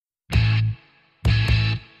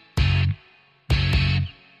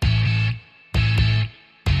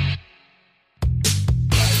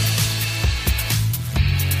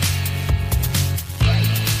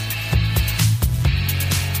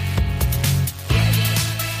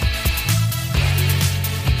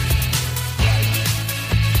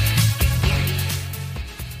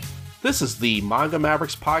This is the Manga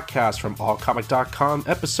Mavericks podcast from allcomic.com,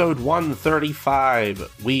 episode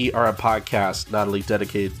 135. We are a podcast not only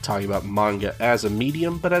dedicated to talking about manga as a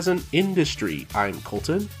medium, but as an industry. I'm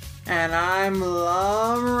Colton. And I'm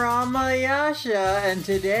Lam Ramayasha, and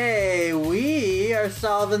today we are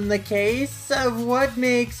solving the case of what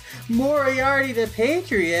makes Moriarty the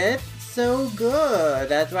Patriot so good.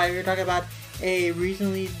 That's why we're talking about a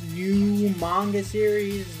recently new manga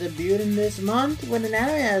series debuting this month, with an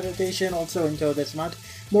anime adaptation also until this month.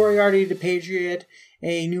 Moriarty the Patriot,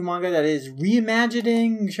 a new manga that is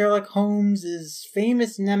reimagining Sherlock Holmes'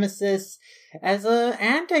 famous nemesis as an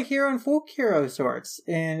anti-hero and folk hero of sorts.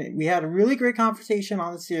 And we had a really great conversation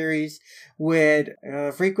on the series with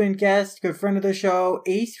a frequent guest, good friend of the show,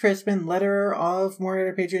 Ace Crispin, letterer of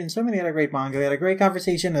Moriarty Patriot, and so many other great manga. We had a great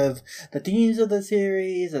conversation of the themes of the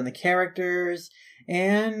series and the characters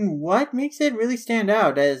and what makes it really stand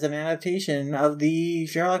out as an adaptation of the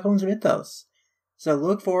Sherlock Holmes mythos. So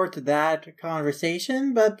look forward to that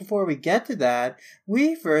conversation, but before we get to that,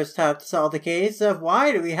 we first have to solve the case of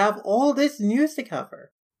why do we have all this news to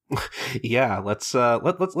cover? Yeah, let's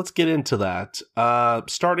get into that.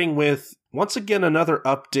 Starting with, once again, another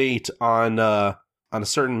update on a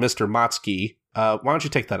certain Mr. Matsuki. Why don't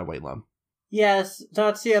you take that away, Lum? Yes,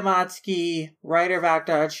 Tatsuya Matsuki, writer of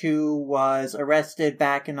Actouch, who was arrested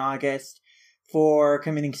back in August for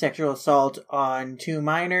committing sexual assault on two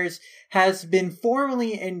minors, has been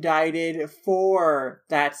formally indicted for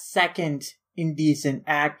that second indecent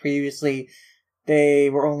act. Previously, they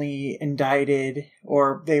were only indicted,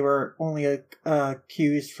 or they were only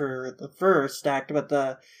accused for the first act, but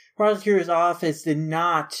the prosecutor's office did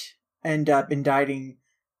not end up indicting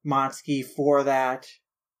Matsuki for that,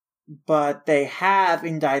 but they have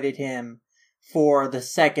indicted him for the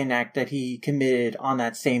second act that he committed on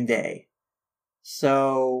that same day.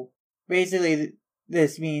 So, basically,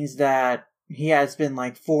 this means that he has been,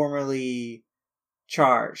 formally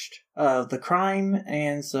charged of the crime,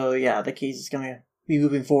 and so, yeah, the case is gonna be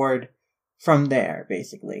moving forward from there,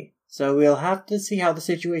 basically. So we'll have to see how the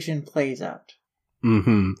situation plays out.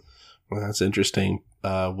 Mm-hmm. Well, that's interesting.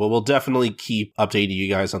 We'll definitely keep updating you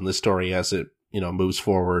guys on this story as it, moves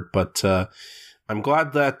forward, but I'm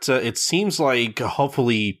glad that it seems like,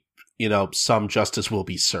 hopefully, some justice will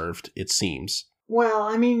be served, it seems. Well,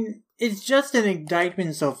 I mean, it's just an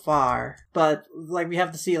indictment so far, but, we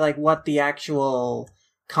have to see, what the actual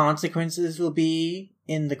consequences will be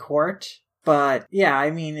in the court. But, yeah,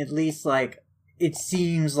 I mean, at least, it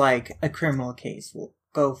seems like a criminal case will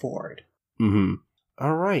go forward. Mm-hmm.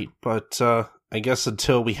 All right, but, I guess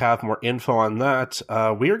until we have more info on that,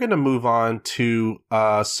 we are going to move on to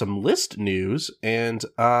some list news, and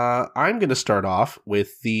I'm going to start off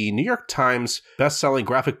with the New York Times best-selling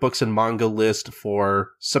graphic books and manga list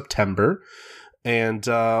for September. And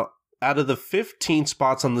out of the 15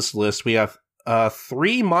 spots on this list, we have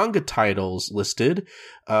 3 manga titles listed.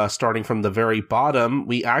 Starting from the very bottom,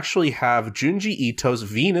 we actually have Junji Ito's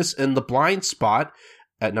Venus in the Blind Spot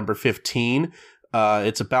at number 15.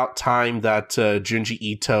 It's about time that Junji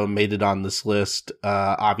Ito made it on this list.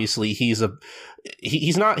 Obviously, he's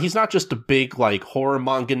not just a big horror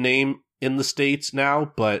manga name in the States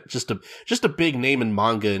now, but just a big name in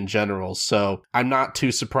manga in general. So I'm not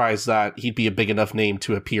too surprised that he'd be a big enough name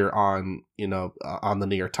to appear on on the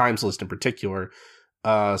New York Times list in particular.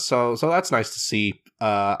 So that's nice to see.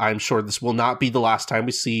 I'm sure this will not be the last time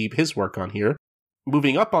we see his work on here.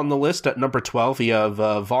 Moving up on the list at number 12, we have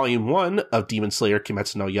Volume 1 of Demon Slayer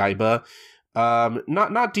Kimetsu no Yaiba.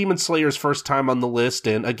 Not Demon Slayer's first time on the list,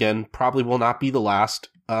 and again, probably will not be the last.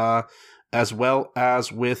 As well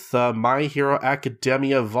as with My Hero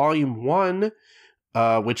Academia Volume 1,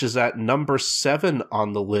 which is at number 7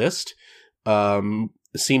 on the list.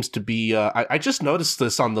 Seems to be, I just noticed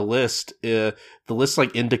this on the list. The list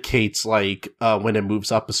indicates when it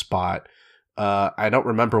moves up a spot. I don't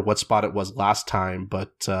remember what spot it was last time,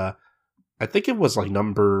 but I think it was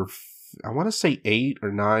number, I want to say 8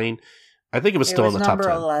 or 9. I think it was still in the top 10.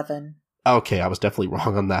 Number 11. Okay, I was definitely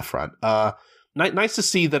wrong on that front. Nice to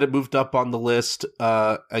see that it moved up on the list.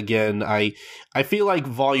 Again, I feel like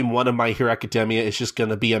Volume 1 of My Hero Academia is just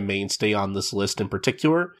going to be a mainstay on this list in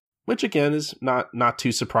particular, which again is not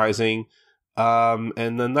too surprising.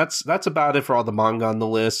 And then that's about it for all the manga on the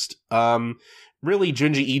list. Really,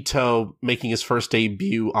 Junji Ito making his first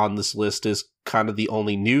debut on this list is kind of the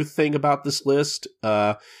only new thing about this list.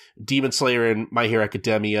 Demon Slayer and My Hero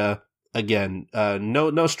Academia, again,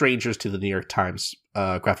 no strangers to the New York Times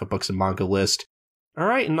graphic books and manga list. All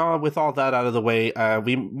right, and with all that out of the way,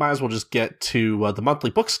 we might as well just get to the monthly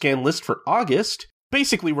book scan list for August.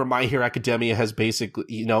 basically where My Hero Academia has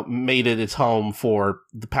basically, made it its home for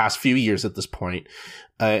the past few years at this point,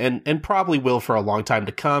 and probably will for a long time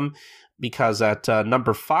to come. Because at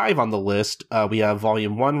number 5 on the list, we have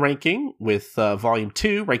Volume 1 ranking, with Volume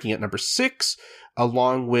 2 ranking at number 6,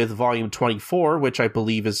 along with Volume 24, which I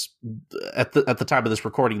believe is, at the time of this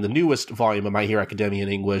recording, the newest volume of My Hero Academia in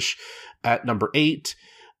English, at number 8.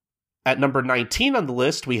 At number 19 on the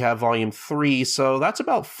list, we have Volume 3, so that's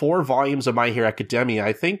about 4 volumes of My Hero Academia.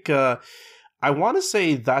 I think, I want to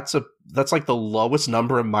say that's like the lowest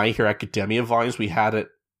number of My Hero Academia volumes we had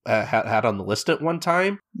on the list at one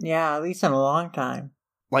time. Yeah, at least in a long time.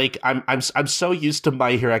 Like, I'm so used to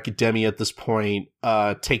My Hero Academia at this point,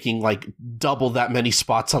 taking like double that many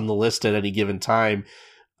spots on the list at any given time.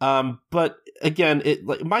 But again,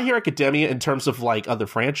 My Hero Academia, in terms of like other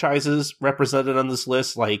franchises represented on this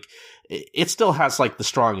list, like it still has like the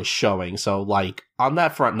strongest showing. So like on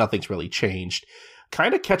that front, nothing's really changed.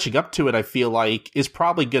 Kind of catching up to it, I feel like, is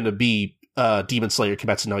probably going to be Demon Slayer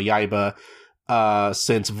Kimetsu no Yaiba.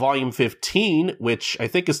 Since Volume 15, which I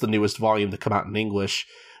think is the newest volume to come out in English,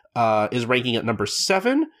 is ranking at number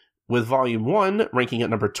 7, with Volume 1 ranking at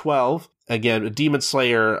number 12. Again, Demon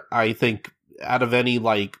Slayer, I think, out of any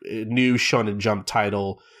like new Shonen Jump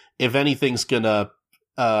title, if anything's gonna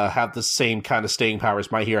have the same kind of staying power as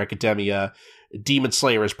My Hero Academia, Demon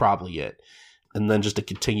Slayer is probably it. And then just to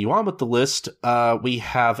continue on with the list, we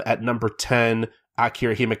have at number 10,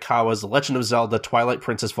 Akira Himekawa's The Legend of Zelda Twilight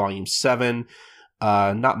Princess Volume 7.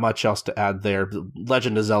 Not much else to add there. The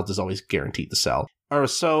Legend of Zelda is always guaranteed to sell.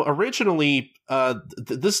 So originally,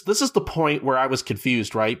 this is the point where I was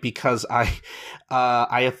confused, right? Because I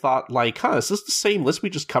had thought like, is this the same list we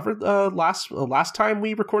just covered last time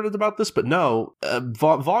we recorded about this? But no,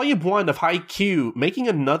 Volume 1 of Haikyuu making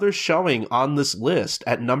another showing on this list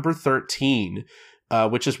at number 13.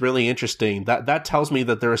 Which is really interesting. That tells me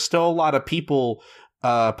that there are still a lot of people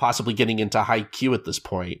possibly getting into Haikyuu at this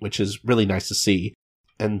point, which is really nice to see.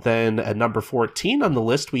 And then at number 14 on the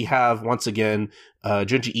list, we have, once again,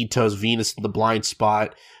 Junji Ito's Venus in the Blind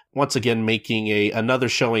Spot, once again making another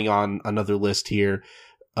showing on another list here.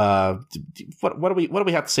 What do we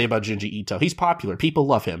have to say about Junji Ito? He's popular. People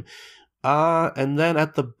love him. And then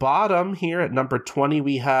at the bottom here, at number 20,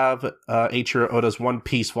 we have Eiichiro Oda's One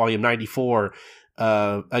Piece Volume 94.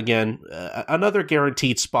 Again, another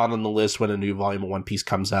guaranteed spot on the list when a new volume of One Piece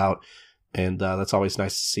comes out, and that's always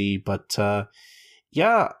nice to see. But I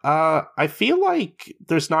feel like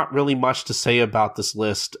there's not really much to say about this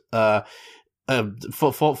list.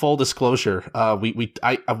 Full disclosure,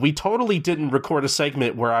 we totally didn't record a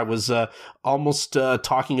segment where I was almost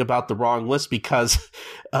talking about the wrong list, because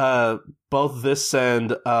both this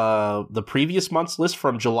and the previous month's list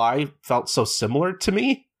from July felt so similar to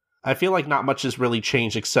me. I feel like not much has really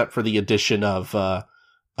changed except for the addition of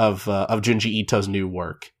Junji Ito's new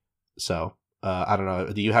work. So I don't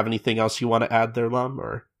know. Do you have anything else you want to add there, Lum?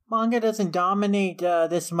 Or manga doesn't dominate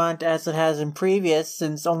this month as it has in previous,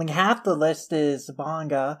 since only half the list is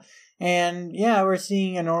manga, and yeah, we're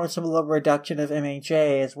seeing a noticeable reduction of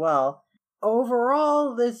MHA as well.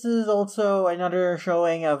 Overall, this is also another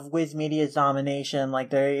showing of Viz Media's domination.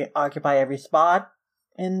 Like, they occupy every spot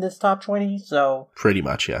in this top 20, so pretty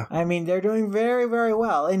much, yeah. I mean, they're doing very, very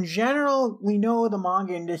well. In general, we know the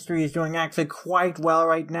manga industry is doing actually quite well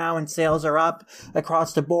right now, and sales are up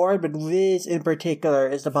across the board, but Viz in particular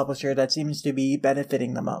is the publisher that seems to be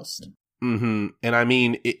benefiting the most. Mm-hmm. And I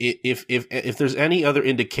mean, if there's any other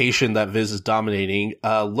indication that Viz is dominating,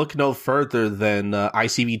 look no further than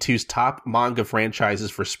ICV2's top manga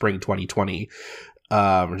franchises for spring 2020.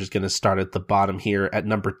 We're just going to start at the bottom here. At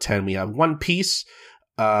number 10, we have One Piece.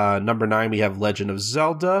 Number 9, we have Legend of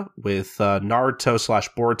Zelda, with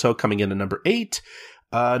Naruto/Boruto coming in at number 8.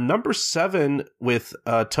 Number 7 with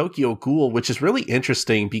Tokyo Ghoul, which is really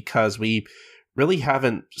interesting because we really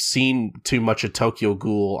haven't seen too much of Tokyo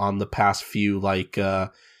Ghoul on the past few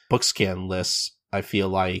BookScan lists, I feel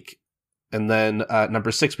like. And then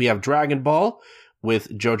number 6, we have Dragon Ball,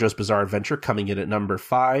 with JoJo's Bizarre Adventure coming in at number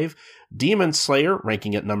 5. Demon Slayer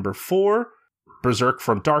ranking at number 4. Berserk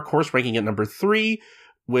from Dark Horse ranking at number 3.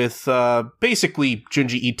 With basically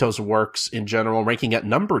Junji Ito's works in general ranking at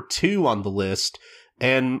number 2 on the list,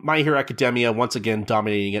 and My Hero Academia once again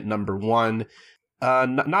dominating at number 1.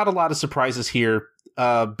 Not a lot of surprises here.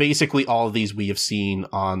 Basically all of these we have seen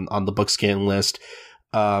on the BookScan list.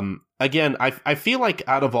 Again, I feel like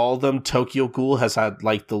out of all of them, Tokyo Ghoul has had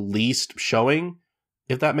like the least showing,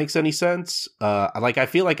 if that makes any sense. I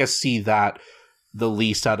feel like I see that the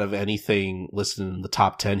least out of anything listed in the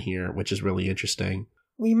top 10 here, which is really interesting.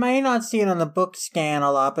 We may not see it on the book scan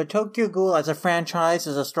a lot, but Tokyo Ghoul as a franchise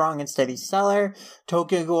is a strong and steady seller.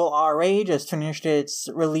 Tokyo Ghoul RA just finished its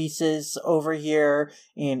releases over here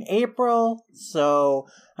in April, so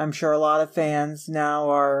I'm sure a lot of fans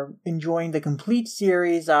now are enjoying the complete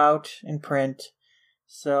series out in print.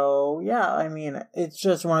 So, yeah, I mean, it's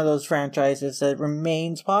just one of those franchises that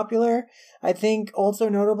remains popular. I think also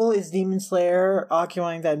notable is Demon Slayer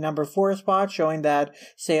occupying that number 4 spot, showing that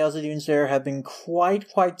sales of Demon Slayer have been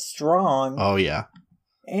quite strong. Oh, yeah.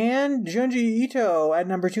 And Junji Ito at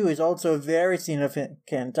number 2 is also very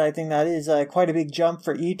significant. I think that is quite a big jump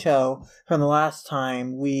for Ito from the last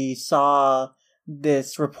time we saw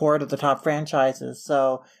this report of the top franchises.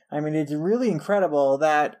 So, I mean, it's really incredible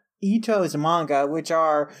that Ito's manga, which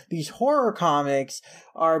are these horror comics,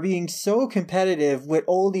 are being so competitive with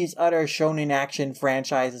all these other shonen action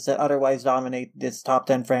franchises that otherwise dominate this top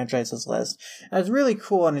 10 franchises list. That's really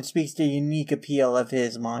cool, and it speaks to the unique appeal of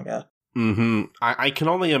his manga. Mm-hmm. I can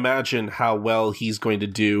only imagine how well he's going to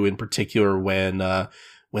do, in particular when that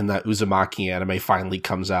Uzumaki anime finally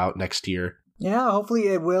comes out next year. Yeah, hopefully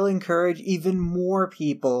it will encourage even more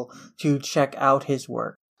people to check out his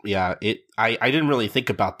work. Yeah, I didn't really think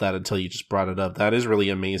about that until you just brought it up. That is really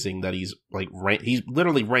amazing that he's like he's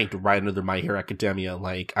literally ranked right under My Hero Academia.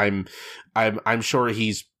 Like I'm sure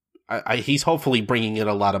he's hopefully bringing in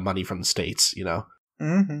a lot of money from the States, you know.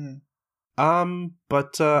 Mm-hmm.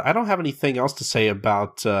 But I don't have anything else to say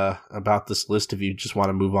about this list. If you just want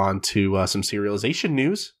to move on to some serialization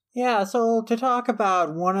news. Yeah, so to talk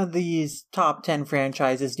about one of these top 10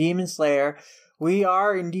 franchises, Demon Slayer. We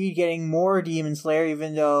are indeed getting more Demon Slayer,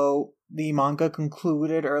 even though the manga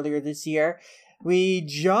concluded earlier this year. We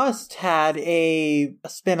just had a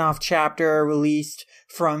spin-off chapter released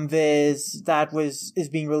from Viz that is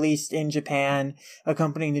being released in Japan,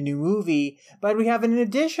 accompanying the new movie. But we have an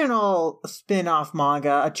additional spin-off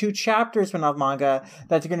manga, a 2-chapter spin-off manga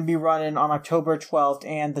that's going to be running on October 12th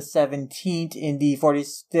and the 17th in the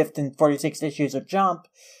 45th and 46th issues of Jump,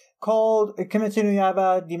 called Kimetsu no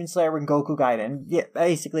Yaiba Demon Slayer Rengoku Gaiden. Yeah,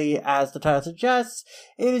 basically, as the title suggests,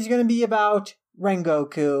 it is going to be about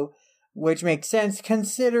Rengoku, which makes sense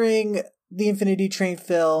considering the Infinity Train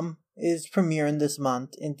film is premiering this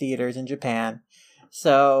month in theaters in Japan.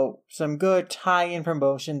 So, some good tie-in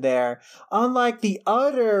promotion there. Unlike the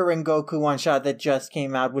other Rengoku one-shot that just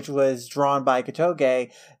came out, which was drawn by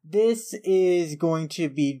Kotoge, this is going to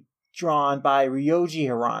be drawn by Ryoji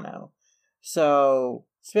Hirano. So,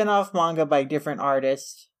 spin-off manga by different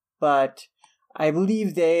artists, but I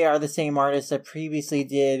believe they are the same artists that previously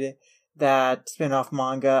did that spin-off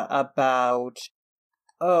manga about,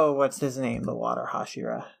 what's his name? The Water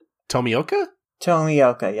Hashira. Tomioka?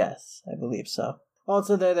 Tomioka, yes, I believe so.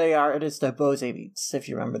 Also, they're the artist of Bose Beats, if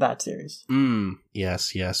you remember that series.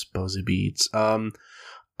 Yes, Bose Beats. I'm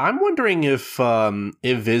wondering if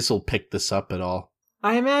Viz will pick this up at all.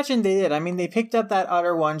 I imagine they did. I mean, they picked up that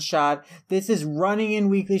other one-shot. This is running in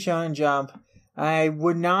Weekly Shonen Jump. I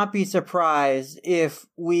would not be surprised if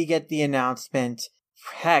we get the announcement.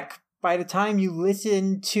 Heck, by the time you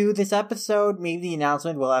listen to this episode, maybe the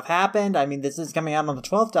announcement will have happened. I mean, this is coming out on the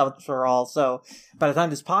 12th after all, so by the time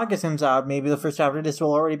this podcast comes out, maybe the first chapter of this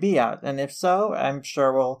will already be out. And if so, I'm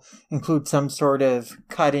sure we'll include some sort of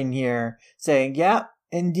cut in here saying, yeah,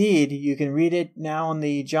 indeed, you can read it now on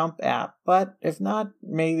the Jump app, but if not,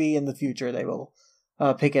 maybe in the future they will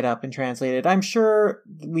pick it up and translate it. I'm sure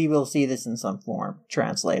we will see this in some form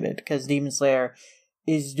translated, because Demon Slayer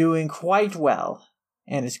is doing quite well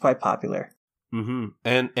and is quite popular. Mm-hmm.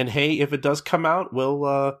 And hey, if it does come out,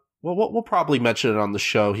 we'll probably mention it on the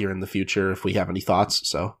show here in the future if we have any thoughts.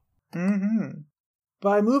 So. Mm-hmm.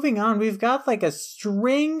 But moving on, we've got like a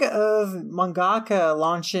string of mangaka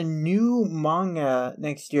launching new manga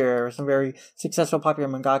next year. Some very successful, popular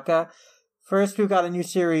mangaka. First, we've got a new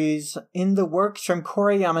series in the works from Kore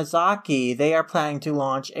Yamazaki. They are planning to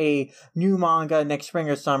launch a new manga next spring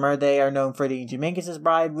or summer. They are known for the Angel Mangus'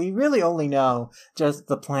 Bride. We really only know just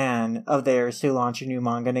the plan of theirs to launch a new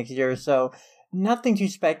manga next year, so nothing too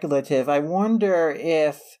speculative. I wonder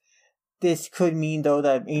if this could mean, though,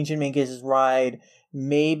 that Ancient Mangus' Bride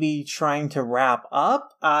may be trying to wrap up.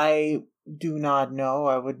 I do not know.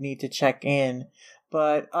 I would need to check in.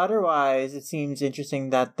 But otherwise, it seems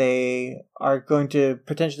interesting that they are going to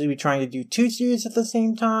potentially be trying to do 2 series at the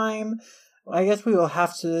same time. I guess we will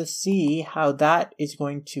have to see how that is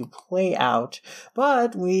going to play out.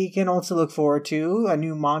 But we can also look forward to a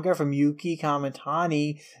new manga from Yuki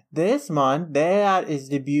Kamitani this month. That is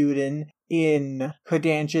debuting in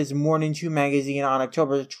Kodansha's Morning 2 magazine on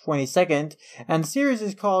October 22nd. And the series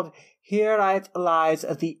is called here lies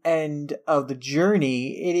at the end of the journey.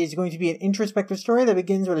 It is going to be an introspective story that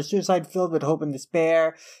begins with a suicide filled with hope and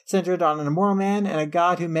despair, centered on an immoral man and a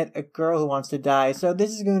god who met a girl who wants to die. So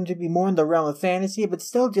this is going to be more in the realm of fantasy, but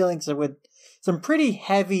still dealing with some pretty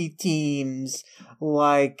heavy themes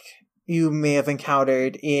like you may have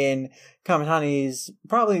encountered in Kamatani's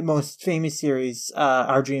probably most famous series,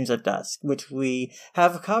 Our Dreams at Dusk, which we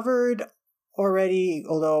have covered already,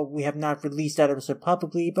 although we have not released that episode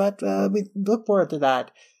publicly, but we look forward to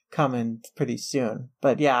that coming pretty soon.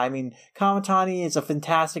 But yeah, I mean, Kamatani is a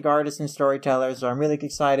fantastic artist and storyteller, so I'm really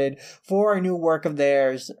excited for a new work of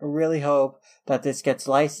theirs. I really hope that this gets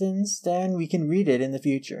licensed and we can read it in the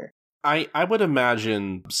future. I would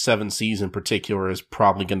imagine 7 Seas in particular is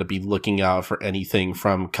probably going to be looking out for anything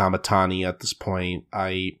from Kamatani at this point.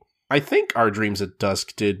 I think Our Dreams at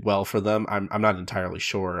Dusk did well for them. I'm not entirely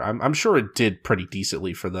sure. I'm sure it did pretty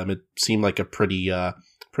decently for them. It seemed like a pretty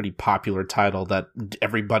popular title that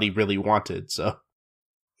everybody really wanted. So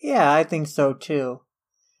yeah, I think so too.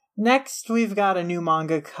 Next, we've got a new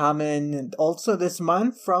manga coming also this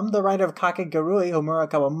month from the writer of Kakegurui, Homura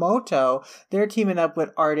Kawamoto. They're teaming up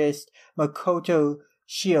with artist Makoto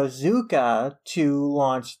Shiozuka to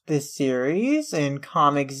launch this series in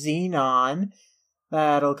Comic Xenon.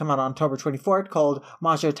 That'll come out on October 24th, called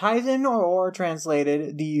Masho Taizen, or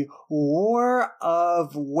translated, The War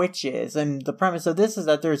of Witches. And the premise of this is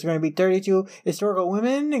that there's going to be 32 historical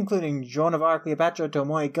women, including Joan of Arc, Cleopatra,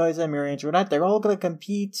 Tomoe Goza, Marie Antoinette. They're all going to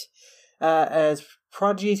compete as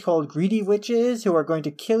prodigies called Greedy Witches, who are going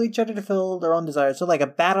to kill each other to fill their own desires. So like a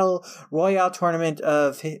battle royale tournament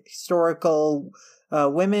of historical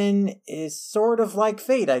women is sort of like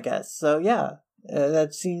Fate, I guess. So yeah.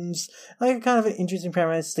 That seems like a kind of an interesting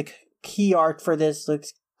premise. The key art for this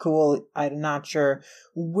looks cool. I'm not sure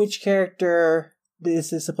which character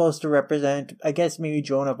this is supposed to represent. I guess maybe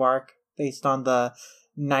Joan of Arc, based on the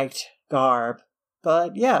knight garb.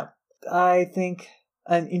 But yeah, I think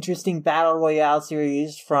an interesting battle royale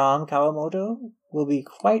series from Kawamoto will be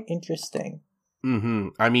quite interesting. Mm-hmm.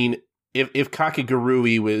 I mean, if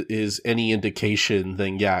Kakegurui is any indication,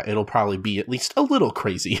 then yeah, it'll probably be at least a little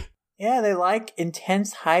crazy. Yeah, they like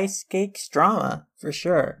intense, high-stakes drama, for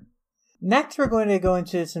sure. Next, we're going to go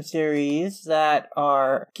into some series that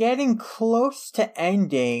are getting close to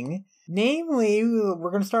ending. Namely, we're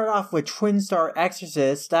going to start off with Twin Star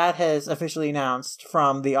Exorcist. That has officially announced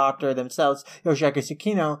from the author themselves, Yoshiaki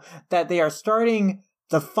Tsukino, that they are starting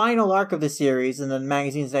the final arc of the series in the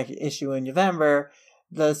magazine's next issue in November.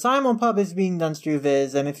 The Simon Pub is being done through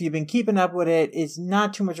Viz, and if you've been keeping up with it, it's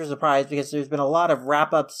not too much of a surprise because there's been a lot of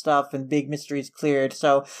wrap-up stuff and big mysteries cleared,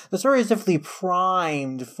 so the story is definitely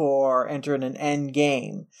primed for entering an end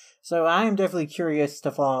game. So I am definitely curious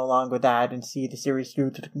to follow along with that and see the series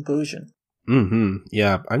through to the conclusion. Mm-hmm.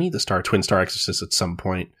 Yeah, I need to start Twin Star Exorcist at some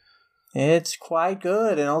point. It's quite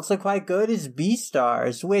good, and also quite good is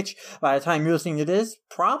Beastars, which, by the time you're listening to this,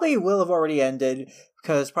 probably will have already ended,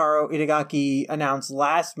 because Paro Itagaki announced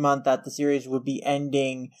last month that the series would be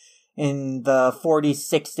ending in the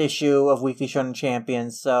 46th issue of Weekly Shonen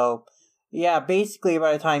Champions. So, yeah, basically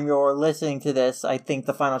by the time you're listening to this, I think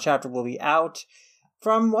the final chapter will be out.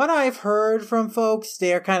 From what I've heard from folks,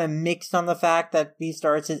 they're kind of mixed on the fact that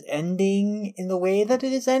Beastars is ending in the way that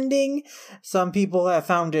it is ending. Some people have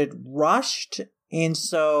found it rushed, and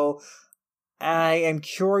so I am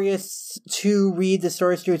curious to read the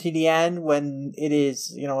story through to the end when it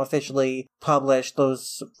is, officially published,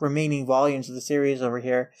 those remaining volumes of the series over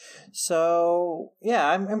here. So,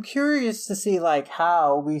 yeah, I'm curious to see,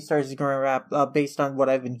 how Beastars is going to wrap up based on what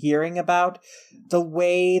I've been hearing about the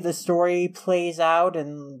way the story plays out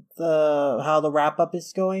and how the wrap-up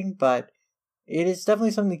is going, but it is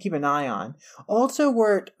definitely something to keep an eye on. Also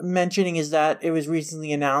worth mentioning is that it was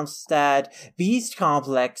recently announced that Beast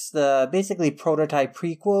Complex, the basically prototype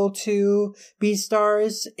prequel to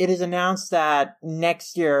Beastars, it is announced that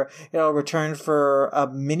next year it'll return for a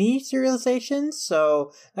mini serialization.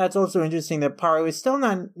 So that's also interesting that Paro is still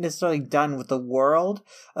not necessarily done with the world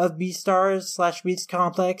of Beastars / Beast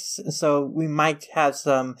Complex. So we might have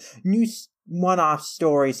some new one-off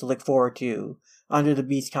stories to look forward to under the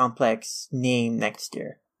Beast Complex name next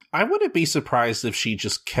year. I wouldn't be surprised if she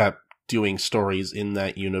just kept doing stories in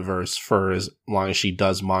that universe for as long as she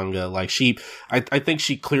does manga. I think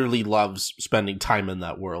she clearly loves spending time in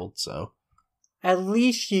that world, so. At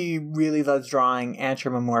least she really loves drawing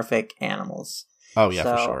anthropomorphic animals. Oh yeah,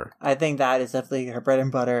 for sure. I think that is definitely her bread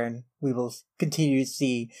and butter, and we will continue to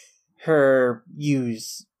see her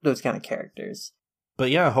use those kind of characters. But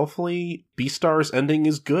yeah, hopefully Beastars ending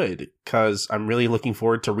is good, because I'm really looking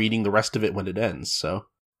forward to reading the rest of it when it ends, so.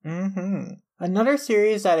 Mm-hmm. Another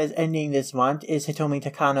series that is ending this month is Hitomi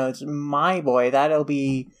Takano's My Boy. That'll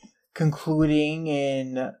be concluding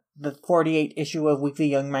in the 48th issue of Weekly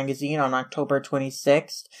Young Magazine on October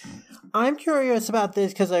 26th. I'm curious about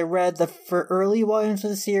this because I read the early volumes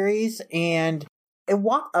of the series, and it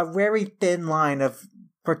walked a very thin line of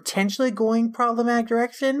potentially going problematic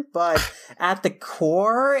direction, but at the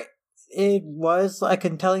core, it was a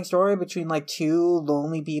compelling story between like two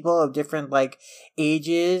lonely people of different like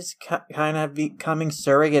ages kind of becoming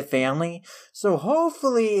surrogate family. So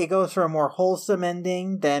hopefully it goes for a more wholesome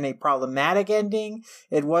ending than a problematic ending.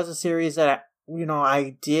 It was a series that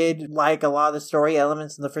I did like a lot of the story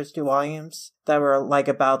elements in the first two volumes that were like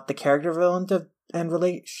about the character development and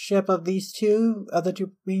relationship of these two other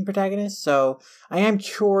two main protagonists. So I am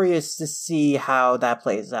curious to see how that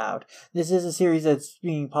plays out. This is a series that's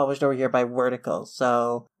being published over here by Vertical,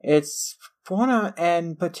 so it's gonna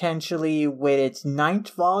end potentially with its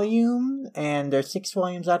 9th volume, and there's 6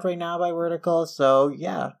 volumes out right now by Vertical. So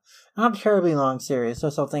yeah, not a terribly long series. So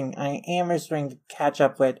something I am starting to catch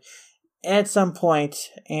up with at some point,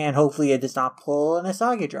 and hopefully it does not pull an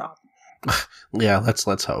Asagi drop. Yeah,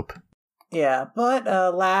 let's hope. Yeah, but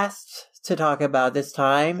last to talk about this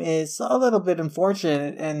time is a little bit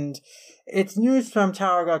unfortunate, and it's news from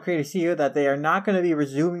Tower God Creator CEO that they are not going to be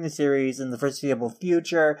resuming the series in the foreseeable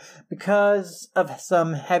future because of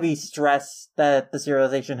some heavy stress that the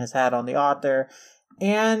serialization has had on the author.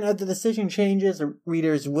 And if the decision changes,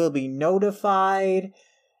 readers will be notified.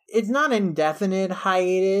 It's not an indefinite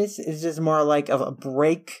hiatus. It's just more like a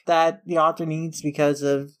break that the author needs because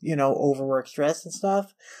of, overwork stress and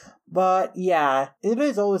stuff. But yeah, it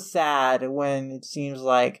is always sad when it seems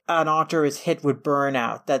like an author is hit with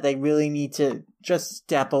burnout, that they really need to just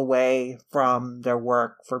step away from their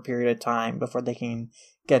work for a period of time before they can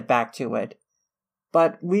get back to it.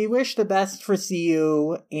 But we wish the best for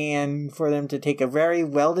CU and for them to take a very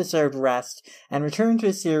well-deserved rest and return to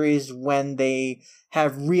the series when they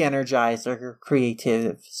have re-energized their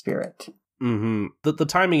creative spirit. Mm-hmm. The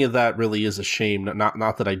timing of that really is a shame.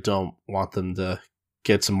 Not that I don't want them to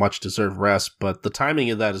get some much-deserved rest, but the timing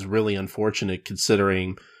of that is really unfortunate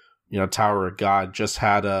considering, Tower of God just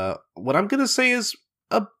had what I'm going to say is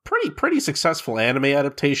a pretty successful anime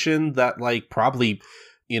adaptation that, probably,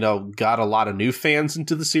 got a lot of new fans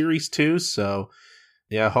into the series too. So,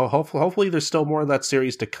 yeah, hopefully there's still more of that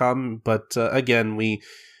series to come. But again, we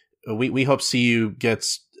hope CU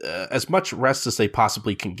gets as much rest as they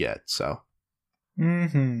possibly can get. So.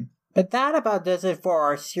 Mm-hmm. But that about does it for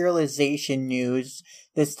our serialization news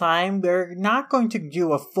this time. We're not going to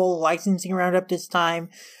do a full licensing roundup this time.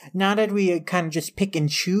 Now that we kind of just pick and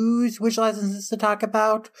choose which licenses to talk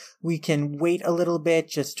about, we can wait a little bit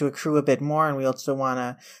just to accrue a bit more, and we also want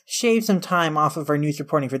to shave some time off of our news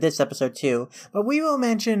reporting for this episode too. But we will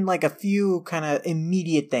mention a few kind of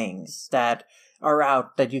immediate things that are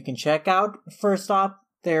out that you can check out. First off,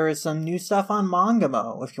 there is some new stuff on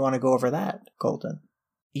Mangamo, if you want to go over that, Colton.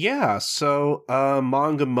 Yeah, so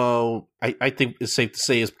Mangamo, I think it's safe to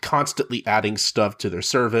say, is constantly adding stuff to their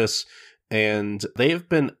service, and they've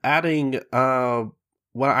been adding,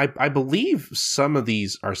 I believe some of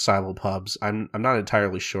these are simulpubs. I'm not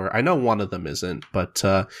entirely sure. I know one of them isn't, but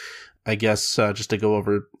I guess just to go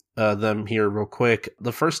over them here real quick.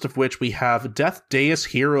 The first of which we have Death Deus,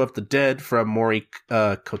 Hero of the Dead from Mori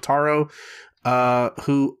Kotaro,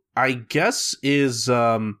 who I guess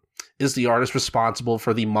is the artist responsible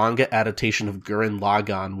for the manga adaptation of Gurren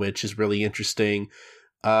Lagann, which is really interesting.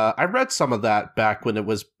 I read some of that back when it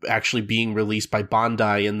was actually being released by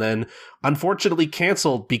Bandai, and then unfortunately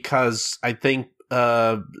canceled because I think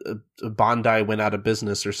Bandai went out of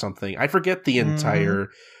business or something. I forget the entire...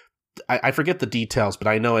 I forget the details, but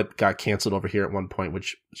I know it got canceled over here at one point,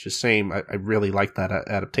 which is just shame. I really like that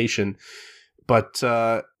adaptation. But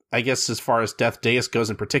I guess as far as Death Deus goes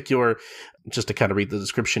in particular, just to kind of read the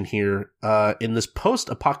description here, in this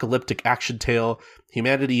post-apocalyptic action tale,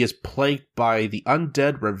 humanity is plagued by the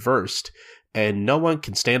undead reversed, and no one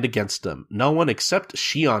can stand against them. No one except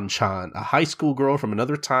Shion-chan, a high school girl from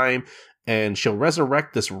another time, and she'll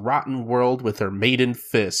resurrect this rotten world with her maiden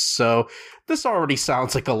fists. So this already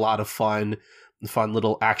sounds like a lot of fun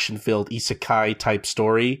little action-filled isekai type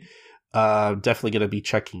story. Definitely going to be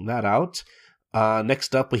checking that out.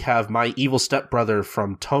 Next up, we have My Evil Stepbrother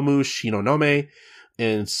from Tomu Shinonome.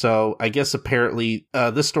 And so I guess apparently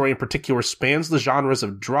this story in particular spans the genres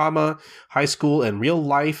of drama, high school, and real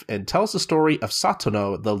life, and tells the story of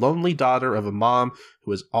Satono, the lonely daughter of a mom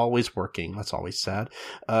who is always working. That's always sad.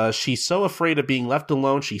 She's so afraid of being left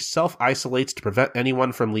alone, she self-isolates to prevent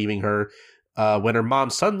anyone from leaving her. When her mom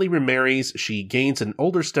suddenly remarries, she gains an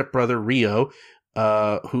older stepbrother, Rio,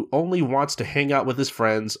 who only wants to hang out with his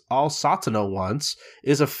friends. All Satano wants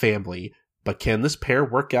is a family. But can this pair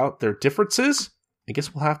work out their differences? I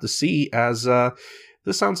guess we'll have to see, as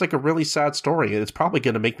this sounds like a really sad story, and it's probably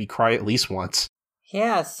going to make me cry at least once.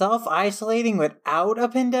 Yeah, self-isolating without a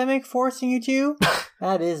pandemic forcing you to?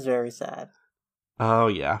 That is very sad. Oh,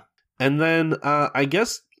 yeah. And then I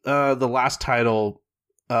guess the last title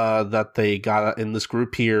that they got in this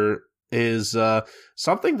group here is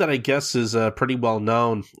something that I guess is pretty well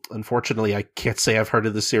known. Unfortunately, I can't say I've heard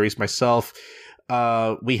of this series myself.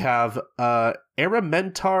 We have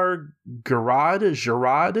Aramentar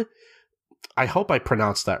Gerard. I hope I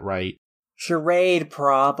pronounced that right. Charade,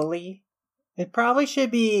 probably. It probably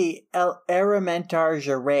should be Aramentar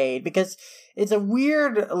Gerard, because it's a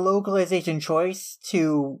weird localization choice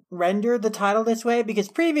to render the title this way, because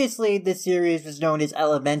previously this series was known as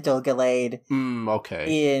Elemental Gallade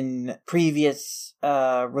okay. in previous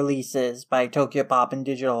releases by Tokyo Pop and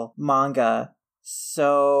digital manga.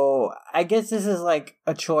 So I guess this is like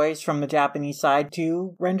a choice from the Japanese side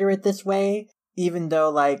to render it this way, even though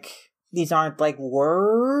like these aren't like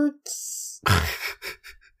words.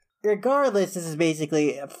 Regardless, this is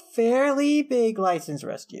basically a fairly big license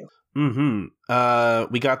rescue.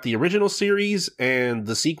 Mm-hmm. We got the original series and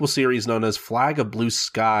the sequel series known as Flag of Blue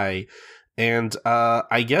Sky. And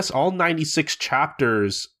I guess all 96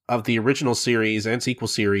 chapters of the original series and sequel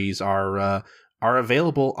series are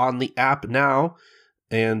available on the app now.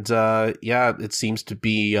 And yeah, it seems to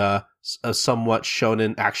be a somewhat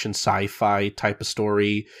shonen action sci-fi type of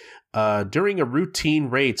story. During a routine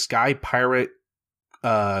raid, Sky Pirate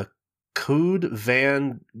Kood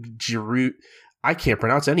Van Giroux, I can't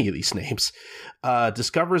pronounce any of these names,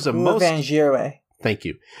 discovers a most... Van Giroux. Thank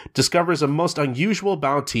you. Discovers a most unusual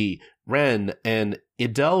bounty, Ren, an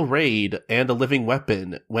Idel raid, and a living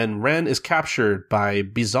weapon. When Ren is captured by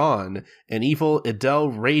Bizon, an evil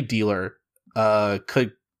Idel raid dealer,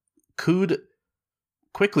 Kood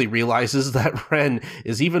quickly realizes that Ren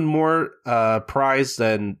is even more prized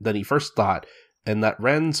than he first thought, and that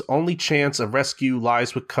Ren's only chance of rescue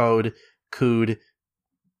lies with Kood.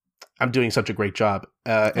 I'm doing such a great job.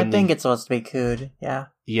 I think it's supposed to be Kood, yeah.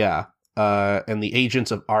 Yeah. And the agents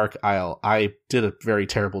of Ark Isle. I did a very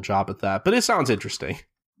terrible job at that, but it sounds interesting.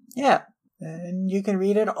 Yeah, and you can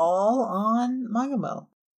read it all on Mangamo.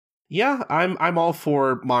 Yeah, I'm all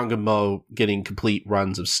for Mangamo getting complete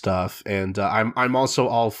runs of stuff, and I'm also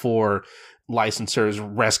all for licensors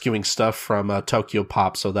rescuing stuff from Tokyo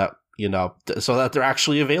Pop so that they're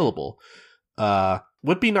actually available.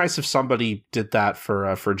 Would be nice if somebody did that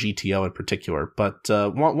for GTO in particular, but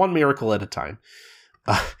one miracle at a time.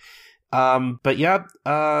 But yeah,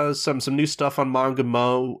 some new stuff on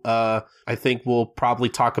Mangamo. I think we'll probably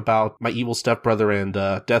talk about My Evil Stepbrother and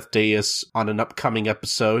Death Deus on an upcoming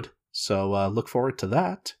episode. So look forward to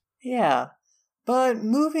that. Yeah. But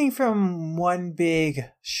moving from one big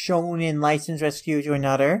shonen license rescue to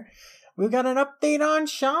another, we've got an update on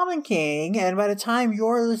Shaman King, and by the time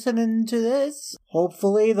you're listening to this,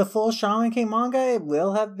 hopefully the full Shaman King manga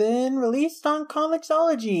will have been released on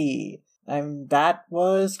Comixology. And that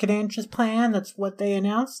was Kodansha's plan. That's what they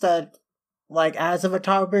announced, that like as of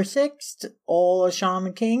October 6th, all of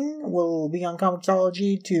Shaman King will be on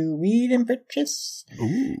Comixology to read and purchase.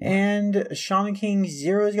 Ooh. And Shaman King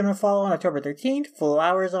Zero is going to follow on October 13th,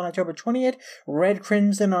 Flowers on October 20th, Red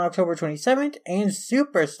Crimson on October 27th, and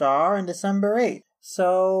Superstar on December 8th.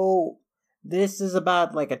 So this is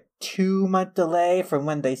about like a 2-month delay from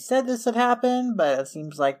when they said this would happen, but it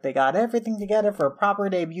seems like they got everything together for a proper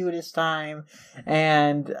debut this time,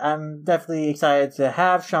 and I'm definitely excited to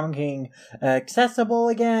have Shaman King accessible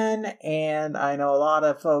again, and I know a lot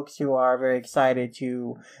of folks who are very excited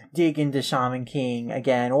to dig into Shaman King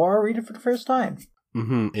again, or read it for the first time.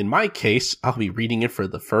 Mm-hmm. In my case, I'll be reading it for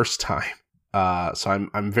the first time. So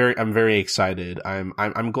I'm very excited.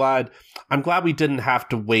 I'm glad we didn't have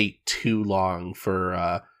to wait too long for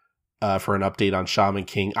an update on Shaman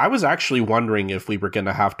King. I was actually wondering if we were going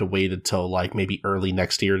to have to wait until like maybe early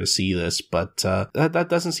next year to see this, but that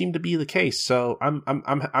doesn't seem to be the case. So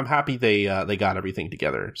I'm happy they got everything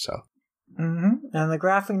together. So. Mm-hmm. And the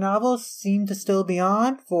graphic novels seem to still be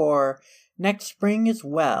on for next spring as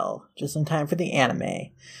well, just in time for the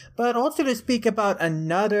anime. But also to speak about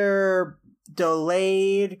another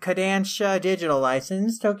delayed Kodansha digital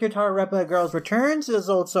license, Tokyo Tower Replica Girls Returns is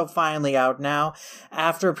also finally out now,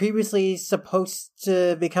 after previously supposed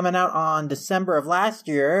to be coming out on December of last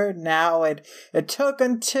year. Now it took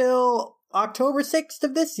until October 6th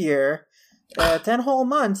of this year, 10 whole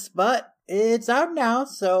months, but it's out now.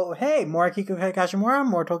 So hey, more Akiko Kashimura,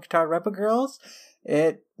 more Tokyo Tower Replica Girls.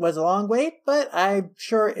 It was a long wait, but I'm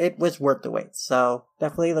sure it was worth the wait. So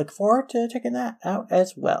definitely look forward to checking that out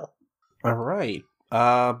as well. All right.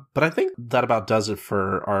 But I think that about does it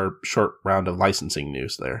for our short round of licensing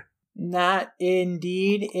news there. That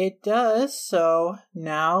indeed it does. So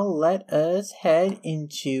now let us head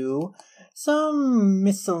into some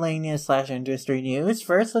miscellaneous / industry news.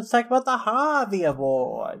 First, let's talk about the Harvey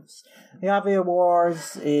Awards. The Harvey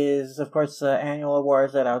Awards is, of course, the annual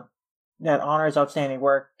awards that honors outstanding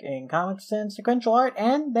work in comics and sequential art,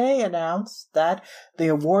 and they announced that the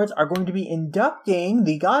awards are going to be inducting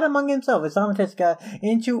the God among himself, Osamu Tezuka,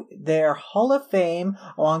 into their Hall of Fame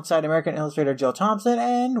alongside American illustrator Joe Thompson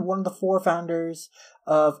and one of the 4 founders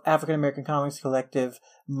of African American Comics Collective,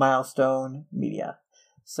 Milestone Media.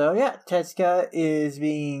 So yeah, Tezuka is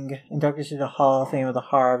being inducted to the Hall of Fame of the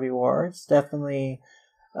Harvey Awards. Definitely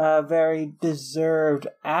a very deserved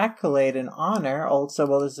accolade and honor. Also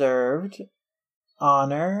well-deserved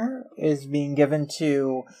honor is being given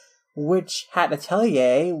to Witch Hat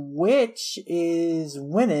Atelier, which is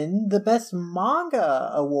winning the Best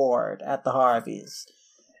Manga Award at the Harveys.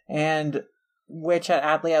 And Witch Hat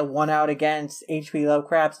Atelier won out against H.P.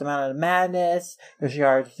 Lovecraft's The Mountain of Madness,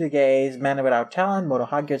 Yoshihiro Tsuge's Man Without Talent, Moto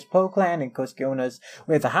Hagio's Po-Clan, and Kosuke Ono's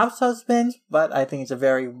With the House Husband. But I think it's a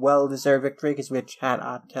very well-deserved victory because Witch Hat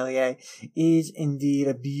Atelier is indeed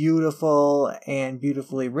a beautiful and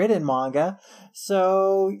beautifully written manga.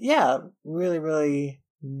 So yeah, really, really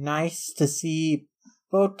nice to see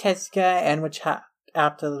both Tezuka and Witch Hat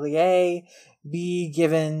Atelier be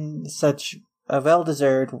given such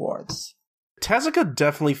well-deserved awards. Tezuka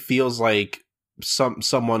definitely feels like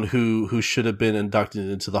someone who should have been inducted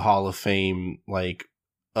into the Hall of Fame like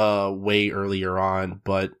way earlier on,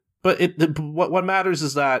 but what matters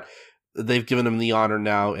is that they've given him the honor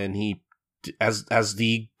now, and he as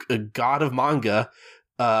the god of manga,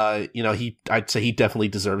 I'd say he definitely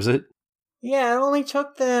deserves it. Yeah, it only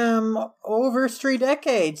took them over 3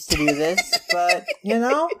 decades to do this, but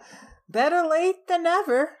better late than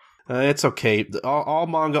never. It's okay. All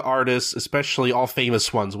manga artists, especially all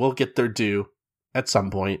famous ones, will get their due at some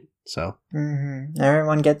point. So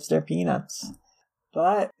everyone gets their peanuts.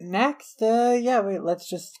 But next, let's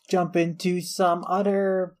just jump into some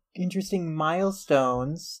other interesting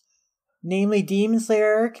milestones. Namely, Demon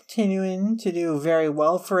Slayer continuing to do very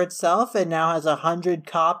well for itself. It now has 100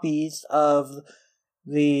 copies of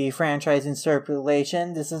the franchise in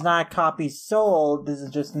circulation. This is not copies sold. This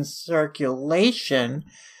is just in circulation.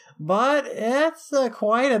 But it's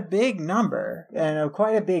quite a big number, and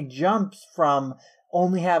quite a big jump from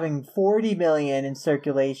only having 40 million in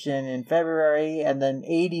circulation in February, and then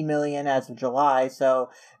 80 million as of July.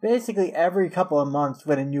 So basically every couple of months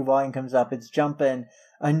when a new volume comes up, it's jumping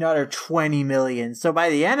another 20 million. So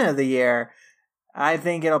by the end of the year, I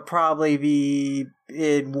think it'll probably be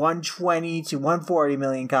in 120 to 140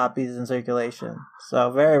 million copies in circulation.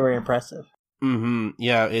 So very, very impressive.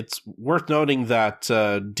 Yeah, it's worth noting that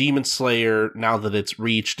Demon Slayer, now that it's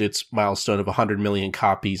reached its milestone of 100 million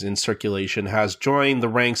copies in circulation, has joined the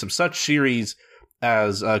ranks of such series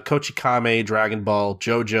as Kochikame, Dragon Ball,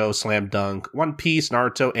 JoJo, Slam Dunk, One Piece,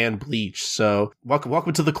 Naruto, and Bleach. So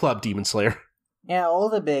welcome to the club, Demon Slayer. Yeah,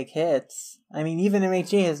 all the big hits. I mean, even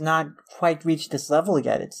MHA has not quite reached this level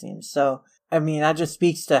yet, it seems. So, I mean, that just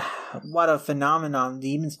speaks to what a phenomenon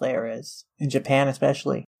Demon Slayer is, in Japan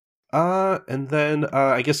especially. And then,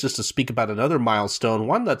 I guess just to speak about another milestone,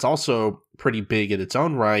 one that's also pretty big in its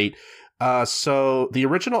own right. So the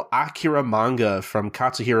original Akira manga from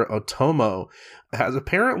Katsuhiro Otomo has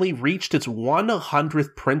apparently reached its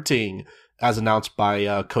 100th printing, as announced by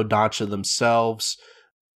Kodansha themselves.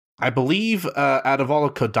 I believe, out of all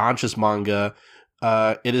of Kodansha's manga,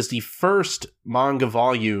 it is the first manga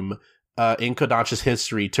volume in Kodansha's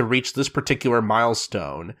history to reach this particular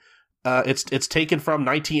milestone. It's taken from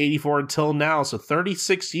 1984 until now, so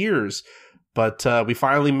 36 years. But we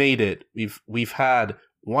finally made it. We've had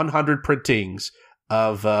 100 printings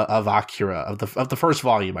of Akira, of the first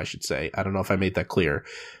volume, I should say. I don't know if I made that clear.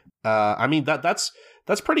 I mean that's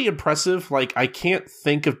pretty impressive. Like, I can't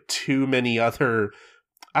think of too many other.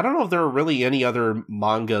 I don't know if there are really any other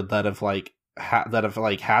manga that have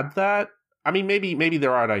had that. I mean, maybe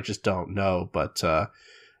there are, and I just don't know. But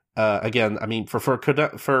again, I mean, for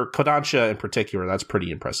Kodansha in particular, that's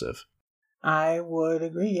pretty impressive. I would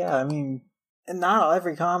agree. Yeah, I mean, not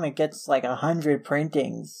every comic gets 100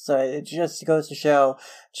 printings, so it just goes to show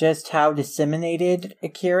just how disseminated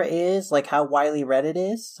Akira is, how widely read it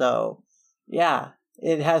is. So, yeah,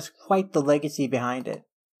 it has quite the legacy behind it.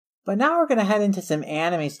 But now we're going to head into some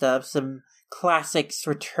anime stuff, some classics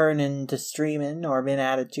returning to streaming or been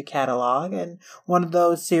added to catalog, and one of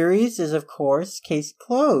those series is, of course, Case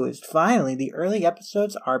Closed. Finally, the early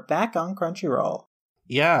episodes are back on Crunchyroll.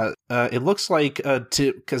 Yeah, it looks like,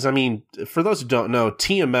 because, I mean, for those who don't know,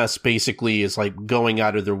 TMS basically is like going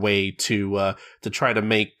out of their way to try to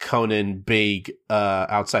make Conan big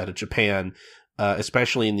outside of Japan,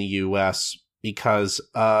 especially in the US, because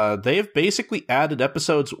they've basically added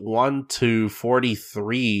episodes 1 to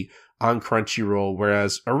 43 on Crunchyroll,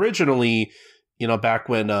 whereas originally, back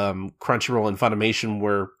when Crunchyroll and Funimation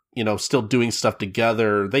were, still doing stuff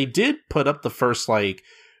together, they did put up the first,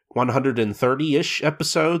 130-ish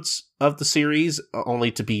episodes of the series,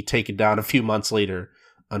 only to be taken down a few months later,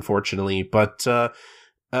 unfortunately. But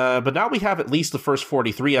now we have at least the first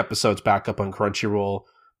 43 episodes back up on Crunchyroll.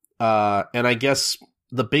 And I guess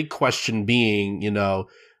the big question being,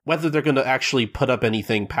 whether they're going to actually put up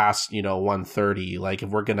anything past, 130, like if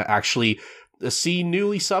we're going to actually see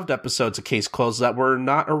newly subbed episodes of Case Closed that were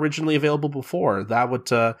not originally available before. That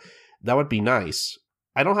would be nice.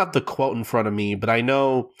 I don't have the quote in front of me, but I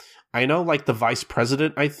know like the vice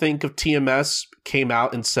president, I think, of TMS came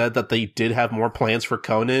out and said that they did have more plans for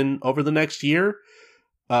Conan over the next year.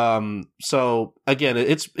 So again,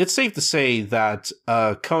 it's safe to say that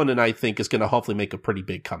Conan, I think, is going to hopefully make a pretty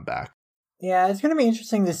big comeback. Yeah, it's going to be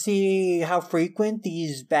interesting to see how frequent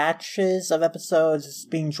these batches of episodes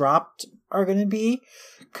being dropped are going to be,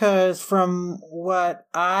 because from what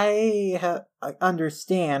I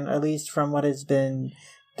understand, at least from what has been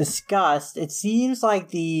discussed, it seems like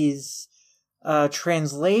these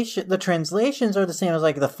the translations are the same as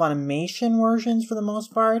like the Funimation versions for the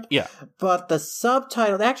most part. Yeah. But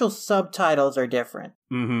the actual subtitles are different.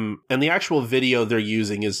 Mm-hmm. And the actual video they're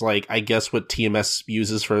using is like, I guess, what TMS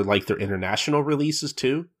uses for like their international releases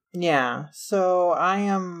too. Yeah. So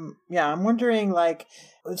I'm wondering, like,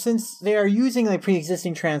 since they are using like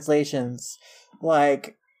pre-existing translations,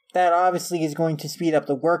 like that obviously is going to speed up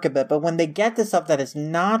the work a bit. But when they get to stuff that has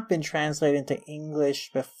not been translated into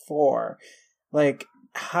English before, like,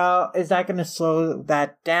 how is that going to slow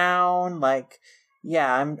that down? Like,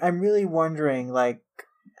 yeah, I'm really wondering, like,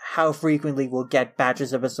 how frequently we'll get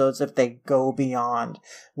batches of episodes if they go beyond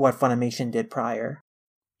what Funimation did prior.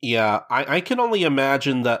 Yeah, I can only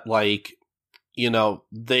imagine that, like,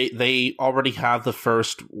 they already have the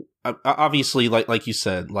first, obviously, like you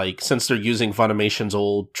said, like, since they're using Funimation's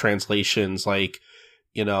old translations, like,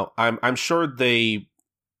 I'm sure they,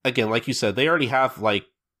 again, like you said, they already have, like,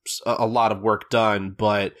 a lot of work done,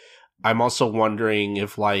 but I'm also wondering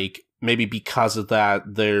if, like, maybe because of that,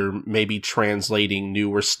 they're maybe translating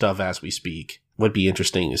newer stuff as we speak. Would be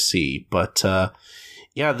interesting to see. But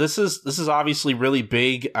yeah, this is obviously really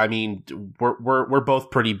big. I mean, we're both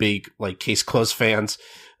pretty big, like, Case Closed fans,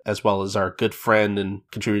 as well as our good friend and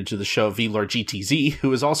contributor to the show, VLord GTZ,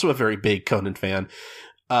 who is also a very big Conan fan.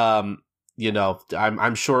 I'm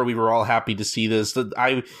sure we were all happy to see this.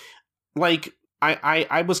 I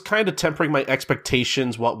was kind of tempering my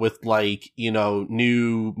expectations, what with, like,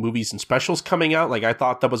 new movies and specials coming out. Like, I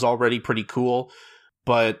thought that was already pretty cool,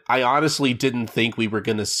 but I honestly didn't think we were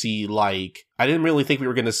going to see, like, I didn't really think we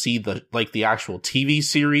were going to see the actual TV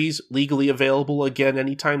series legally available again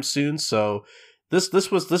anytime soon. So this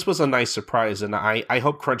was a nice surprise, and I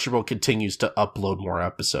hope Crunchyroll continues to upload more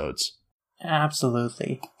episodes.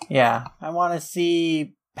 Absolutely. Yeah. I want to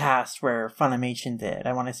see past where Funimation did.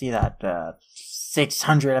 I want to see that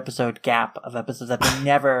 600 episode gap of episodes that they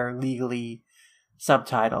never legally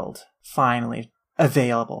subtitled finally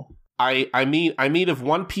available. I mean, if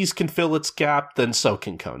One Piece can fill its gap, then so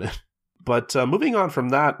can Conan. But moving on from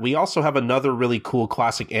that, we also have another really cool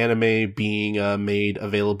classic anime being made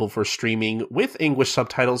available for streaming with English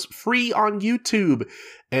subtitles free on YouTube.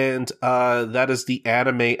 And that is the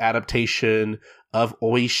anime adaptation of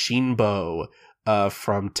Oishinbo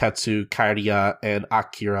from Tetsu Kairia and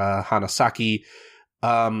Akira Hanasaki.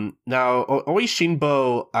 Now,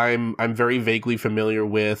 Oishinbo, I'm very vaguely familiar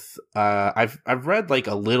with. I've read like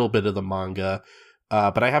a little bit of the manga,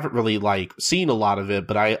 but I haven't really like seen a lot of it.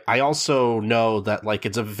 But I also know that like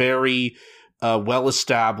it's a very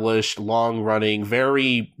well-established, long-running,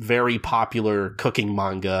 very, very popular cooking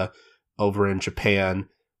manga over in Japan.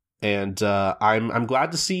 And I'm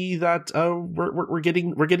glad to see that we're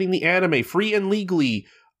getting the anime free and legally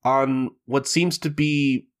on what seems to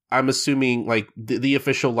be, I'm assuming, like the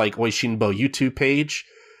official like Oishinbo YouTube page.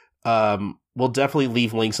 We'll definitely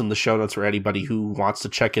leave links in the show notes for anybody who wants to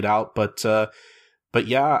check it out. But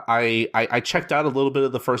yeah, I checked out a little bit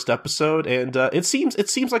of the first episode, and it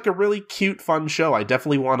seems like a really cute, fun show. I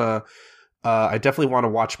definitely want to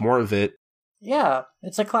watch more of it. Yeah,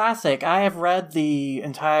 it's a classic. I have read the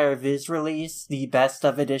entire Viz release, the best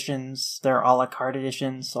of editions, their a la carte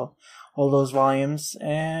editions, so all those volumes,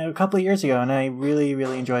 a couple of years ago, and I really,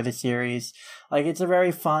 really enjoy the series. Like, it's a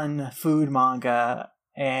very fun food manga,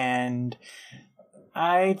 and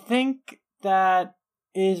I think that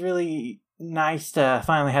is really nice to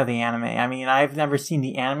finally have the anime. I mean, I've never seen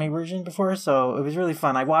the anime version before, so it was really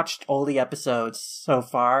fun. I watched all the episodes so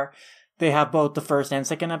far. They have both the first and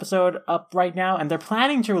second episode up right now, and they're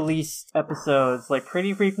planning to release episodes like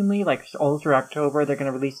pretty frequently, like all through October. They're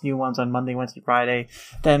going to release new ones on Monday, Wednesday, Friday,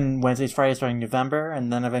 then Wednesdays, Fridays starting November,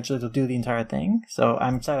 and then eventually they'll do the entire thing. So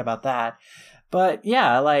I'm excited about that. But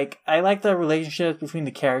yeah, like, I like the relationships between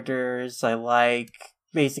the characters. I like,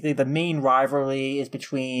 basically, the main rivalry is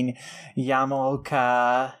between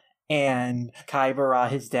Yamaoka and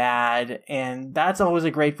Kaibara, his dad, and that's always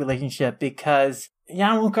a great relationship because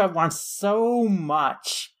Yamaoka wants so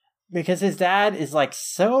much because his dad is like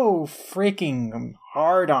so freaking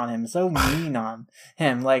hard on him, so mean on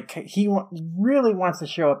him. Like, he really wants to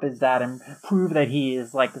show up his dad and prove that he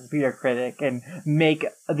is like the superior critic and make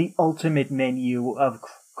the ultimate menu of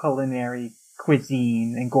culinary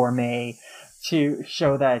cuisine and gourmet to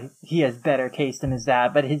show that he has better taste than his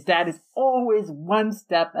dad, but his dad is always one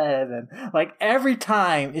step ahead of him. Like, every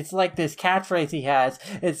time, it's like this catchphrase he has,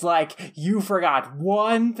 it's like, you forgot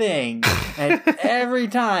one thing. And every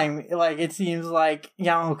time, like, it seems like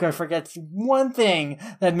Yamaoka forgets one thing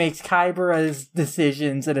that makes Kaibara's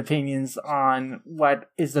decisions and opinions on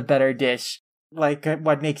what is the better dish, like,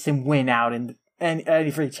 what makes him win out in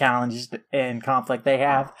any free challenge and conflict they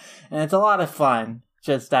have. And it's a lot of fun.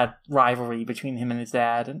 Just that rivalry between him and his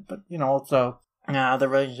dad, but also the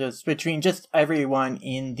relationships between just everyone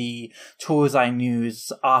in the Tozai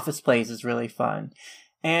News office place is really fun.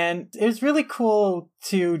 And it was really cool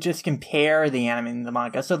to just compare the anime and the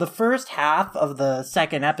manga. So the first half of the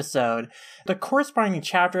second episode, the corresponding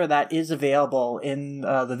chapter that is available in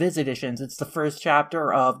the Viz editions, it's the first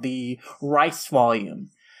chapter of the Rice volume.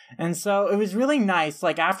 And so it was really nice.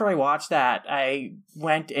 Like, after I watched that, I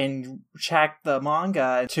went and checked the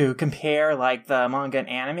manga to compare, like, the manga and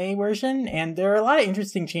anime version. And there are a lot of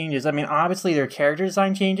interesting changes. I mean, obviously there are character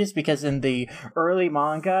design changes because in the early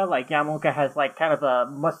manga, like, Yamaoka has, like, kind of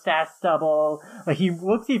a mustache stubble. Like, he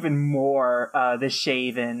looks even more the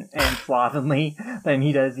shaven and slovenly than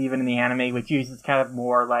he does even in the anime, which uses kind of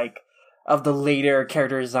more, like, of the later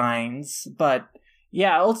character designs. But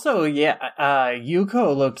yeah, also,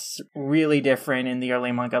 Yuko looks really different in the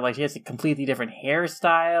early manga. Like, she has a completely different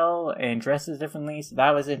hairstyle and dresses differently, so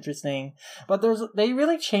that was interesting. But they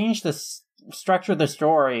really changed the structure of the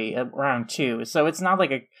story around too, so it's not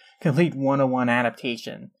like a complete 101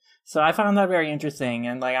 adaptation. So I found that very interesting,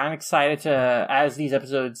 and like, I'm excited to, as these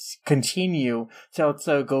episodes continue, to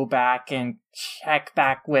also go back and check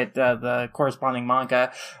back with the corresponding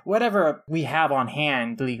manga, whatever we have on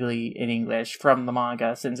hand legally in English from the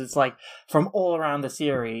manga, since it's like from all around the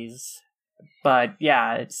series. But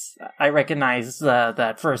yeah, I recognize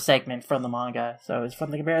that first segment from the manga, so it's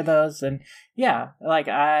fun to compare those. And yeah, like,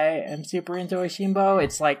 I am super into Oishimbo.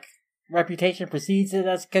 It's like, reputation precedes it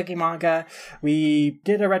as cooking manga. We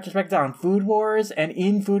did a retrospective on Food Wars, and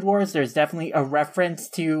in Food Wars, there's definitely a reference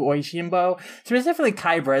to Oishimbo, specifically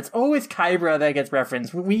Kaibara. It's always Kaibara that gets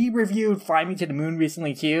referenced. We reviewed Fly Me to the Moon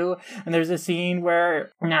recently too, and there's a scene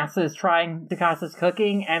where NASA is trying Takasa's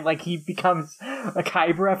cooking, and like, he becomes a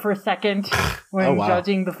Kaibara for a second when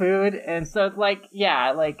judging the food. And so, like,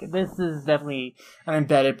 yeah, like, this is definitely an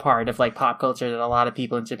embedded part of like pop culture that a lot of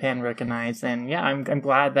people in Japan recognize. And yeah, I'm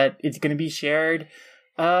glad that it's going to be shared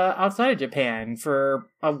outside of Japan for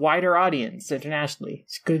a wider audience internationally.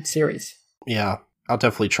 It's a good series. Yeah, I'll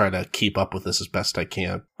definitely try to keep up with this as best I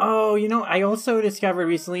can. Oh, I also discovered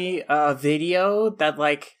recently a video that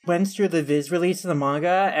like went through the Viz release of the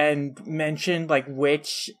manga and mentioned like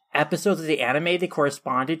which episodes of the anime they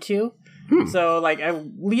corresponded to. So like, I'll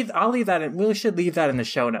leave that. We should leave that in the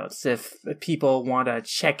show notes if people want to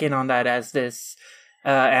check in on that as this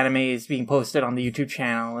anime is being posted on the YouTube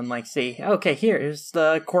channel, and like, say, okay, here's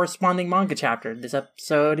the corresponding manga chapter this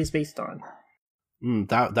episode is based on.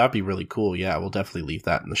 That'd be really cool. Yeah, we'll definitely leave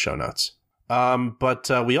that in the show notes. But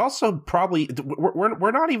we also probably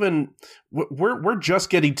we're not even we're just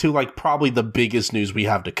getting to like probably the biggest news we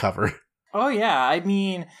have to cover. Oh yeah, I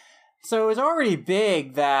mean, so it was already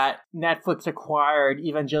big that Netflix acquired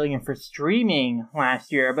Evangelion for streaming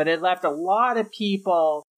last year, but it left a lot of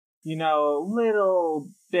people little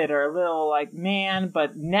bitter, little like, man,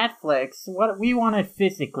 but Netflix, what we wanted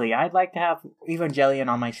physically. I'd like to have Evangelion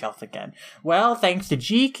on my shelf again. Well, thanks to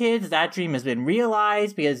G-Kids, that dream has been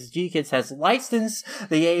realized because G-Kids has licensed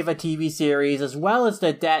the Eva TV series as well as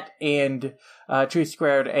the Det and Truth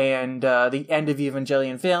Squared and the End of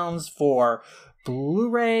Evangelion films for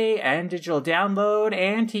Blu-ray and digital download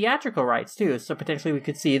and theatrical rights too. So potentially we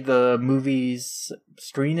could see the movies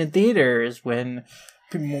screened in theaters when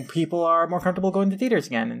people are more comfortable going to theaters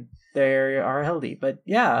again and they are healthy. But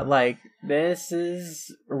yeah, like, this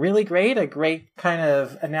is really great. A great kind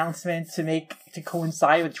of announcement to make to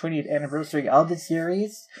coincide with the 20th anniversary of the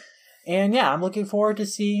series. And yeah, I'm looking forward to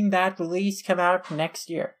seeing that release come out next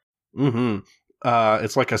year. Mm-hmm.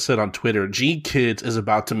 It's like I said on Twitter, G-Kids is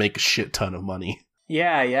about to make a shit ton of money.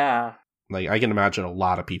 Yeah. Like, I can imagine a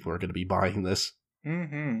lot of people are going to be buying this.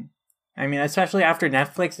 Mm-hmm. I mean, especially after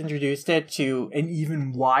Netflix introduced it to an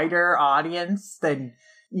even wider audience than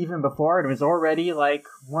even before. It was already, like,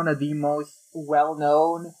 one of the most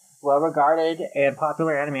well-known, well-regarded, and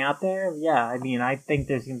popular anime out there. Yeah, I mean, I think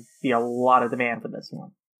there's going to be a lot of demand for this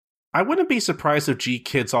one. I wouldn't be surprised if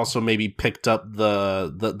G-Kids also maybe picked up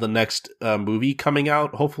the next movie coming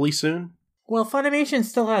out, hopefully soon. Well, Funimation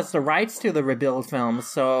still has the rights to the Rebuild films,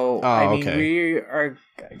 so we are,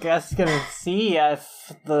 I guess, going to see if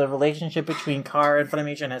the relationship between Kara and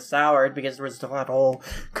Funimation has soured, because there was still that whole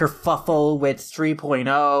kerfuffle with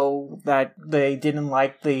 3.0, that they didn't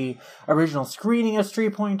like the original screening of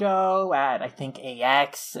 3.0 at, I think,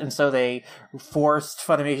 AX, and so they forced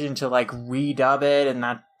Funimation to, like, redub it, and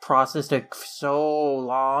that process took so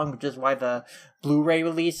long, which is why the Blu-ray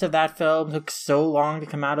release of that film took so long to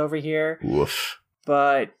come out over here. Woof.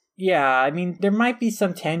 But yeah, I mean, there might be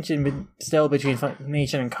some tension still between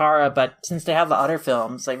Funimation and Kara, but since they have the other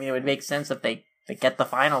films, I mean, it would make sense if they get the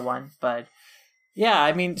final one. But yeah,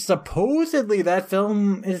 I mean, supposedly that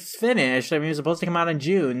film is finished. I mean, it was supposed to come out in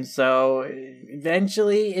June, so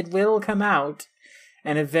eventually it will come out.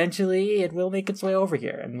 And eventually it will make its way over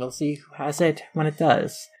here, and we'll see who has it when it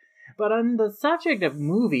does. But on the subject of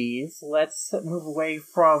movies, let's move away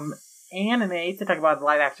from anime to talk about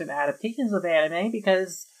live-action adaptations of anime,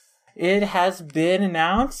 because it has been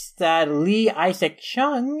announced that Lee Isaac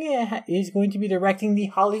Chung is going to be directing the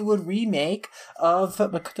Hollywood remake of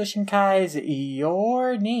Makoto Shinkai's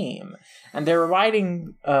Your Name. And they're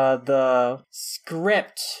writing the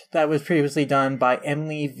script that was previously done by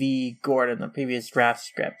Emily V. Gordon, the previous draft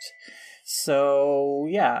script. So,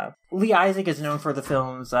 yeah. Lee Isaac is known for the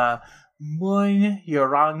films Moon,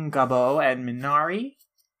 Yorangabo, and Minari.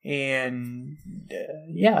 And,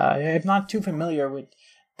 yeah, I'm not too familiar with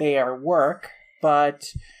their work,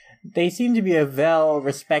 but they seem to be a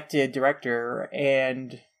well-respected director,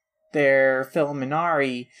 and their film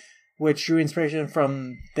Minari, which drew inspiration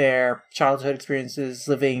from their childhood experiences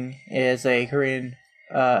living as a Korean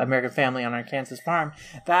American family on a Kansas farm,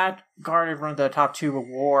 that garnered one of the top 2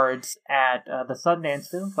 awards at the Sundance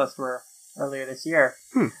Film Festival earlier this year.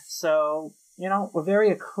 So, a very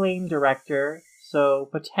acclaimed director, so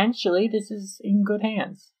potentially this is in good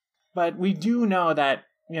hands. But we do know that,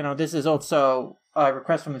 this is also a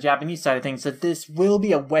request from the Japanese side of things, that this will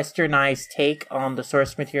be a westernized take on the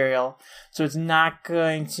source material. So it's not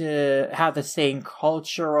going to have the same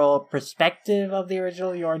cultural perspective of the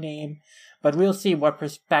original Your Name, but we'll see what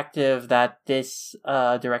perspective that this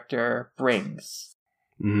director brings.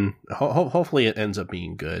 Hopefully it ends up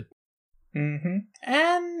being good. Mm-hmm.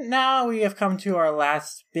 And now we have come to our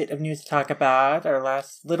last bit of news to talk about, our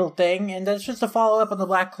last little thing, and that's just a follow-up on the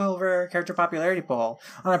Black Clover character popularity poll.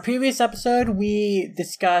 On a previous episode, we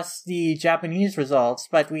discussed the Japanese results,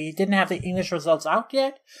 but we didn't have the English results out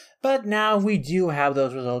yet, but now we do have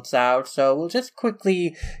those results out, so we'll just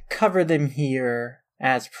quickly cover them here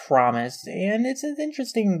as promised. And it's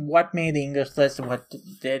interesting what made the English list and what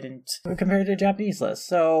didn't compared to the Japanese list.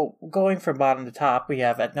 So going from bottom to top, we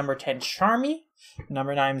have at number 10 Charmy,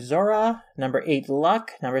 number 9 Zora, number 8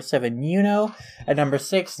 Luck, number 7 Yuno, at number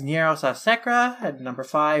 6 Nero Sasekra, at number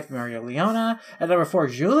 5 Mario Leona, at number 4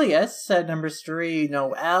 Julius, at number 3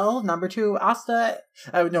 Noel, number 2 Asta,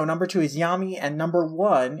 number 2 is Yami, and number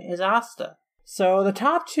 1 is Asta. So the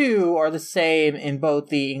top 2 are the same in both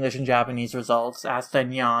the English and Japanese results, Asta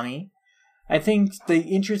and Yami. I think the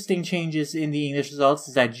interesting changes in the English results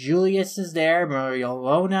is that Julius is there, Mario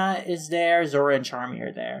Leona is there, Zora and Charmy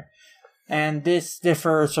are there. And this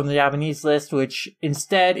differs from the Japanese list, which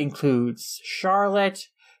instead includes Charlotte,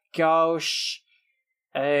 Gauche,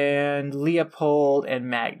 and Leopold, and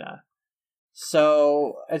Magna.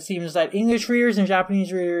 So it seems that English readers and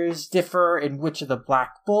Japanese readers differ in which of the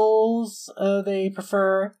Black Bulls they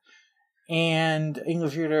prefer. And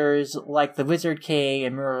English readers like the Wizard King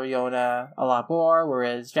and Muriona a lot more,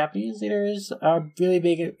 whereas Japanese readers are really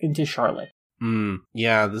big into Charlotte.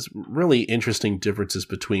 Yeah, there's really interesting differences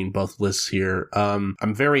between both lists here. I'm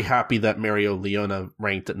very happy that Mereoleona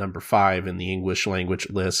ranked at number 5 in the English language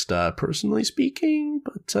list, personally speaking,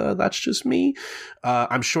 but that's just me.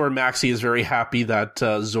 I'm sure Maxie is very happy that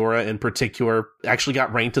Zora in particular actually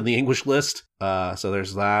got ranked in the English list. So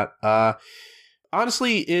there's that.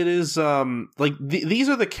 Honestly, it is these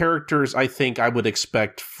are the characters I think I would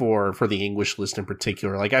expect for the English list in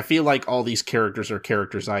particular. Like, I feel like all these characters are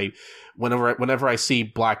characters whenever I see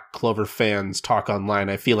Black Clover fans talk online,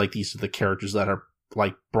 I feel like these are the characters that are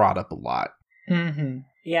like brought up a lot. Mm-hmm.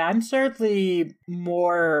 Yeah, I'm certainly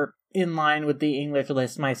more in line with the English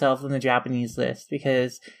list myself than the Japanese list,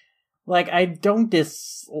 because like, I don't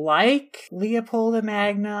dislike Leopolda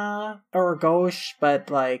Magna or Gauche,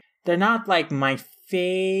 but like, they're not, like, my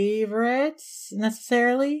favorites,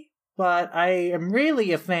 necessarily, but I am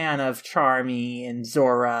really a fan of Charmy and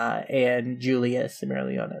Zora and Julius and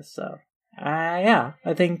Mereoleona, so, yeah,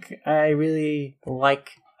 I think I really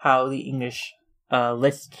like how the English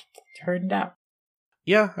list turned out.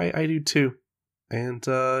 Yeah, I do too. And,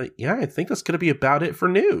 yeah, I think that's going to be about it for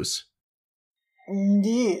news.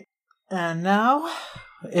 Indeed. And now,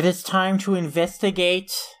 it is time to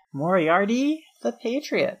investigate Moriarty the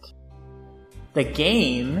Patriot. The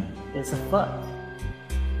game is afoot.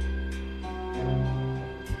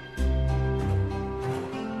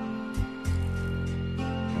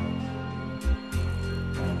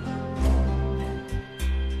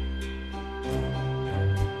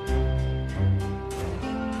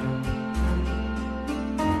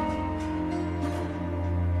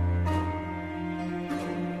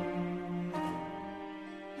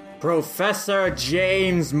 Professor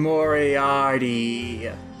James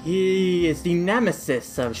Moriarty. He is the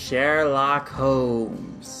nemesis of Sherlock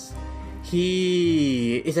Holmes.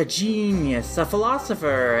 He is a genius, a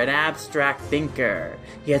philosopher, an abstract thinker.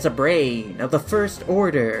 He has a brain of the first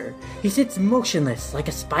order. He sits motionless like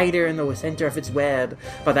a spider in the center of its web,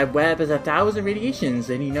 but that web has 1,000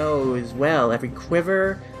 radiations, and he knows well every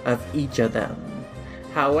quiver of each of them.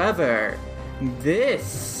 However,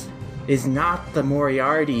 this is not the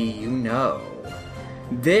Moriarty you know.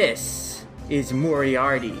 This is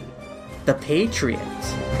Moriarty, the Patriot.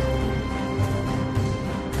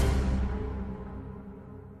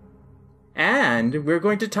 And we're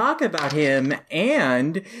going to talk about him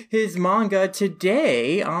and his manga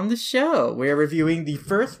today on the show. We're reviewing the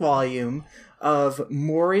first volume of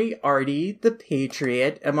Moriarty the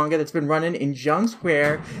Patriot, a manga that's been running in Jump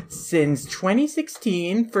Square since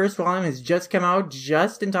 2016. First volume has just come out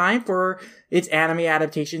just in time for its anime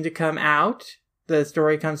adaptation to come out. The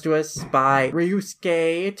story comes to us by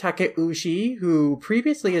Ryusuke Takeuchi, who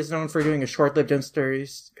previously is known for doing a short-lived story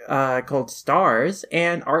called Stars,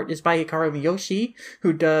 and art is by Hikaru Miyoshi,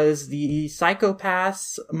 who does the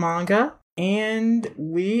Psycho-Pass manga. And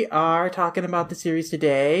we are talking about the series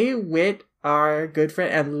today with our good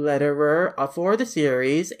friend and letterer for the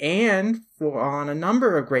series, and on a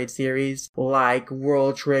number of great series like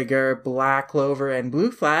World Trigger, Black Clover, and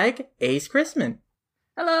Blue Flag, Ace Chrisman.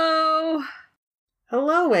 Hello!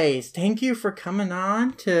 Hello, Ace. Thank you for coming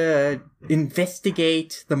on to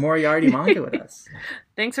investigate the Moriarty manga with us.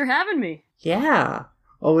 Thanks for having me. Yeah,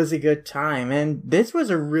 always a good time. And this was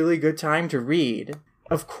a really good time to read.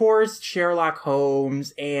 Of course, Sherlock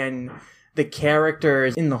Holmes and the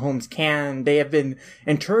characters in the Holmes canon, they have been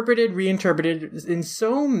interpreted, reinterpreted in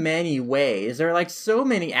so many ways. There are like so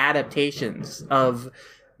many adaptations of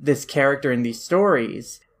this character in these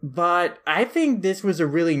stories. But I think this was a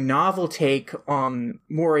really novel take on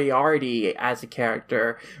Moriarty as a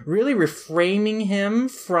character, really reframing him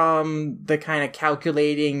from the kind of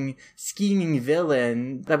calculating, scheming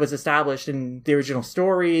villain that was established in the original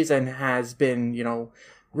stories and has been,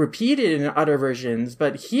 repeated in other versions.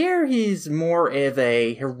 But here he's more of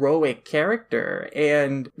a heroic character,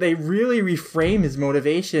 and they really reframe his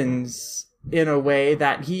motivations in a way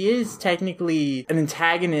that he is technically an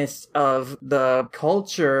antagonist of the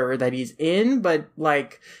culture that he's in, but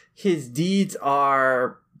like his deeds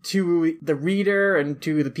are to the reader and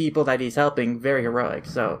to the people that he's helping very heroic.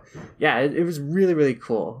 So yeah, it was really, really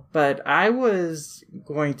cool. But I was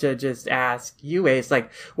going to just ask you, Ace,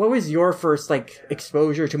 like, what was your first like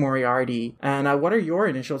exposure to Moriarty, and what are your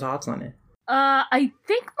initial thoughts on it? I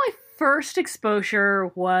think my first exposure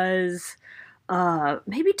was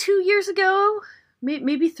maybe 2 years ago,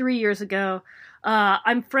 maybe 3 years ago.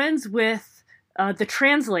 I'm friends with the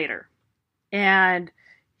translator, and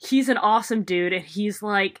he's an awesome dude, and he's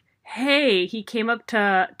like, hey, he came up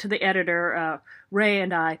to the editor, Ray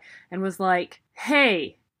and I, and was like,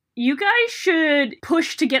 hey, you guys should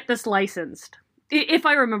push to get this licensed, if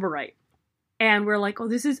I remember right. And we're like, oh,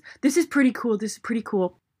 this is pretty cool. This is pretty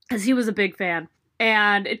cool. Because he was a big fan.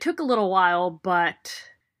 And it took a little while, but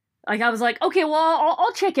like I was like, okay, well,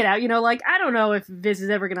 I'll check it out. You know, like, I don't know if Viz is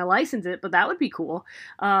ever going to license it, but that would be cool.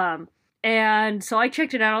 And so I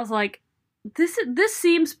checked it out. I was like, this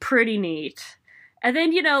seems pretty neat. And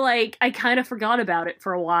then, you know, like, I kind of forgot about it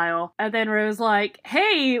for a while. And then Ray was like,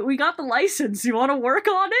 hey, we got the license. You want to work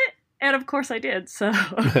on it? And of course I did, so.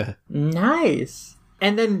 Nice.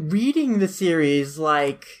 And then reading the series,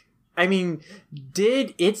 like, I mean,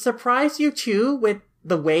 did it surprise you too with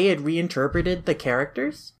the way it reinterpreted the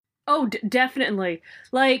characters? Oh, definitely.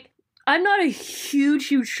 Like, I'm not a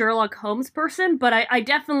huge Sherlock Holmes person, but I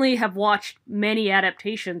definitely have watched many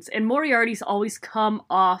adaptations, and Moriarty's always come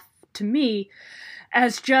off to me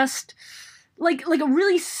as just like a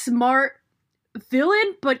really smart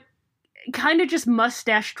villain, but kind of just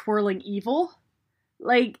mustache twirling evil.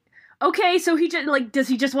 Like, okay, so he just, like, does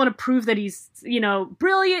he just want to prove that he's, you know,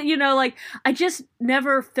 brilliant? You know, like, I just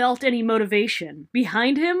never felt any motivation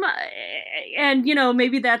behind him. And, you know,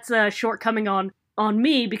 maybe that's a shortcoming on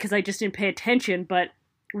me because I just didn't pay attention. But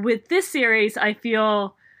with this series, I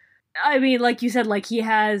feel, I mean, like you said, like, he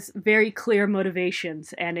has very clear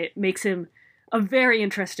motivations, and it makes him a very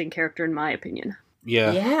interesting character, in my opinion.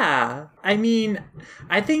 Yeah. Yeah. I mean,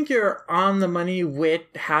 I think you're on the money with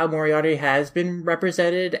how Moriarty has been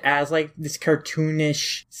represented as, like, this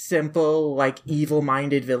cartoonish, simple, like,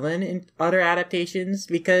 evil-minded villain in other adaptations,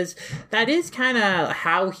 because that is kind of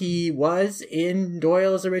how he was in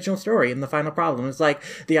Doyle's original story in The Final Problem. It's like,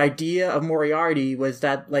 the idea of Moriarty was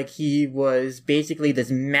that, like, he was basically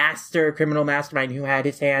this criminal mastermind who had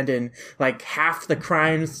his hand in, like, half the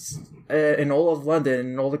crimes in all of London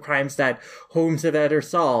and all the crimes that Holmes have ever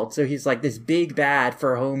solved. So he's like this big bad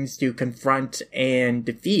for Holmes to confront and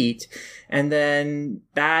defeat. And then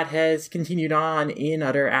that has continued on in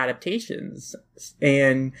other adaptations.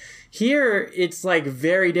 And here it's like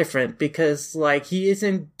very different because like he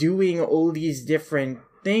isn't doing all these different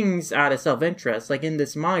things out of self-interest. Like in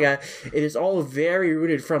this manga, it is all very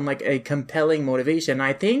rooted from like a compelling motivation.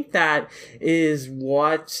 I think that is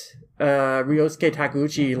what Ryosuke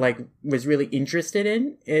Taguchi like was really interested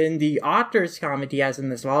in the author's comment he has in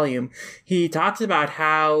this volume. He talks about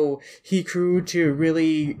how he grew to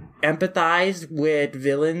really empathize with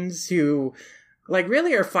villains who like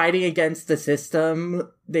really are fighting against the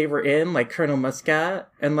system they were in, like Colonel Muska,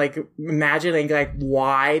 and like imagining like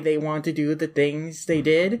why they want to do the things they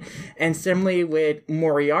did. And similarly with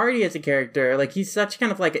Moriarty as a character, like he's such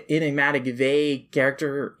kind of like an enigmatic, vague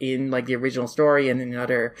character in like the original story and in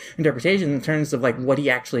other interpretations in terms of like what he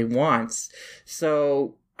actually wants.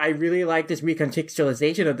 So I really like this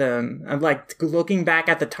recontextualization of them. I'm like looking back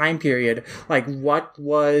at the time period, like what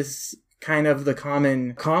was kind of the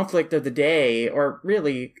common conflict of the day, or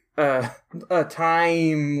really a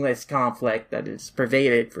timeless conflict that is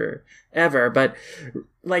pervaded forever, but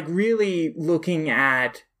like really looking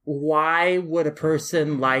at why would a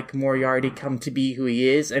person like Moriarty come to be who he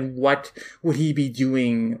is, and what would he be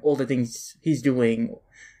doing, all the things he's doing,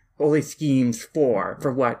 all his schemes for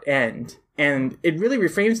what end. And it really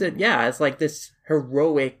reframes it, yeah, as like this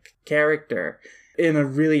heroic character in a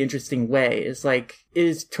really interesting way. It's like, it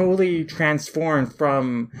is totally transformed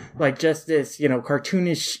from like just this, you know,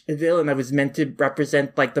 cartoonish villain that was meant to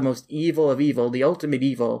represent like the most evil of evil, the ultimate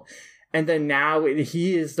evil. And then now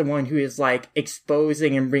he is the one who is like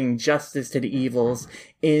exposing and bringing justice to the evils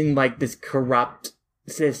in like this corrupt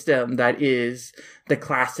system that is the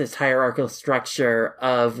classist hierarchical structure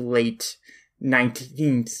of late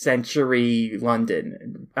 19th century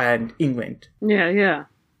London and England. Yeah.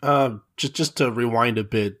 Just to rewind a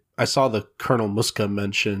bit, I saw the Colonel Muska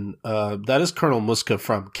mention. That is Colonel Muska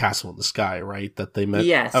from Castle in the Sky, right? That they met.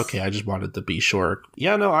 Yes. Okay, I just wanted to be sure.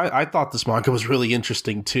 Yeah, no, I thought this manga was really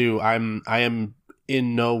interesting too. I am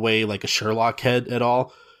in no way like a Sherlock head at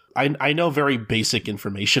all. I know very basic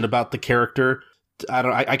information about the character.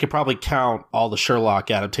 I could probably count all the Sherlock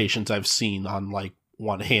adaptations I've seen on like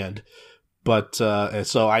one hand. But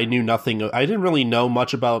so I knew nothing. I didn't really know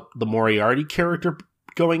much about the Moriarty character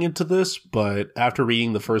going into this, but after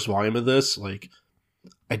reading the first volume of this, like,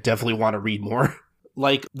 I definitely want to read more.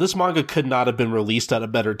 Like, this manga could not have been released at a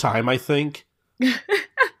better time, I think.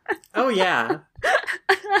 Oh, yeah.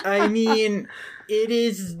 I mean, it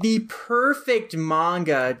is the perfect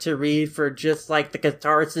manga to read for just, like, the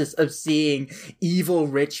catharsis of seeing evil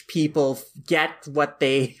rich people get what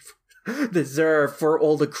they deserve for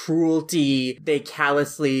all the cruelty they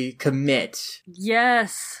callously commit.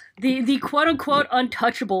 Yes. The quote-unquote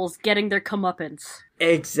untouchables getting their comeuppance.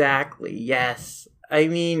 Exactly, yes. I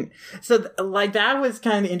mean, so, like, that was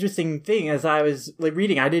kind of the interesting thing as I was, like,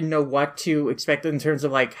 reading. I didn't know what to expect in terms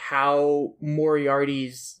of, like, how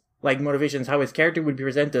Moriarty's, like, motivations, how his character would be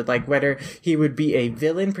presented, like, whether he would be a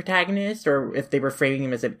villain protagonist or if they were framing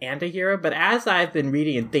him as an anti-hero. But as I've been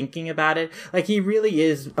reading and thinking about it, like, he really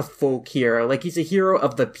is a folk hero. Like, he's a hero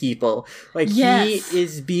of the people. Like, Yes. he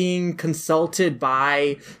is being consulted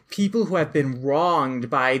by people who have been wronged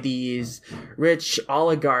by these rich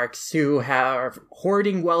oligarchs who have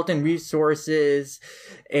hoarding wealth and resources,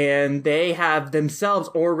 and they have themselves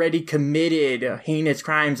already committed heinous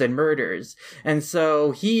crimes and murders. And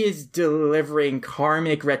so he is delivering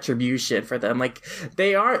karmic retribution for them. Like,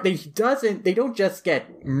 they don't just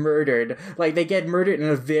get murdered. Like, they get murdered in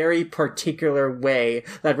a very particular way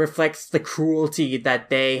that reflects the cruelty that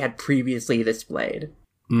they had previously displayed.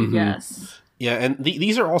 Mhm. Yes. Yeah, and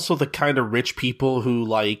these are also the kind of rich people who,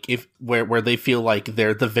 like, where they feel like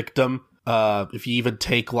they're the victim. If you even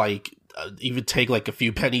take like a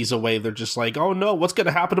few pennies away, they're just like, oh no, what's going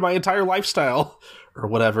to happen to my entire lifestyle or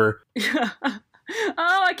whatever.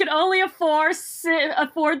 Oh, I can only afford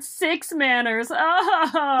 6 manners.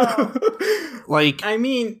 Oh. Like, I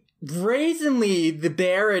mean, brazenly, the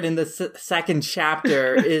Baron in the second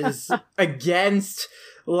chapter is against,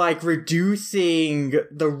 like, reducing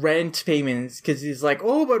the rent payments, because he's like,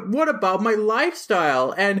 oh, but what about my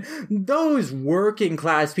lifestyle? And those working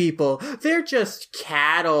class people, they're just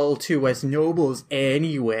cattle to us nobles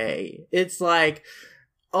anyway. It's like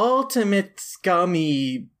ultimate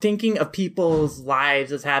scummy thinking of people's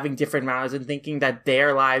lives as having different values and thinking that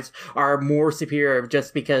their lives are more superior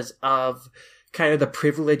just because of kind of the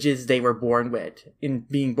privileges they were born with in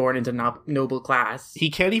being born into noble class. he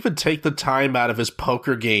can't even take the time out of his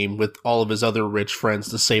poker game with all of his other rich friends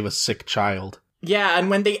to save a sick child. Yeah, and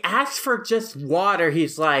when they ask for just water,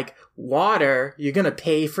 he's like, water? You're gonna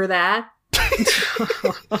pay for that?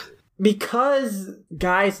 Because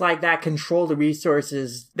guys like that control the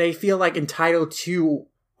resources, they feel like entitled to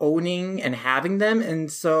owning and having them,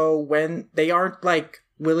 and so when they aren't, like,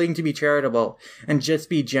 willing to be charitable and just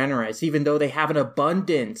be generous, even though they have an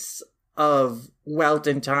abundance of wealth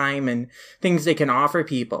and time and things they can offer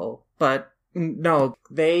people. But no,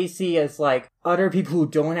 they see as, like, other people who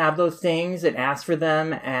don't have those things and ask for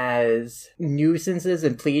them as nuisances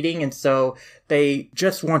and pleading, and so they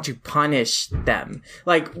just want to punish them.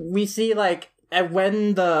 Like, we see, like,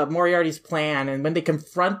 when the Moriarty's plan and when they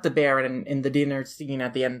confront the Baron in the dinner scene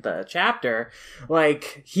at the end of the chapter,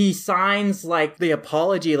 like, he signs, like, the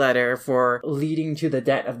apology letter for leading to the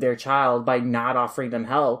death of their child by not offering them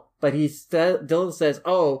help. But he still says,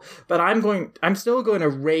 oh, but I'm still going to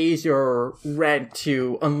raise your rent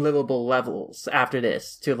to unlivable levels after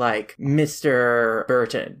this to, like, Mr.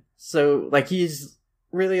 Burton. So, like, he's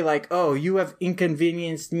really like, oh, you have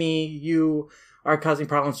inconvenienced me, you are causing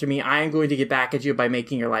problems for me, I am going to get back at you by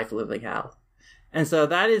making your life a living hell. And so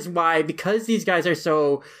that is why, because these guys are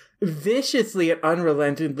so viciously and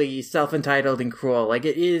unrelentingly self-entitled and cruel, like,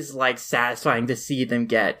 it is, like, satisfying to see them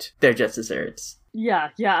get their just desserts. Yeah,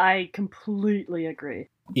 I completely agree.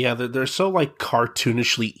 Yeah, they're so, like,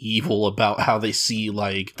 cartoonishly evil about how they see,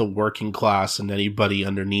 like, the working class and anybody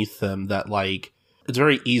underneath them that, like, it's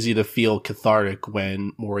very easy to feel cathartic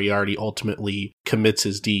when Moriarty ultimately commits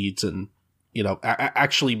his deeds and, you know,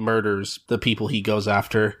 actually murders the people he goes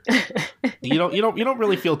after. You don't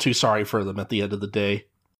really feel too sorry for them at the end of the day.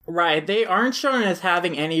 Right, they aren't shown as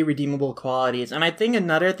having any redeemable qualities, and I think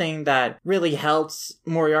another thing that really helps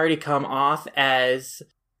Moriarty come off as,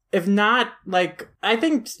 if not, like, I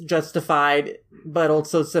think justified, but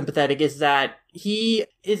also sympathetic, is that he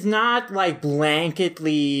is not, like,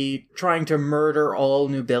 blanketly trying to murder all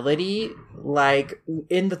nobility. Like,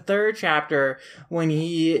 in the third chapter, when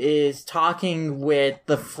he is talking with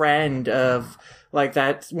the friend of, like,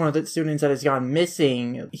 that's one of the students that has gone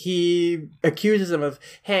missing, he accuses him of,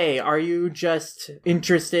 hey, are you just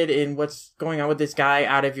interested in what's going on with this guy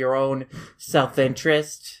out of your own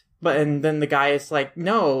self-interest? And then the guy is like,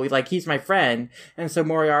 no, like, he's my friend. And so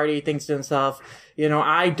Moriarty thinks to himself, you know,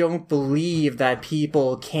 I don't believe that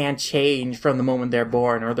people can change from the moment they're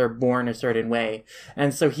born, or they're born a certain way.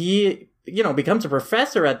 And so he, you know, becomes a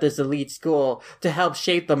professor at this elite school to help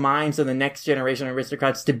shape the minds of the next generation of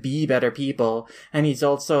aristocrats to be better people. And he's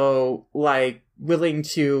also, like, willing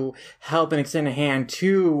to help and extend a hand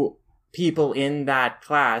to people in that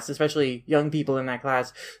class, especially young people in that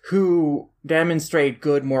class, who demonstrate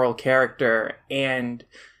good moral character and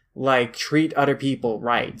like treat other people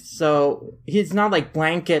right. So he's not like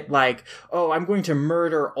blanket like, oh, I'm going to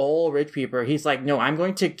murder all rich people. He's like, no, I'm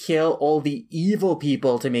going to kill all the evil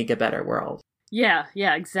people to make a better world. Yeah,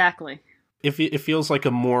 exactly. It feels like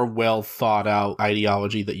a more well thought out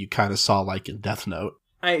ideology that you kind of saw like in Death Note.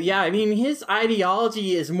 I mean, his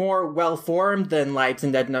ideology is more well-formed than Light's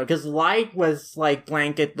in Death Note, because Light was, like,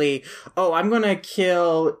 blanketly, oh, I'm gonna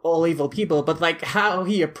kill all evil people, but, like, how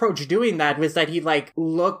he approached doing that was that he, like,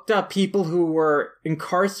 looked up people who were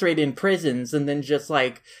incarcerated in prisons and then just,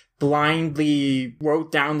 like, blindly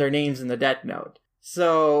wrote down their names in the Death Note.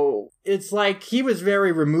 So, it's like he was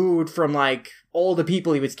very removed from, like, all the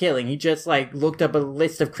people he was killing. He just, like, looked up a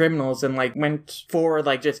list of criminals and, like, went forward,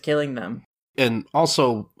 like, just killing them. And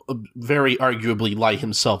also, very arguably, Light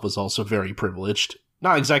himself was also very privileged.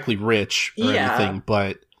 Not exactly rich or anything,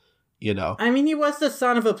 but, you know. I mean, he was the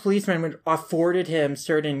son of a policeman, which afforded him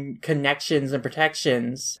certain connections and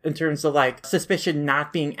protections in terms of, like, suspicion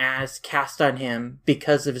not being as cast on him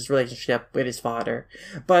because of his relationship with his father.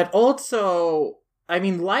 But also, I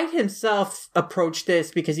mean, Light himself approached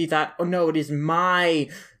this because he thought, oh no, it is my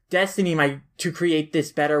destiny to create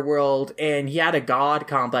this better world, and he had a god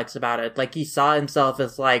complex about it. Like, he saw himself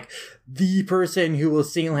as, like, the person who will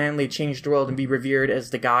single-handedly change the world and be revered as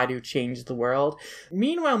the god who changed the world.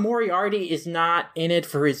 Meanwhile, Moriarty is not in it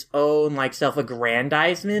for his own, like,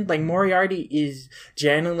 self-aggrandizement. Like, Moriarty is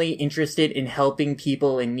genuinely interested in helping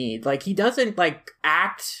people in need. Like, he doesn't, like,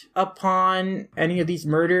 act upon any of these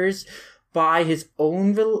murders by his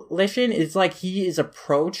own volition. It's like he is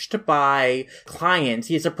approached by clients.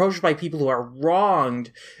 He is approached by people who are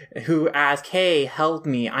wronged, who ask, hey, help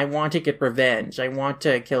me. I want to get revenge. I want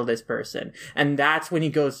to kill this person. And that's when he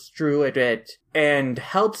goes through it and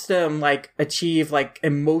helps them, like, achieve, like,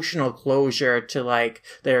 emotional closure to, like,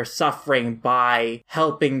 their suffering by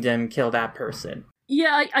helping them kill that person.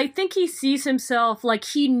 Yeah, I think he sees himself, like,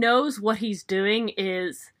 he knows what he's doing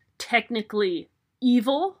is technically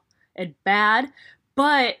evil and bad,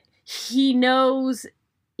 but he knows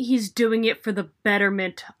he's doing it for the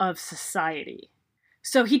betterment of society.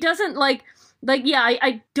 So he doesn't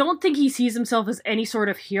I don't think he sees himself as any sort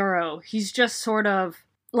of hero. He's just sort of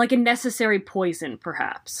like a necessary poison,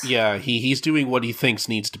 perhaps. Yeah, he's doing what he thinks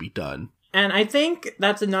needs to be done. And I think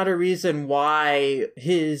that's another reason why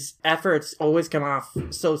his efforts always come off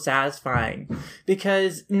so satisfying.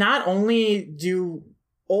 Because not only do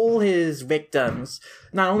all his victims,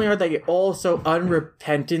 not only are they all so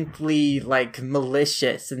unrepentantly, like,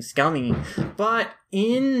 malicious and scummy, but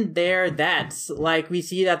in their deaths, like, we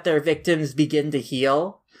see that their victims begin to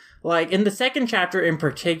heal. Like, in the second chapter in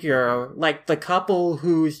particular, like, the couple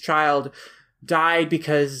whose child died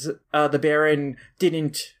because the Baron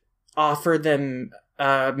didn't offer them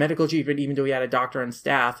medical treatment, even though he had a doctor on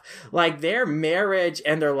staff, like, their marriage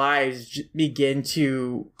and their lives begin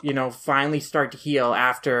to, you know, finally start to heal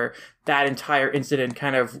after that entire incident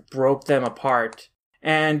kind of broke them apart.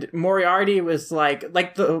 And Moriarty was like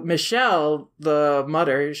Michelle, the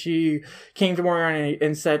mother, she came to Moriarty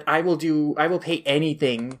and said, I will pay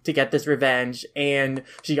anything to get this revenge. And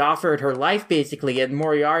she offered her life, basically. And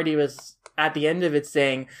Moriarty was at the end of it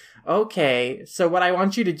saying, okay, so what I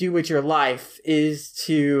want you to do with your life is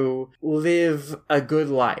to live a good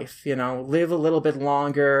life, you know, live a little bit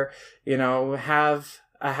longer, you know, have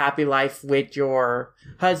a happy life with your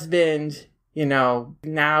husband, you know,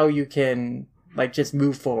 now you can, like, just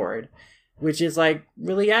move forward, which is, like,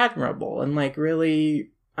 really admirable and, like,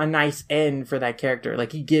 really a nice end for that character.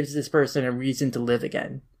 Like, he gives this person a reason to live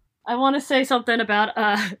again. I want to say something about,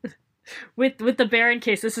 with the Baron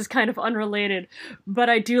case. This is kind of unrelated, but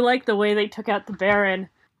I do like the way they took out the Baron.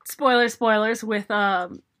 Spoilers, with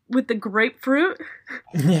the grapefruit.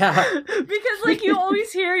 Yeah. Because, like, you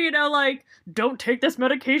always hear, you know, like, don't take this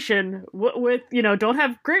medication with, you know, don't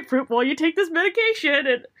have grapefruit while you take this medication.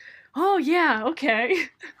 And, oh, yeah, okay.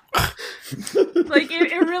 Like,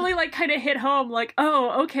 it really, like, kind of hit home, like,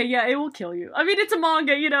 oh, okay, yeah, it will kill you. I mean, it's a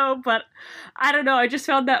manga, you know, but I don't know, I just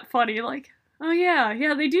found that funny, like, oh, yeah,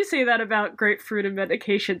 they do say that about grapefruit and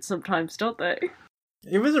medication sometimes, don't they?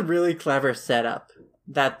 It was a really clever setup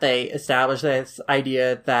that they established this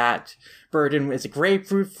idea that Burden is a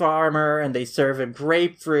grapefruit farmer and they serve him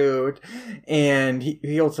grapefruit, and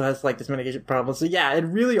he also has, like, this medication problem. So yeah, it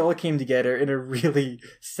really all came together in a really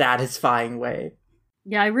satisfying way.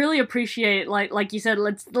 Yeah, I really appreciate, like you said,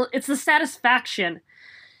 it's the satisfaction.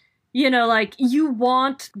 You know, like, you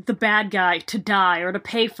want the bad guy to die or to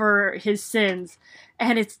pay for his sins.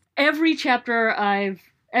 And it's every chapter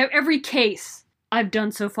every case I've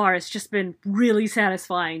done so far. It's just been really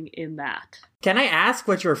satisfying in that. Can I ask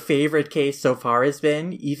what your favorite case so far has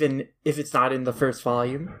been, even if it's not in the first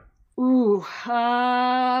volume? Ooh,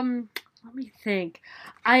 let me think.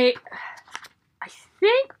 I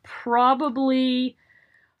think probably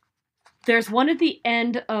there's one at the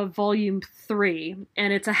end of volume 3,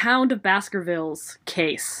 and it's a Hound of Baskerville's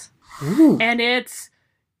case. Ooh. And it's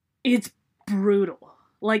brutal.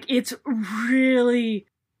 Like, it's really,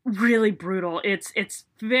 really brutal. It's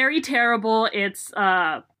very terrible. It's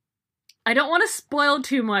I don't want to spoil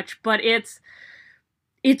too much, but it's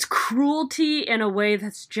cruelty in a way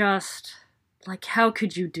that's just like, how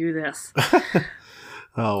could you do this?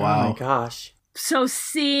 Oh, wow. Oh my gosh. So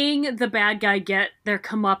seeing the bad guy get their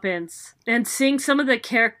comeuppance and seeing some of the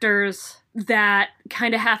characters that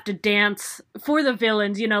kind of have to dance for the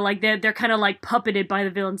villains, you know, like they're kind of like puppeted by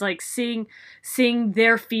the villains, like seeing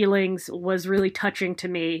their feelings was really touching to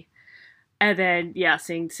me. And then, yeah,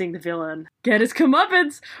 seeing the villain get his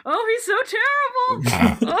comeuppance. Oh, he's so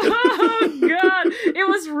terrible. Oh, God. It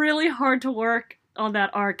was really hard to work on that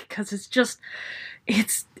arc because it's just,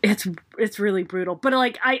 it's really brutal. But,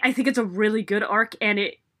 like, I think it's a really good arc, and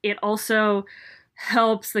it also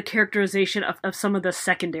helps the characterization of some of the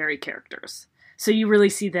secondary characters. So you really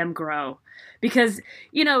see them grow. Because,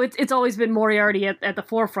 you know, it's always been Moriarty at the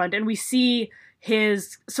forefront, and we see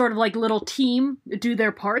his sort of like little team do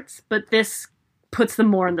their parts, but this puts them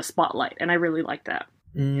more in the spotlight, and I really like that.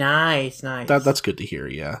 Nice. That's good to hear,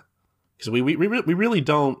 yeah. Because we really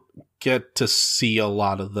don't get to see a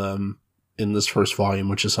lot of them in this first volume,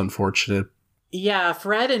 which is unfortunate. Yeah,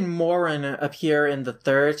 Fred and Moran appear in the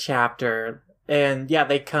 3rd chapter, and yeah,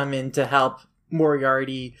 they come in to help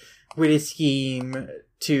Moriarty with his scheme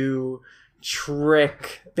to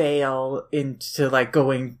trick Bale into like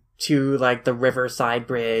going to like the Riverside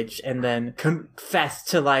Bridge and then confess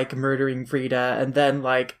to like murdering Frida. And then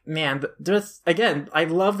like, man, just again, I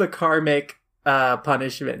love the karmic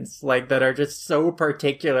punishments like that are just so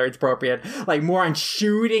particular. It's appropriate. Like Moran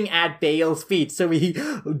shooting at Bale's feet, so he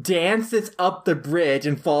dances up the bridge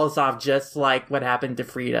and falls off, just like what happened to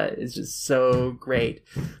Frida. Is just so great.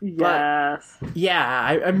 Yes. But,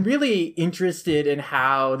 yeah, I'm really interested in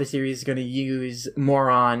how the series is going to use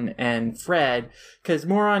Moran and Fred, because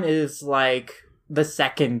Moran is like the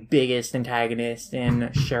second biggest antagonist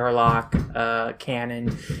in Sherlock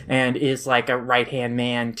canon, and is like a right-hand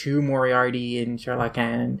man to Moriarty in Sherlock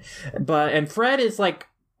canon. And Fred is like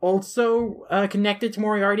also connected to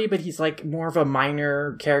Moriarty, but he's like more of a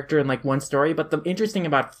minor character in like one story. But the interesting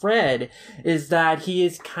about Fred is that he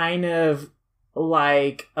is kind of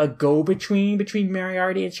like a go-between between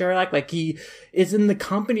Moriarty and Sherlock. Like, he is in the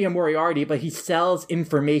company of Moriarty, but he sells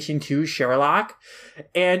information to Sherlock.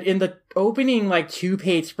 And in the opening, like,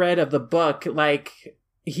 2-page spread of the book, like,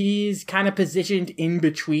 he's kind of positioned in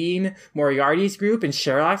between Moriarty's group and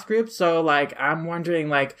Sherlock's group. So, like, I'm wondering,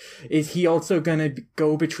 like, is he also gonna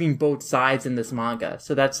go between both sides in this manga?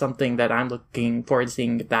 So that's something that I'm looking forward to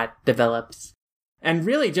seeing if that develops. And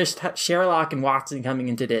really just Sherlock and Watson coming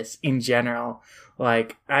into this in general.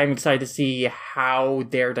 Like, I'm excited to see how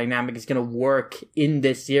their dynamic is going to work in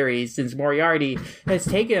this series, since Moriarty has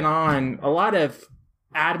taken on a lot of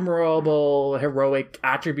admirable, heroic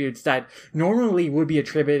attributes that normally would be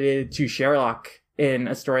attributed to Sherlock in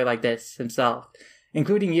a story like this himself,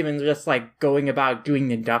 including even just like going about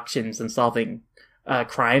doing inductions and solving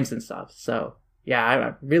crimes and stuff. So yeah,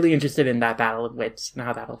 I'm really interested in that battle of wits and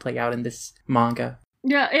how that'll play out in this manga.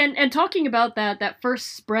 Yeah, and talking about that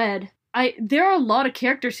first spread, there are a lot of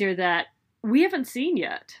characters here that we haven't seen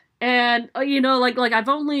yet. And, you know, like I've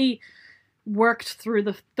only worked through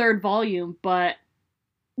the 3rd volume, but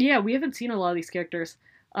yeah, we haven't seen a lot of these characters.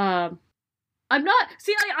 I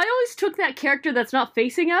always took that character that's not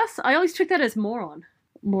facing us, I always took that as Moran,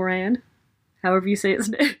 however you say his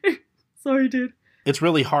name. Sorry, dude. It's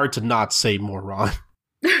really hard to not say Moran.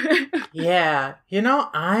 Yeah, you know,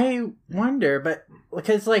 I wonder, but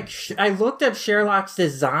because like I looked up Sherlock's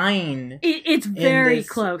design, it's very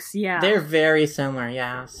close. Yeah, they're very similar.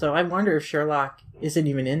 Yeah, so I wonder if Sherlock isn't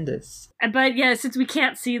even in this. But yeah, since we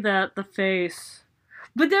can't see the face,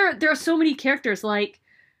 but there are so many characters. Like,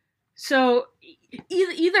 so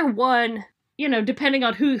either one, you know, depending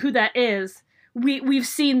on who that is, we've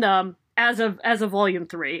seen them as of volume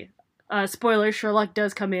 3. Spoiler, Sherlock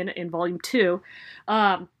does come in volume 2.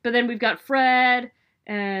 But then we've got Fred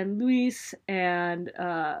and Luis and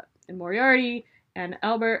Moriarty and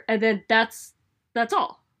Albert, and then that's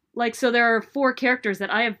all. Like, so there are 4 characters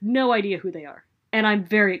that I have no idea who they are, and I'm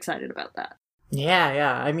very excited about that.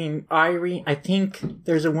 Yeah. I mean, Irene, I think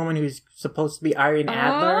there's a woman who's supposed to be Irene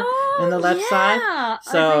Adler on the left side.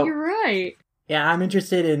 So you're right. Yeah, I'm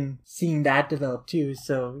interested in seeing that develop too.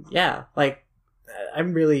 So yeah, like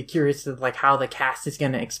I'm really curious of like how the cast is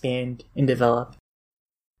going to expand and develop.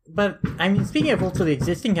 But I mean, speaking of also the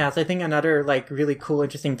existing cast, I think another like really cool,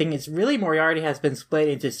 interesting thing is really Moriarty has been split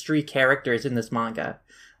into 3 characters in this manga.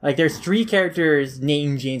 Like there's 3 characters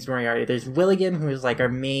named James Moriarty. There's William, who is like our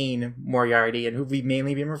main Moriarty and who we've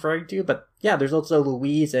mainly been referring to. But yeah, there's also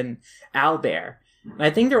Louise and Albert. And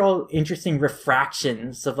I think they're all interesting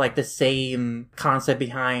refractions of like the same concept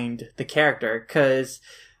behind the character. Cause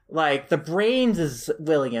like the brains is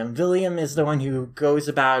William. William is the one who goes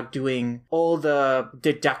about doing all the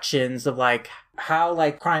deductions of like how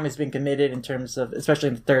like crime has been committed in terms of, especially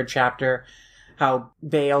in the 3rd chapter, how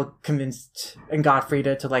Bale convinced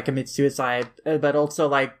Gottfried to like commit suicide, but also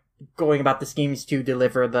like going about the schemes to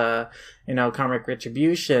deliver the, karmic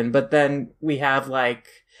retribution. But then we have like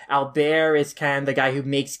Albert is kind of the guy who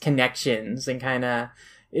makes connections and kind of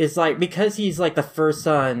is like, because he's like the first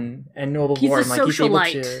son and noble born, like he's able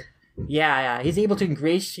to, he's able to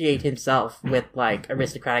ingratiate himself with like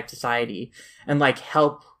aristocratic society and like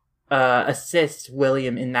help assist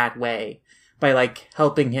William in that way by like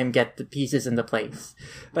helping him get the pieces into place.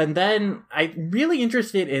 But then I'm really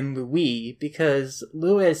interested in Louis because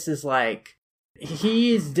Louis is like,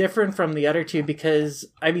 he's different from the other 2 because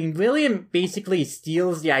I mean William basically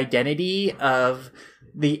steals the identity of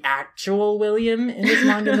the actual William in this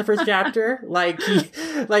manga in the 1st chapter.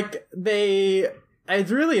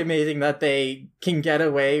 It's really amazing that they can get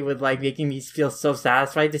away with like making me feel so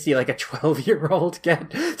satisfied to see like a 12-year-old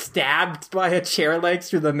get stabbed by a chair leg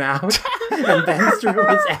through the mouth and then through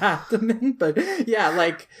his abdomen. But yeah,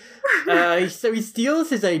 like so he steals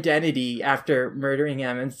his identity after murdering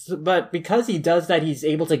him, but because he does that, he's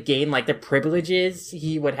able to gain like the privileges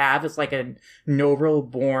he would have as like a noble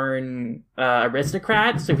born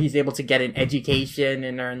aristocrat. So he's able to get an education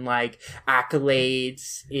and earn like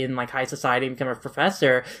accolades in like high society and become a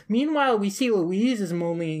professor. Meanwhile, we see Louise is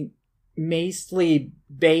only mostly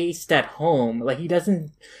based at home. Like he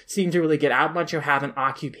doesn't seem to really get out much or have an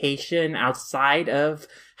occupation outside of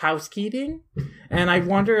housekeeping. And I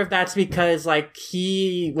wonder if that's because like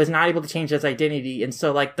he was not able to change his identity, and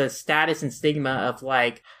so like the status and stigma of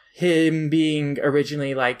like him being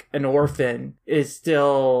originally like an orphan is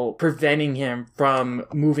still preventing him from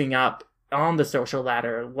moving up on the social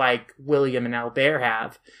ladder like William and Albert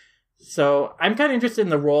have. So I'm kind of interested in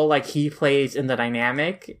the role like he plays in the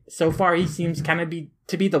dynamic. So far, he seems kind of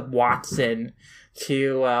to be the Watson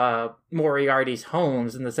to Moriarty's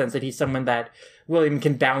Holmes, in the sense that he's someone that William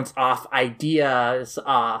can bounce off ideas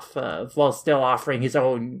off of while still offering his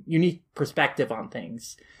own unique perspective on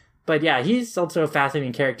things. But yeah, he's also a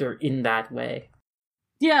fascinating character in that way.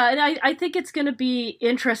 Yeah, and I think it's going to be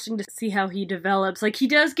interesting to see how he develops. Like, he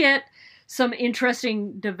does get some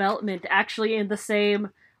interesting development, actually, in the same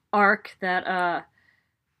arc that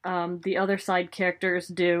the other side characters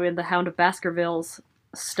do in the Hound of Baskerville's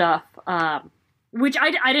stuff, which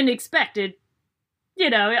I didn't expect. It,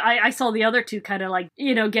 I saw the other 2 kind of like,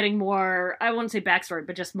 getting more, I wouldn't say backstory,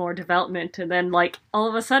 but just more development. And then like all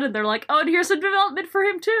of a sudden they're like, oh, and here's some development for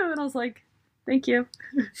him too. And I was like, thank you.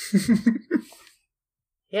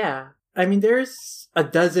 Yeah. I mean, there's a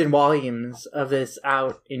dozen volumes of this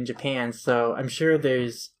out in Japan, so I'm sure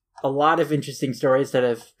there's a lot of interesting stories that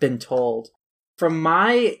have been told. From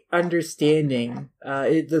my understanding,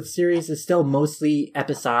 the series is still mostly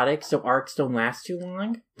episodic, so arcs don't last too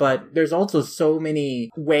long. But there's also so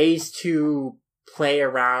many ways to play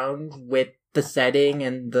around with the setting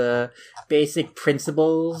and the basic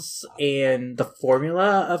principles and the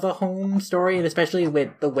formula of a home story, and especially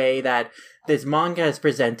with the way that this manga is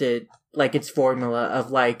presented, like its formula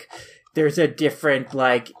of like, there's a different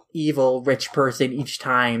like evil rich person each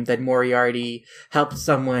time that Moriarty helps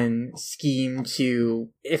someone scheme to,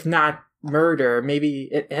 if not murder,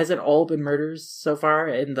 maybe has it all been murders so far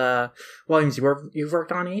in the volumes you've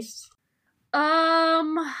worked on, Ace?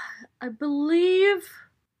 I believe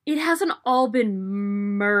it hasn't all been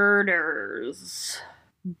murders,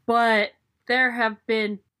 but there have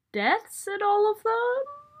been deaths in all of them.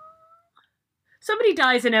 Somebody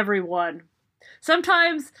dies in every one.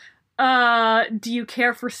 Sometimes, do you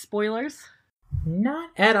care for spoilers? Not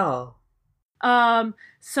at all.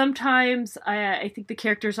 Sometimes I think the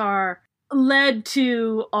characters are led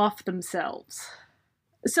to off themselves.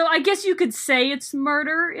 So I guess you could say it's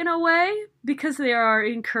murder in a way, because they are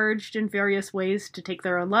encouraged in various ways to take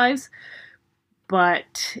their own lives.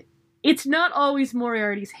 But it's not always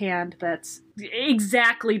Moriarty's hand that's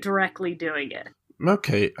exactly directly doing it.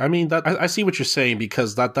 Okay, I mean, that I see what you're saying,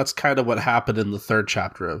 because that's kind of what happened in the 3rd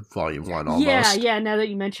chapter of Volume 1, almost. Yeah, now that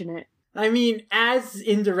you mention it. I mean, as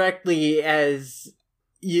indirectly as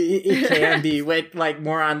it can be, with like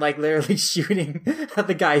Moron like literally shooting at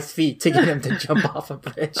the guy's feet to get him to jump off a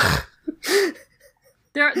bridge.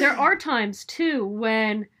 There are times too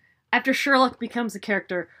when, after Sherlock becomes a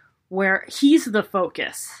character, where he's the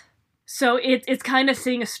focus. So it's kind of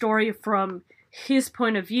seeing a story from his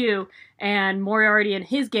point of view, and Moriarty and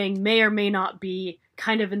his gang may or may not be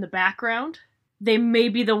kind of in the background. They may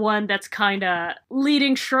be the one that's kind of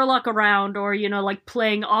leading Sherlock around, or, you know, like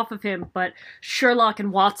playing off of him, but Sherlock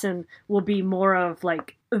and Watson will be more of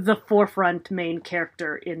like the forefront main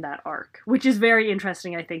character in that arc, which is very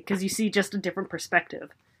interesting, I think, because you see just a different perspective.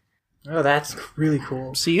 Oh, that's really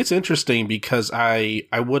cool. See, it's interesting because I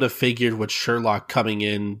would have figured with Sherlock coming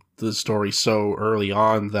in the story so early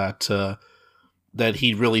on that that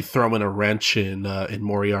he'd really throw in a wrench in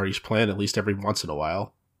Moriarty's plan at least every once in a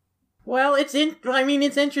while. Well, it's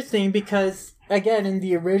interesting because, again, in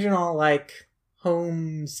the original, like,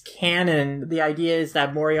 Holmes canon, the idea is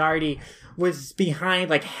that Moriarty was behind,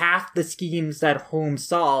 like, half the schemes that Holmes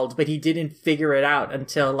solved, but he didn't figure it out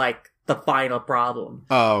until, like, the final problem.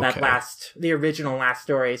 Oh, okay. The original last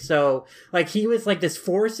story. So, like, he was, like, this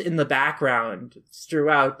force in the background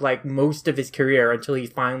throughout, like, most of his career until he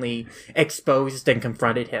finally exposed and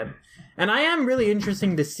confronted him. And I am really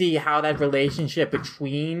interested to see how that relationship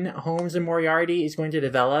between Holmes and Moriarty is going to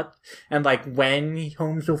develop, and like when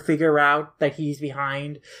Holmes will figure out that he's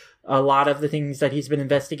behind a lot of the things that he's been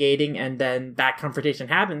investigating, and then that confrontation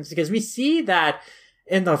happens, because we see that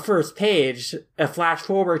in the first page, a flash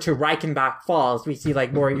forward to Reichenbach Falls, we see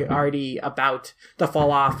like Moriarty about to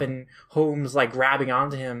fall off and Holmes like grabbing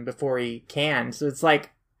onto him before he can. So it's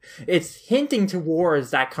like, it's hinting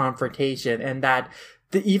towards that confrontation, and that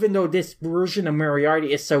even though this version of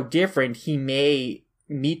Moriarty is so different, he may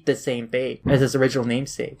meet the same fate as his original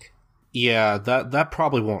namesake. Yeah, that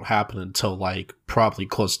probably won't happen until, like, probably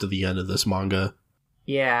close to the end of this manga.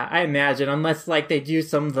 Yeah, I imagine, unless, like, they do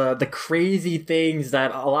some of the crazy things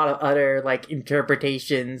that a lot of other, like,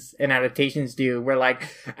 interpretations and adaptations do, where, like,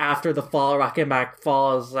 after the fall, Reichenbach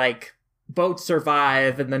Falls, like, both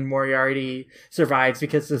survive, and then Moriarty survives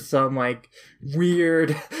because of some, like,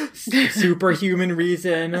 weird superhuman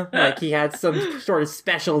reason. Like, he had some sort of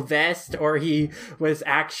special vest, or he was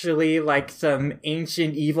actually, like, some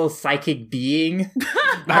ancient evil psychic being.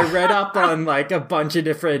 I read up on, like, a bunch of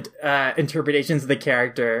different interpretations of the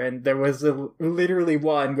character, and there was literally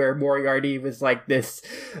one where Moriarty was, like, this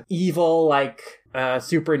evil, like,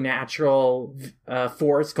 supernatural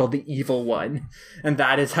force called the Evil One, and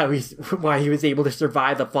that is why he was able to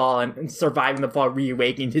survive the fall, and surviving the fall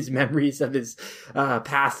reawakened his memories of his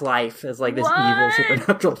past life as like this evil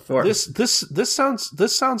supernatural force. This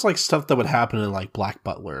sounds like stuff that would happen in like Black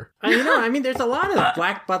Butler. I mean, there's a lot of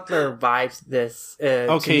Black Butler vibes.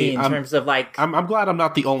 To me, in terms of like, I'm glad I'm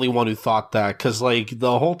not the only one who thought that, because like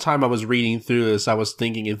the whole time I was reading through this, I was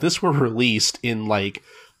thinking if this were released in like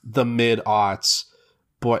the mid-aughts,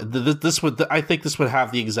 boy, I think this would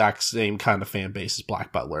have the exact same kind of fan base as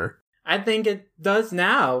Black Butler. I think it does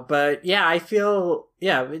now, but yeah, I feel,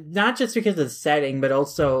 not just because of the setting, but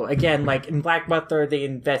also, again, like in Black Butler, they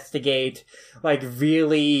investigate like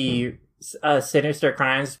really sinister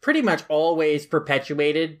crimes, pretty much always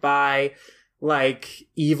perpetuated by like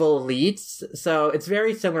evil elites. So it's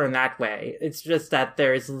very similar in that way. It's just that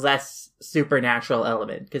there's less supernatural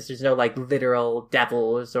element, because there's no like literal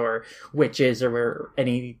devils or witches or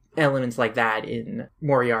any elements like that in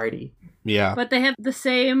Moriarty. Yeah. But they have the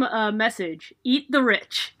same message. Eat the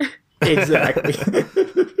rich. Exactly.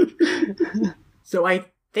 So I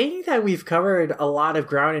think that we've covered a lot of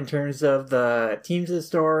ground in terms of the themes of the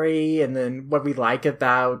story and then what we like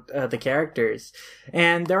about the characters.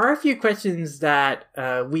 And there are a few questions that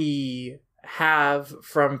we have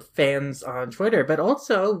from fans on Twitter, but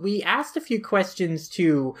also we asked a few questions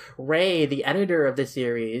to Ray, the editor of the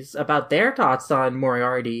series, about their thoughts on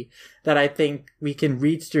Moriarty that I think we can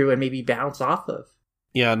read through and maybe bounce off of.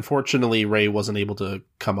 Yeah, unfortunately, Ray wasn't able to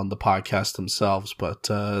come on the podcast themselves, but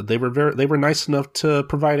they were nice enough to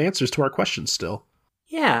provide answers to our questions still.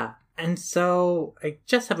 Yeah, and so I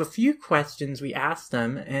just have a few questions we asked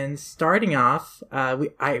them, and starting off, I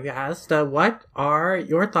asked, what are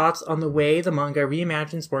your thoughts on the way the manga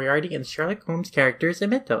reimagines Moriarty and Sherlock Holmes characters in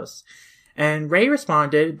Mythos? And Ray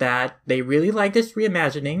responded that they really like this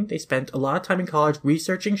reimagining. They spent a lot of time in college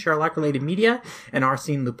researching Sherlock-related media and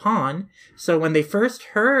Arsène Lupin. So when they first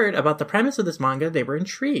heard about the premise of this manga, they were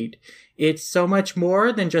intrigued. It's so much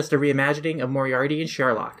more than just a reimagining of Moriarty and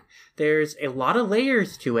Sherlock. There's a lot of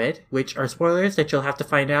layers to it, which are spoilers that you'll have to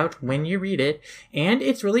find out when you read it, and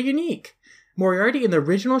it's really unique. Moriarty in the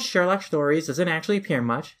original Sherlock stories doesn't actually appear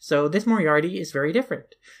much, so this Moriarty is very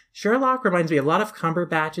different. Sherlock reminds me a lot of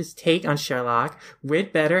Cumberbatch's take on Sherlock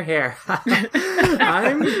with better hair.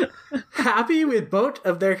 I'm happy with both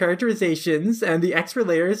of their characterizations, and the extra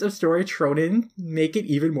layers of story thrown in make it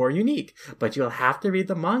even more unique. But you'll have to read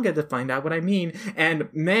the manga to find out what I mean. And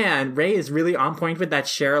man, Ray is really on point with that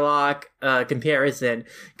Sherlock comparison.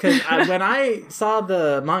 Because when I saw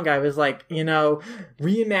the manga, I was like,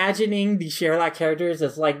 reimagining the Sherlock characters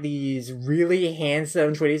as like these really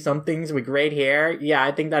handsome 20-somethings with great hair. Yeah,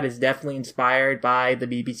 I think that is definitely inspired by the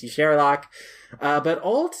BBC Sherlock. But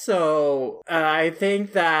also, I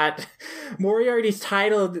think that Moriarty's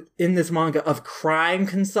title in this manga of crime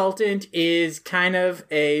consultant is kind of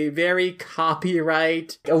a very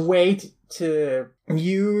a way to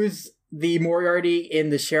use the Moriarty in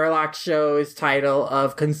the Sherlock show's title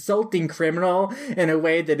of consulting criminal in a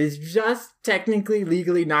way that is just technically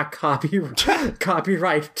legally not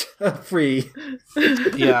copyright free.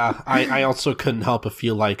 Yeah, I also couldn't help but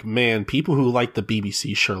feel like, man, people who like the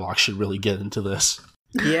BBC Sherlock should really get into this.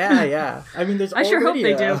 Yeah. I mean, there's I sure hope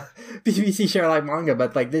they do. BBC Sherlock manga,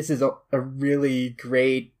 but like this is a really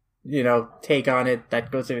great take on it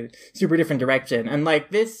that goes in a super different direction. And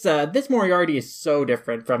like this Moriarty is so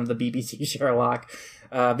different from the BBC Sherlock,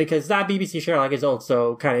 because that BBC Sherlock is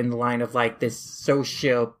also kind of in the line of like this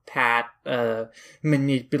sociopath,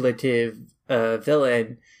 manipulative,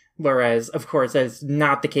 villain. Whereas, of course, that's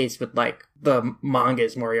not the case with like the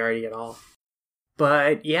manga's Moriarty at all.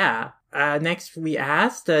 But yeah. Next we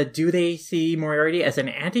asked, do they see Moriarty as an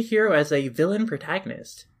anti-hero, as a villain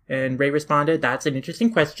protagonist? And Ray responded, that's an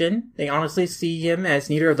interesting question. They honestly see him as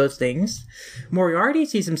neither of those things. Moriarty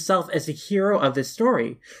sees himself as the hero of this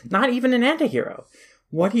story, not even an anti-hero.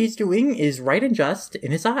 What he's doing is right and just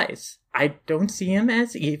in his eyes. I don't see him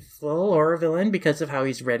as evil or a villain because of how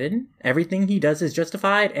he's written. Everything he does is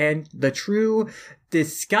justified, and the true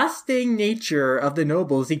disgusting nature of the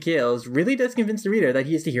nobles he kills really does convince the reader that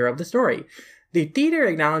he is the hero of the story. The theater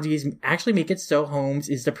analogies actually make it so Holmes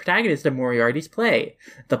is the protagonist of Moriarty's play,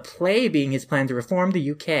 the play being his plan to reform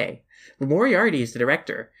the UK. But Moriarty is the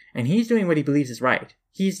director, and he's doing what he believes is right.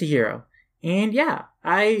 He's the hero. And yeah,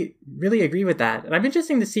 I really agree with that. And I'm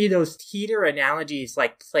interested to see those theater analogies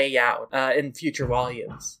like play out in future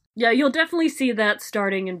volumes. Yeah, you'll definitely see that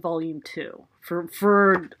starting in volume 2.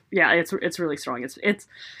 It's really strong. It's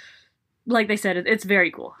like they said, it's very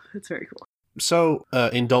cool. It's very cool. So,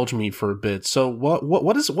 indulge me for a bit. So,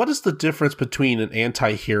 what is the difference between an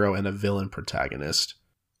anti-hero and a villain protagonist?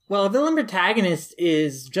 Well, a villain protagonist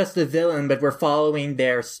is just a villain, but we're following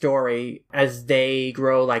their story as they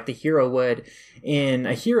grow like the hero would in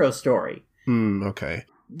a hero story. Okay.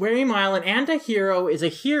 Meanwhile, an anti-hero is a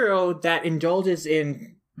hero that indulges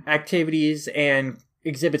in activities and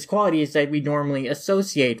exhibits qualities that we normally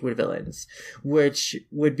associate with villains, which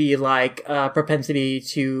would be like a propensity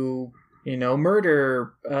to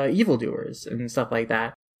murder evildoers and stuff like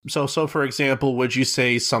that. So for example, would you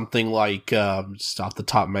say something like, just off the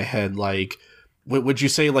top of my head, like, would you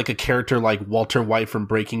say like a character like Walter White from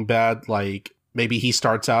Breaking Bad, like maybe he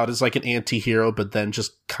starts out as like an anti-hero, but then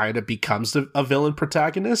just kind of becomes a villain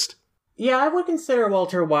protagonist? Yeah, I would consider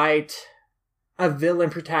Walter White a villain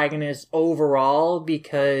protagonist overall,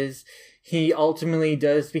 because he ultimately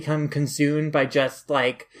does become consumed by just,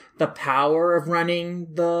 like, the power of running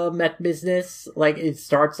the Met business. Like, it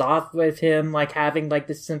starts off with him, like, having, like,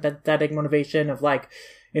 this sympathetic motivation of, like,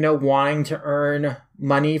 wanting to earn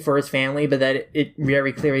money for his family, but that it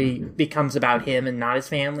very clearly becomes about him and not his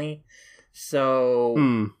family.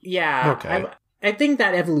 So, yeah. Okay. I think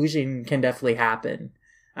that evolution can definitely happen.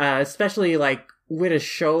 Especially, like, with a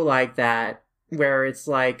show like that, where it's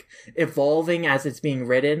like evolving as it's being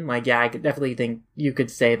written. Like, yeah, I definitely think you could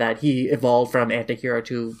say that he evolved from anti-hero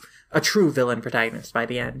to a true villain protagonist by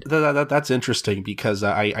the end. That's interesting, because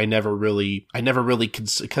I never really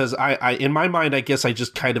because I in my mind, I guess I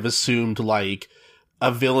just kind of assumed like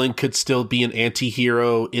a villain could still be an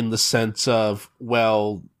anti-hero in the sense of,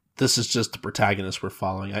 well, this is just the protagonist we're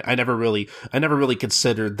following. I never really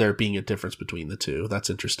considered there being a difference between the two. That's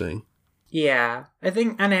interesting. Yeah, I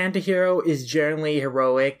think an anti-hero is generally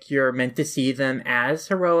heroic. You're meant to see them as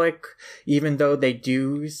heroic, even though they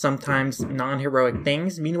do sometimes non-heroic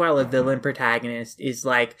things. Meanwhile, a villain protagonist is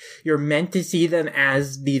like, you're meant to see them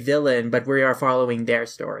as the villain, but we are following their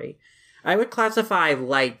story. I would classify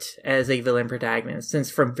Light as a villain protagonist, since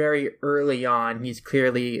from very early on, he's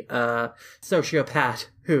clearly a sociopath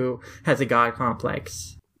who has a god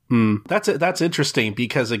complex. That's interesting,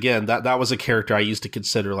 because again, that was a character I used to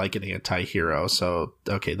consider like an anti-hero. So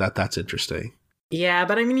okay, that's interesting. Yeah,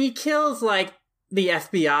 but I mean, he kills like the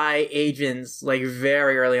FBI agents, like,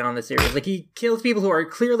 very early on in the series. Like, he kills people who are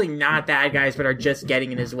clearly not bad guys, but are just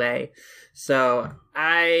getting in his way. So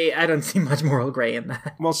I don't see much moral gray in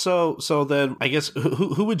that. Well, so then I guess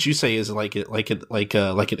who would you say is like an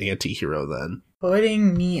anti-hero then?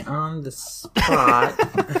 Putting me on the spot.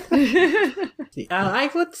 I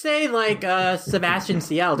would say like Sebastian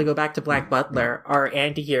Ciel, to go back to Black Butler, are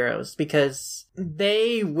anti-heroes because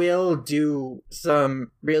they will do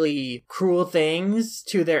some really cruel things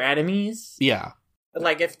to their enemies. Yeah.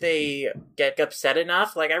 Like, if they get upset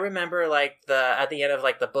enough, like, I remember, like, at the end of,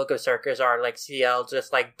 like, the Book of Circus art, like, Ciel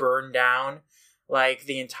just, like, burned down, like,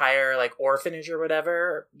 the entire, like, orphanage or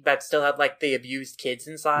whatever that still had, like, the abused kids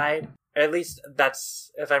inside. At least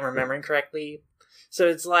that's, if I'm remembering correctly. So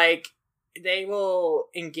it's like, they will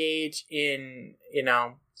engage in, you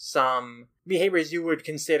know, some behaviors you would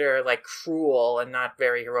consider, like, cruel and not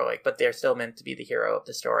very heroic, but they're still meant to be the hero of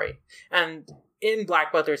the story. And in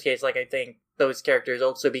Black Butler's case, like, I think those characters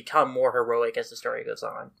also become more heroic as the story goes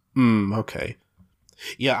on. Okay.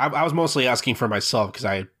 Yeah, I was mostly asking for myself because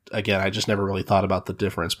I just never really thought about the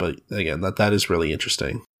difference. But again, that is really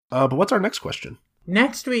interesting. But what's our next question?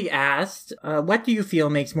 Next, we asked, what do you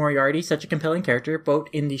feel makes Moriarty such a compelling character, both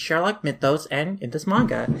in the Sherlock mythos and in this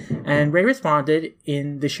manga? And Ray responded,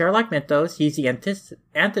 in the Sherlock mythos, he's the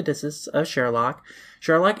antithesis of Sherlock.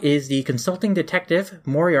 Sherlock is the consulting detective.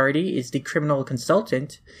 Moriarty is the criminal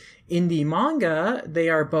consultant. In the manga, they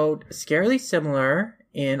are both scarily similar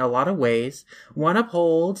in a lot of ways. One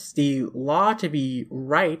upholds the law to be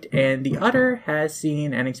right, and the other has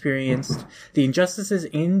seen and experienced the injustices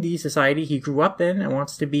in the society he grew up in and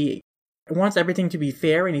wants everything to be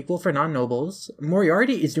fair and equal for non-nobles.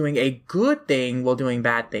 Moriarty is doing a good thing while doing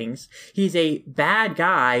bad things. He's a bad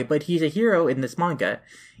guy, but he's a hero in this manga.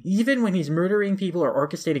 Even when he's murdering people or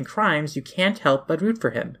orchestrating crimes, you can't help but root for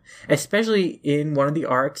him. Especially in one of the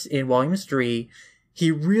arcs in Volume 3, he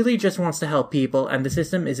really just wants to help people, and the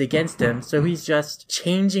system is against him, so he's just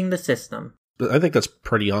changing the system. I think that's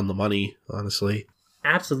pretty on the money, honestly.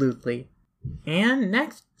 Absolutely. And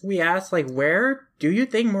next, we asked, like, where do you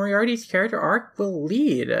think Moriarty's character arc will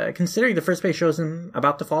lead? Considering the first page shows him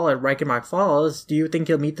about to fall at Reichenbach Falls, do you think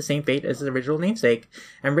he'll meet the same fate as his original namesake?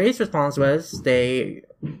 And Ray's response was, to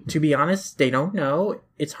be honest, they don't know.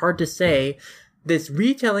 It's hard to say. This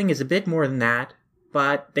retelling is a bit more than that,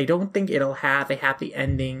 but they don't think it'll have a happy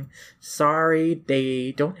ending. Sorry,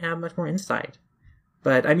 they don't have much more insight.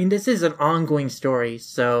 But, I mean, this is an ongoing story,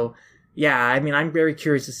 so yeah, I mean, I'm very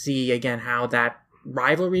curious to see, again, how that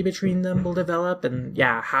rivalry between them will develop, and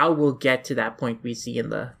yeah, how we'll get to that point we see in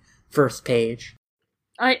the first page.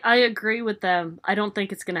 I agree with them. I don't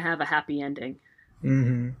think it's going to have a happy ending.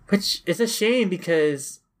 Mm-hmm. Which is a shame,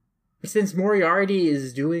 because since Moriarty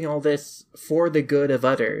is doing all this for the good of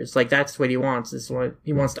others, like, that's what he wants,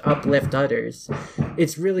 he wants to uplift others.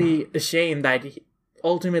 It's really a shame that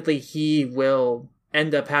ultimately he will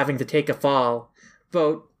end up having to take a fall,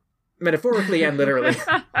 both metaphorically and literally.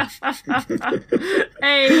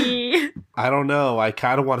 Hey! I don't know. I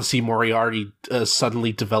kind of want to see Moriarty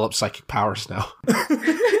suddenly develop psychic powers now.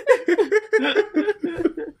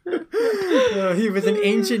 He was an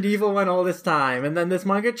ancient evil one all this time, and then this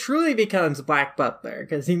manga truly becomes Black Butler,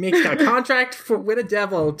 because he makes a contract with a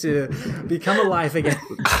devil to become alive again.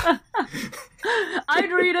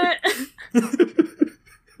 I'd read it!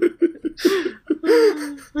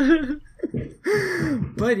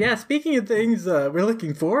 But yeah, speaking of things we're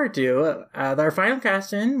looking forward to, our final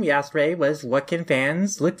question we asked Ray was, what can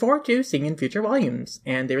fans look forward to seeing in future volumes?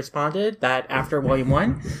 And they responded that after Volume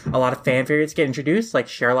 1, a lot of fan favorites get introduced, like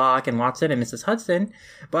Sherlock and Watson and Mrs. Hudson,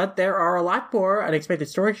 but there are a lot more unexpected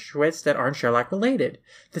story twists that aren't Sherlock related.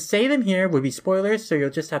 To say them here would be spoilers, so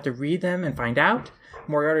you'll just have to read them and find out.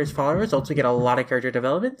 Moriarty's followers also get a lot of character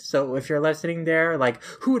development, so if you're left sitting there like,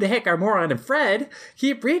 who the heck are Moron and Fred?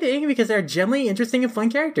 Keep reading, because they're generally interesting and fun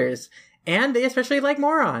characters. And they especially like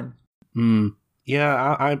Moron.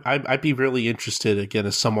 Yeah, I'd be really interested, again,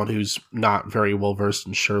 as someone who's not very well versed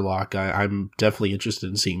in Sherlock. I'm definitely interested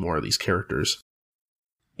in seeing more of these characters.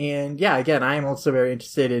 And yeah, again, I am also very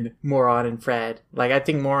interested in Moron and Fred. Like, I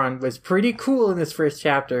think Moron was pretty cool in this first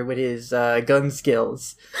chapter with his gun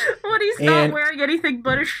skills. When he's not wearing anything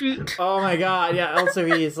but a sheet. Oh my god, yeah, also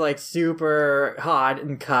he's, like, super hot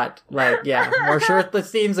and cut. Like, yeah, more shirtless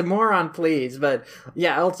scenes of Moron, please. But,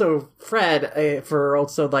 yeah, also Fred, for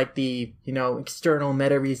also, like, the, you know, external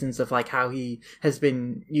meta reasons of, like, how he has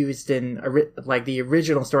been used in, like, the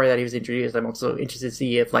original story that he was introduced. I'm also interested to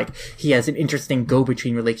see if, like, he has an interesting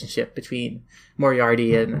go-between relationship between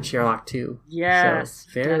Moriarty and Sherlock too. Yes,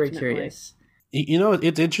 so, very definitely. curious. You know,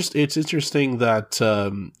 it's interesting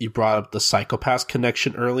that you brought up the Psycho-Pass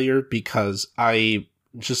connection earlier, because I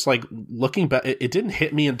just like looking back, it didn't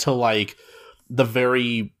hit me until like the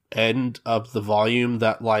very end of the volume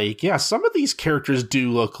that like, yeah, some of these characters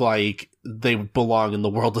do look like they belong in the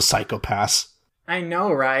world of Psycho-Pass. I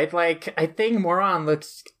know, right? Like, I think Moron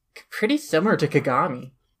looks pretty similar to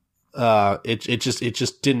Kagami. It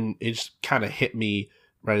just kind of hit me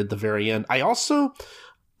right at the very end. I also,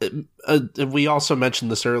 we also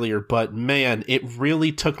mentioned this earlier, but man, it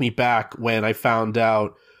really took me back when I found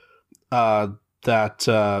out that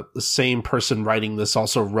the same person writing this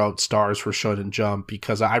also wrote Stars for Shonen Jump,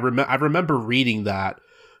 because I remember reading that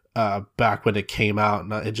back when it came out,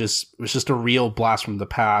 and it was just a real blast from the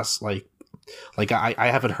past. Like I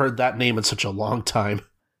haven't heard that name in such a long time.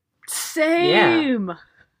 Same. Yeah.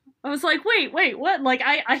 I was like, wait, what? Like,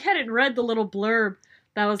 I hadn't read the little blurb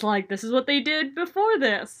that was like, this is what they did before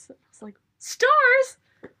this. I was like, Stars?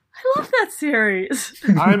 I love that series.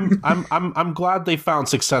 I'm glad they found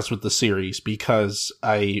success with the series, because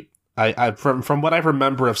I from what I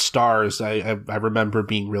remember of Stars, I remember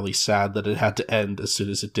being really sad that it had to end as soon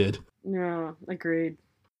as it did. Yeah, agreed.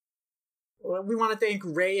 Well, we want to thank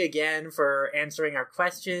Ray again for answering our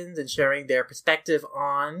questions and sharing their perspective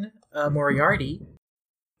on Moriarty.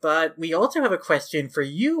 But we also have a question for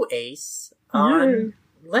you, Ace, on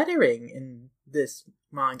lettering in this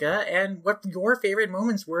manga, and what your favorite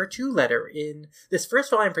moments were to letter in this first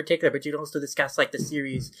volume in particular, but you'd also discuss like the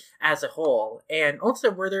series as a whole. And also,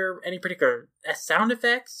 were there any particular sound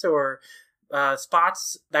effects or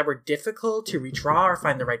spots that were difficult to redraw or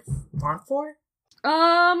find the right font for?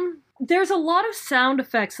 There's a lot of sound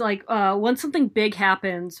effects, like when something big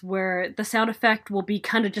happens where the sound effect will be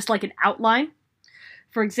kind of just like an outline.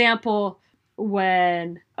 For example,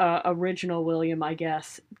 when original William, I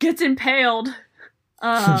guess, gets impaled,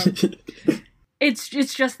 it's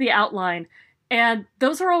just the outline. And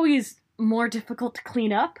those are always more difficult to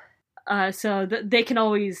clean up. So they can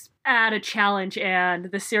always add a challenge,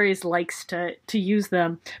 and the series likes to use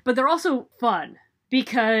them. But they're also fun,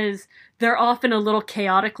 because they're often a little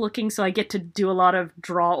chaotic looking, so I get to do a lot of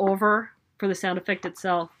draw over for the sound effect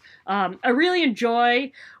itself. I really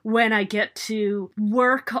enjoy when I get to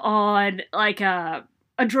work on like a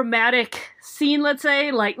dramatic scene, let's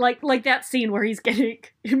say, like that scene where he's getting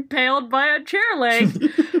impaled by a chair leg.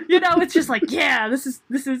 It's just like, yeah, this is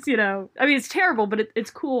I mean, it's terrible, but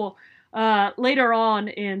it's cool. Later on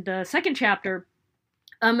in the second chapter,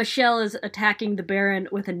 Michelle is attacking the Baron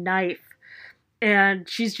with a knife, and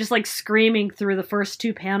she's just like screaming through the first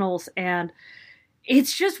two panels, and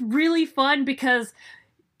it's just really fun because,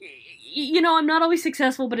 I'm not always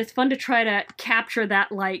successful, but it's fun to try to capture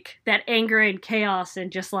that, like, that anger and chaos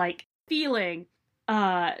and just, like, feeling.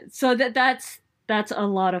 So that's a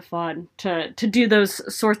lot of fun to do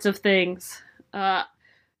those sorts of things.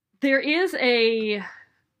 There is there's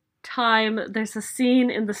a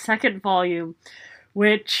scene in the second volume,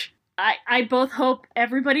 which I both hope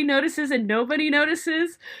everybody notices and nobody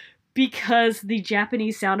notices, because the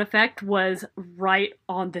Japanese sound effect was right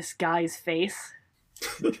on this guy's face.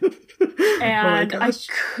 And I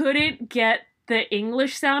couldn't get the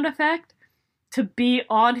English sound effect to be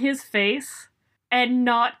on his face and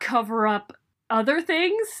not cover up other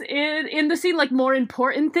things in the scene, like more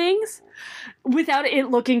important things, without it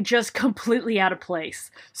looking just completely out of place.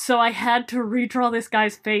 So I had to redraw this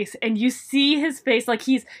guy's face, and you see his face, like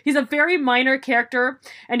he's a very minor character,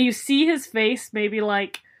 and you see his face maybe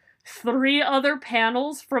like 3 other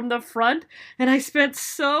panels from the front, and I spent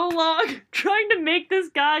so long trying to make this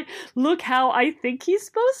guy look how I think he's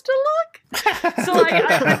supposed to look. So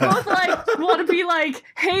I both like want to be like,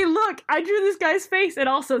 hey, look, I drew this guy's face, and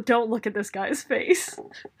also don't look at this guy's face.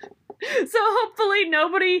 So hopefully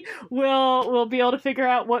nobody will be able to figure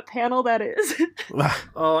out what panel that is.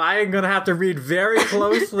 Oh, I am going to have to read very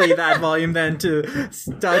closely that volume then to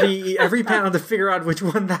study every panel to figure out which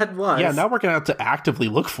one that was. Yeah, now we're going to have to actively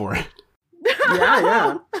look for it.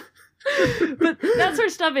 Yeah. But that sort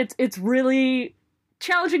of stuff, it's really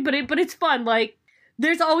challenging, but it's fun. Like,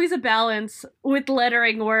 there's always a balance with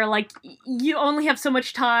lettering where, like, you only have so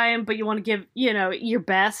much time, but you want to give, your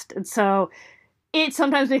best. And so it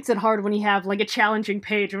sometimes makes it hard when you have, like, a challenging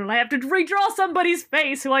page and I have to redraw somebody's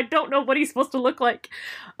face who I don't know what he's supposed to look like.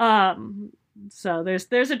 So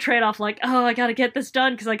there's a trade-off, like, oh, I gotta get this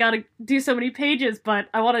done because I gotta do so many pages, but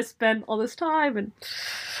I want to spend all this time. And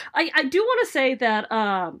I do want to say that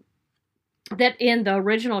that in the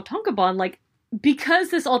original Tonkabon, like, because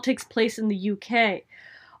this all takes place in the UK,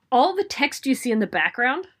 all the text you see in the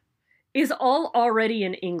background is all already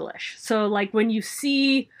in English. So, like, when you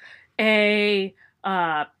see a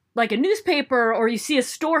like a newspaper or you see a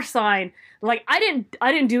store sign, like I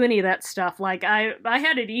didn't do any of that stuff. Like I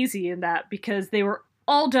had it easy in that because they were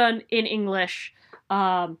all done in English.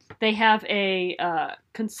 They have a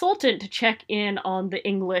consultant to check in on the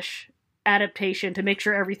English adaptation to make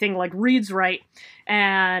sure everything like reads right,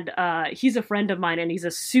 and he's a friend of mine and he's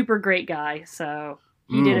a super great guy, so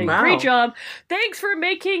he did a great job. Thanks for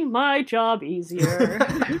making my job easier.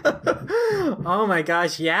 Oh my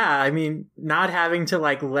gosh, yeah. I mean, not having to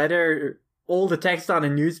like letter all the text on a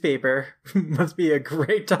newspaper must be a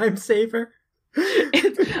great time saver.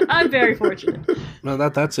 I'm very fortunate. No,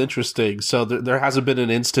 that's interesting. So there hasn't been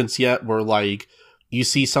an instance yet where like you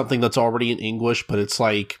see something that's already in English, but it's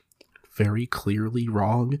like very clearly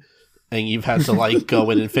wrong, and you've had to like go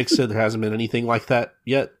in and fix it. There hasn't been anything like that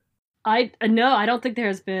yet. I don't think there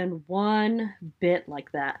has been one bit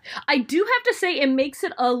like that. I do have to say it makes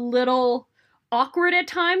it a little awkward at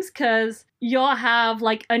times because you'll have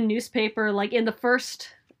like a newspaper, like in the first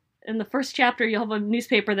chapter, you'll have a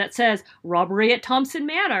newspaper that says robbery at Thompson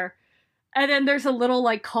Manor. And then there's a little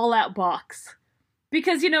like call out box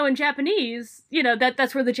because, in Japanese,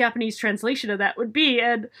 that's where the Japanese translation of that would be.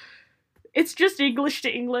 And it's just English to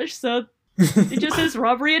English. So it just says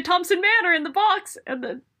robbery at Thompson Manor in the box.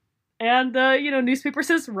 And the newspaper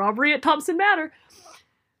says robbery at Thompson Manor.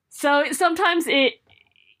 So sometimes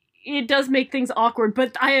it does make things awkward,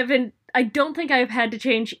 but I don't think I've had to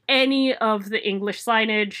change any of the English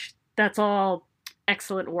signage. That's all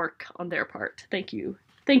excellent work on their part. Thank you.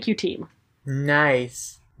 Thank you, team.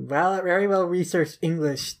 Nice. Well, very well researched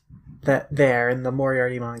English there in the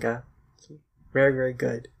Moriarty manga. Very, very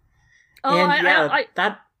good. Oh, and go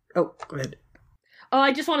ahead. Oh,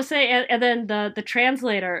 I just want to say, and then the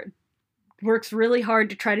translator works really hard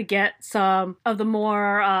to try to get some of the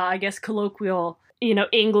more, I guess, colloquial,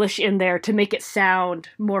 English in there to make it sound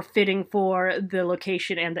more fitting for the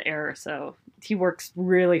location and the era. So he works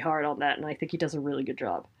really hard on that, and I think he does a really good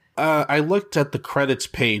job. I looked at the credits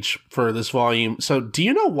page for this volume. So do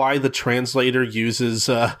you know why the translator uses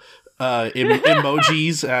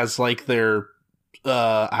emojis as like their,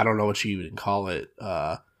 I don't know what you even call it,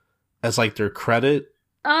 as like their credit?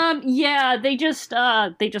 Yeah, they just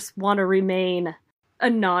want to remain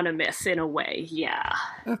anonymous in a way. Yeah.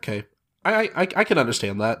 Okay. I can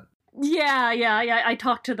understand that. Yeah. I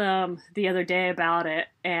talked to them the other day about it,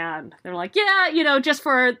 and they're like, yeah, just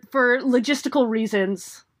for logistical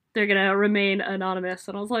reasons, they're gonna remain anonymous.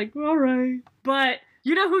 And I was like, all right, but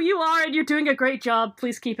you know who you are, and you're doing a great job.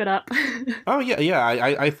 Please keep it up. Oh yeah.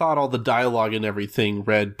 I thought all the dialogue and everything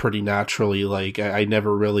read pretty naturally. Like I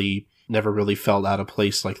never really felt out of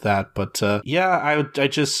place like that. But yeah, I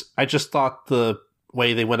just thought the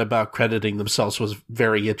way they went about crediting themselves was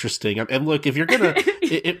very interesting. And look, if you're gonna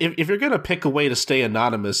if you're gonna pick a way to stay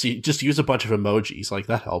anonymous, you just use a bunch of emojis. Like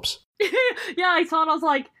that helps. Yeah, I saw it. I was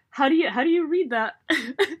like, how do you read that?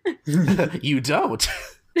 You don't.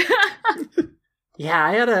 Yeah,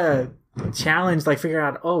 I had a challenge like figuring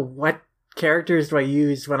out, what characters do I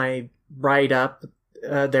use when I write up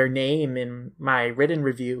their name in my written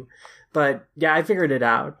review. But yeah, I figured it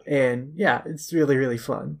out, and yeah, it's really, really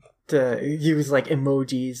fun to use like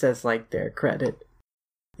emojis as like their credit.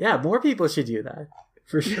 Yeah, more people should do that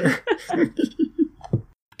for sure.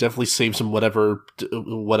 Definitely save some whatever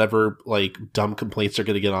like dumb complaints are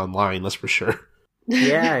going to get online. That's for sure.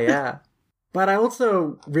 Yeah. But I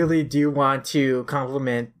also really do want to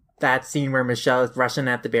compliment that scene where Michelle is rushing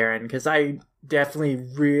at the Baron, because I definitely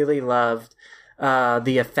really loved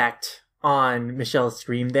the effect on Michelle's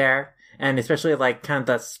scream there. And especially like kind of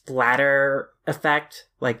the splatter effect,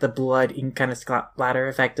 like the blood ink kind of splatter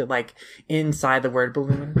effect, like inside the word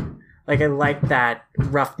balloon. Like I like that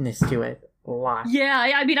roughness to it a lot.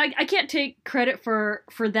 Yeah, I mean, I can't take credit for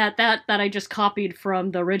that I just copied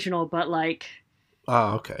from the original, but like.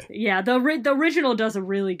 Oh, okay. Yeah, the original does a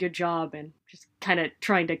really good job and just kind of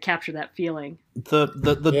trying to capture that feeling.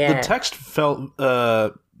 The text felt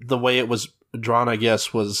the way it was drawn, I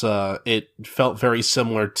guess, was it felt very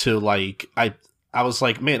similar to like I was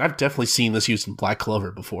like, man, I've definitely seen this used in Black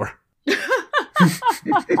Clover before. And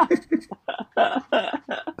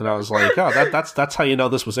I was like, oh, that's how you know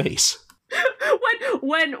this was Ace.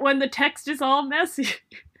 When the text is all messy.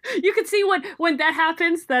 You can see when that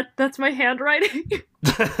happens, that's my handwriting.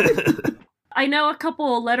 I know a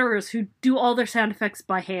couple of letterers who do all their sound effects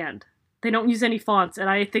by hand. They don't use any fonts, and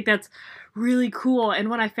I think that's really cool. And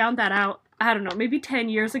when I found that out, I don't know, maybe 10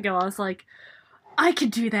 years ago, I was like, I could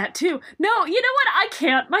do that too. No, you know what? I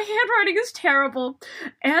can't. My handwriting is terrible.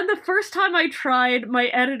 And the first time I tried, my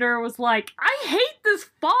editor was like, I hate this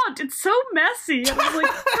font. It's so messy. And I was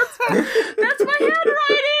like, that's my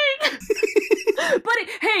handwriting. But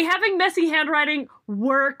hey, having messy handwriting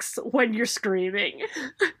works when you're screaming.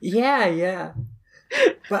 Yeah.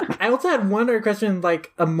 But I also had one other question,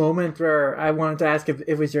 like a moment where I wanted to ask if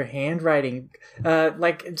it was your handwriting.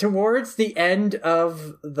 Like towards the end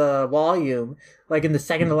of the volume, like in the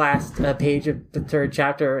second to last page of the third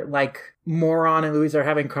chapter, like Moron and Louise are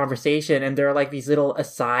having conversation, and there are like these little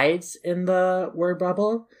asides in the word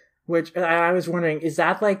bubble. Which I was wondering, was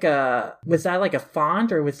that like a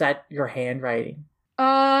font, or was that your handwriting?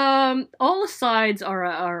 All the sides are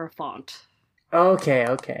a font.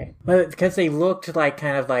 Okay. But because they looked like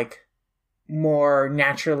kind of like more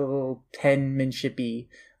natural penmanshipy.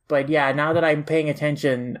 But yeah, now that I'm paying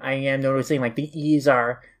attention, I am noticing like the E's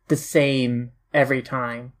are the same every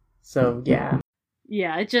time. So yeah.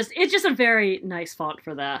 Yeah, it's just a very nice font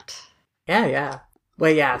for that. Yeah.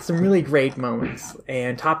 Well, yeah, some really great moments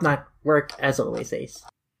and top-notch work as always, Ace.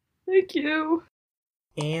 Thank you.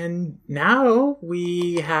 And now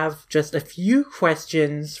we have just a few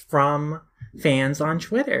questions from fans on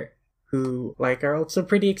Twitter who are also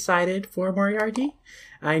pretty excited for Moriarty.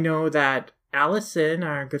 I know that Allison,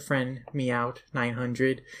 our good friend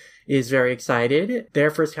Meowt900, is very excited. Their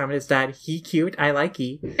first comment is that he cute, I like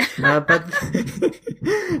he. But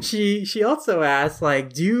she also asked,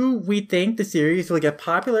 do we think the series will get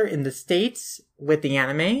popular in the States with the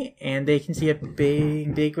anime, and they can see it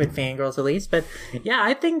being big with fangirls at least? But yeah,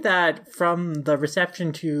 I think that from the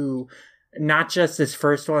reception to not just this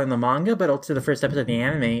first one in the manga, but also the first episode of the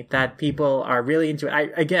anime, that people are really into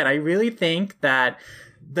it. I really think that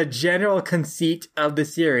the general conceit of the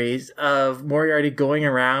series of Moriarty going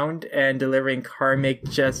around and delivering karmic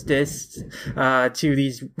justice to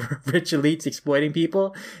these rich elites exploiting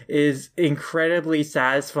people is incredibly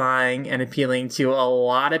satisfying and appealing to a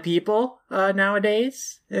lot of people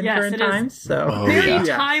nowadays in current times. So very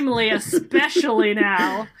timely, especially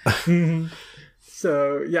now.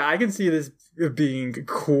 So yeah, I can see this being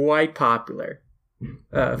quite popular.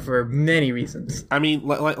 For many reasons. I mean,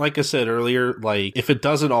 like I said earlier, if it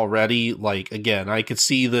doesn't already, again, I could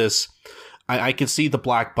see this. I could see the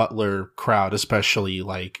Black Butler crowd, especially,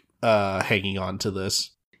 hanging on to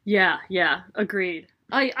this. Yeah, agreed.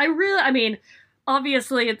 I mean,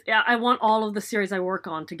 obviously, I want all of the series I work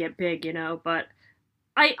on to get big, but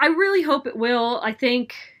I really hope it will. I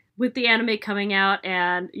think with the anime coming out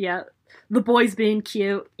and, the boys being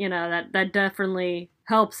cute, that definitely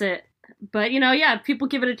helps it. But, if people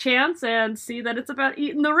give it a chance and see that it's about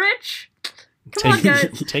eating the rich, come on,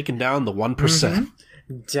 guys. Taking down the 1%.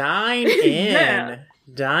 Mm-hmm. Dine in. Yeah.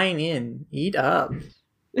 Dine in. Eat up.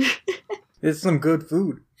 It's some good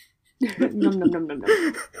food. Nom.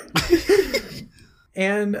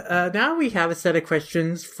 And now we have a set of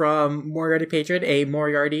questions from Moriarty Patriot, a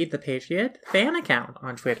Moriarty the Patriot fan account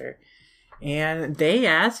on Twitter. And they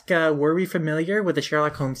ask, were we familiar with the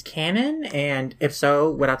Sherlock Holmes canon? And if so,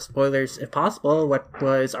 without spoilers if possible, what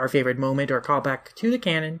was our favorite moment or callback to the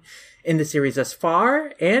canon in the series thus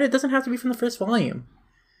far? And it doesn't have to be from the first volume.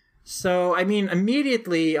 So, I mean,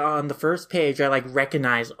 immediately on the first page, I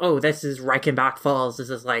recognize, this is Reichenbach Falls. This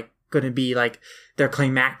is going to be their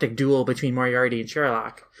climactic duel between Moriarty and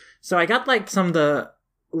Sherlock. So I got some of the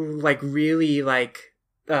really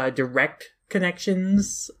direct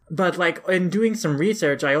connections, but in doing some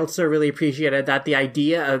research, I also really appreciated that the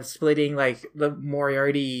idea of splitting the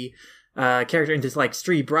Moriarty character into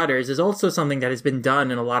 3 brothers is also something that has been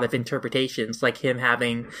done in a lot of interpretations, him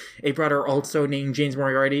having a brother also named James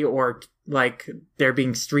Moriarty, or there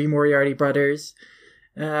being 3 Moriarty brothers.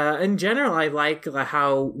 In general, I like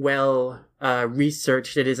how well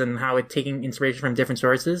researched it is and how it's taking inspiration from different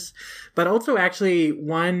sources, but also actually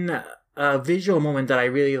one visual moment that I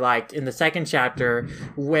really liked in the second chapter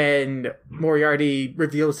when Moriarty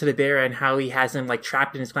reveals to the Baron how he has him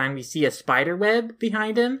trapped in his clan. We see a spider web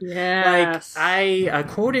behind him. Yes. I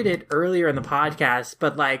quoted it earlier in the podcast,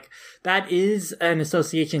 but that is an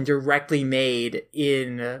association directly made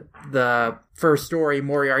in the first story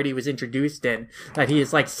Moriarty was introduced in, that he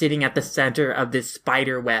is sitting at the center of this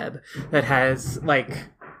spider web that has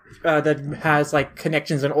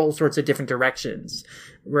connections in all sorts of different directions,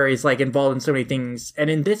 where he's involved in so many things. And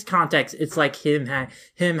in this context, it's him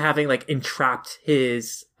having entrapped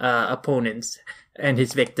his opponents and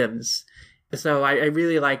his victims. So I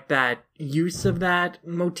really like that use of that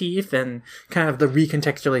motif and kind of the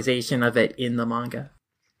recontextualization of it in the manga.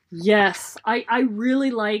 Yes, I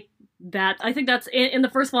really like that. I think that's in the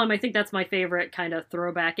first volume. I think that's my favorite kind of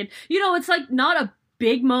throwback. And it's not a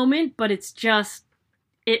big moment, but it's just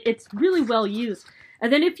it's really well used.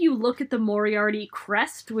 And then if you look at the Moriarty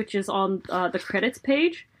crest, which is on the credits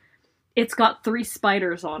page, it's got 3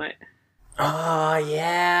 spiders on it. Oh,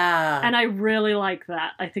 yeah. And I really like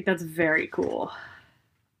that. I think that's very cool.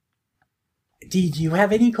 Did you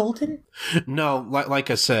have any, Colton? No, like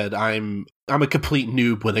I said, I'm a complete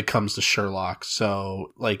noob when it comes to Sherlock.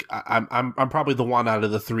 So like I'm probably the one out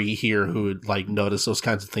of the three here who would like notice those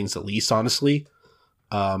kinds of things at least, honestly.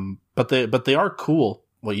 But they are cool.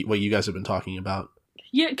 What you guys have been talking about.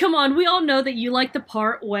 Yeah, come on. We all know that you like the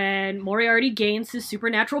part when Moriarty gains his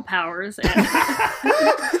supernatural powers. And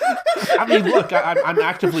I mean, look, I'm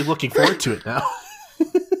actively looking forward to it now.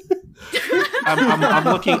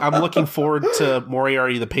 I'm looking forward to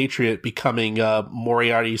Moriarty the Patriot becoming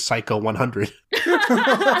Moriarty Psycho 100.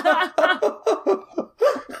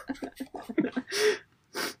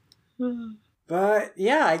 But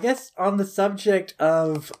yeah, I guess on the subject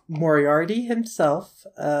of Moriarty himself,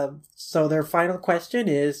 so their final question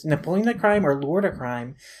is Napoleon of Crime or Lord of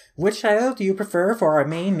Crime? Which title do you prefer for our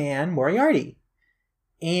main man, Moriarty?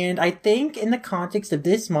 And I think in the context of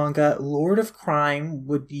this manga, Lord of Crime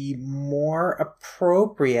would be more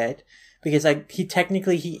appropriate because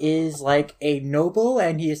he is like a noble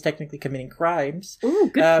and he is technically committing crimes.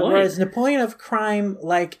 Ooh, good point. Whereas Napoleon of Crime,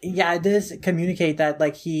 like, yeah, it does communicate that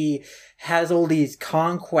like he has all these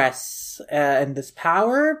conquests and this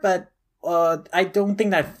power, but I don't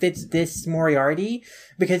think that fits this Moriarty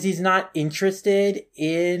because he's not interested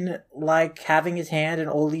in like having his hand in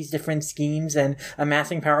all these different schemes and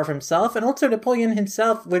amassing power for himself. And also Napoleon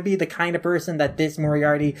himself would be the kind of person that this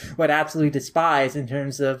Moriarty would absolutely despise in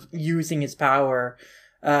terms of using his power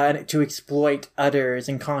to exploit others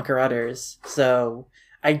and conquer others. So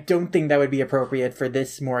I don't think that would be appropriate for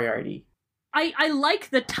this Moriarty. I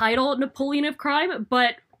like the title Napoleon of Crime,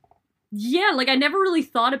 but yeah, like I never really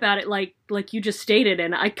thought about it like you just stated,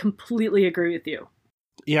 and I completely agree with you.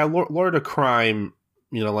 Yeah, Lord of Crime,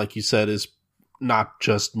 you know, like you said, is not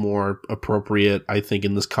just more appropriate, I think,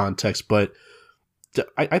 in this context, but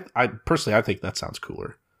I personally, I think that sounds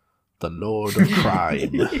cooler. The Lord of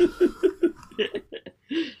Crime.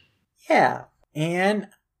 Yeah, and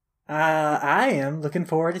I am looking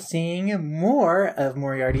forward to seeing more of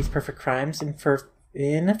Moriarty's Perfect Crimes in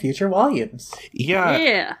future volumes.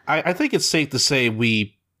 Yeah. I think it's safe to say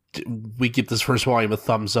we give this first volume a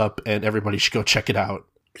thumbs up and everybody should go check it out.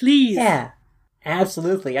 Please. Yeah,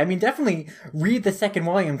 absolutely. I mean, definitely read the second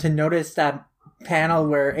volume to notice that panel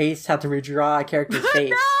where Ace had to redraw a character's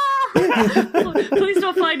face. Please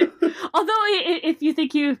don't find it. Although, if you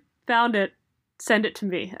think you found it, send it to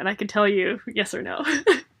me and I can tell you yes or no.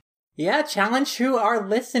 Yeah, challenge to our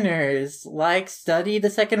listeners. Like, study the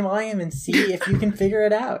second volume and see if you can figure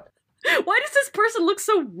it out. Why does this person look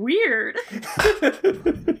so weird?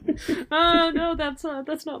 No, that's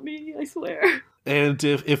not me, I swear. And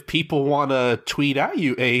if people want to tweet at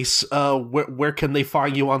you, Ace, where can they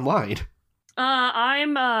find you online?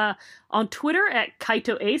 I'm on Twitter at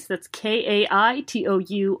Kaito Ace. That's KAITOU_ACE.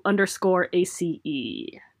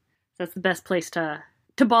 That's the best place to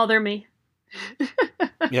bother me.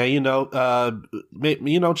 Yeah,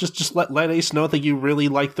 just let Ace know that you really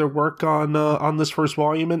like their work on this first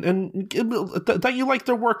volume, and that you like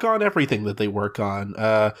their work on everything that they work on.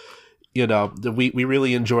 We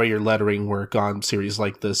really enjoy your lettering work on series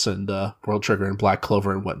like this and World Trigger and Black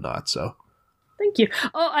Clover and whatnot. So, thank you.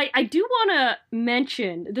 Oh, I do want to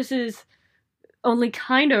mention, this is only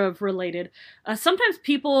kind of related. Sometimes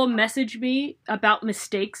people message me about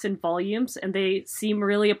mistakes in volumes and they seem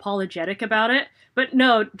really apologetic about it. But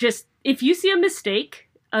no, just if you see a mistake,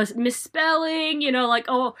 a misspelling, like,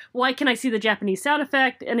 oh, why can I see the Japanese sound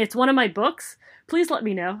effect? And it's one of my books, please let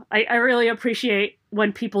me know. I really appreciate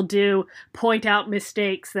when people do point out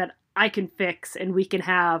mistakes that I can fix and we can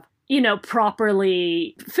have,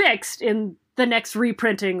 properly fixed in the next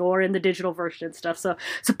reprinting or in the digital version and stuff. So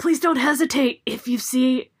please don't hesitate if you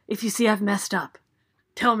see I've messed up.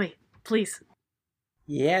 Tell me, please.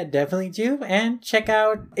 Yeah, definitely do. And check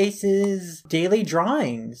out Ace's daily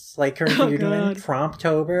drawings. Like currently you're doing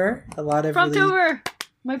Promptober. A lot of really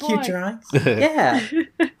my boy. Cute drawings. Yeah.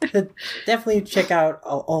 Definitely check out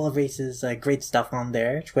all of Ace's great stuff on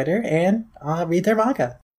their Twitter and read their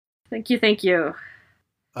manga. Thank you.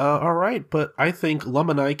 All right, but I think Lum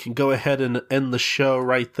and I can go ahead and end the show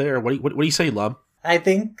right there. What do you say, Lum? I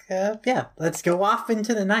think, let's go off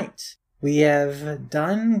into the night. We have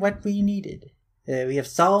done what we needed. We have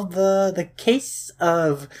solved the case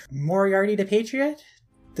of Moriarty the Patriot,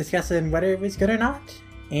 discussing whether it was good or not.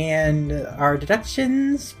 And our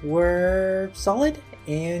deductions were solid,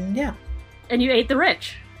 and yeah. And you ate the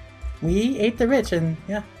rich. We ate the rich, and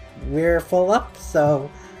yeah, we're full up, so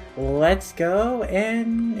let's go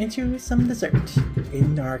and into some dessert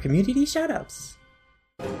in our community shoutouts.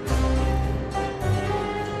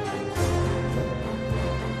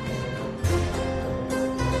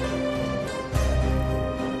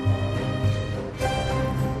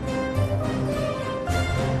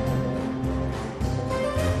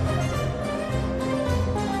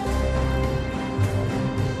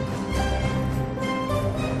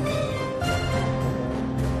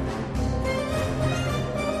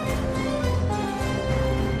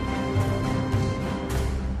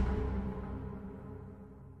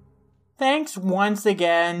 thanks once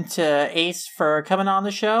again to Ace for coming on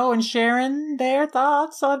the show and sharing their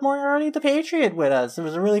thoughts on Moriarty the Patriot with us. It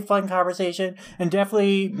was a really fun conversation, and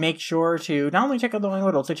definitely make sure to not only check out The Wailing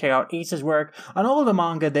Wood, also check out Ace's work on all the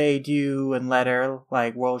manga they do and letter,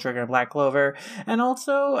 like World Trigger and Black Clover, and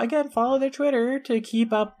also, again, follow their Twitter to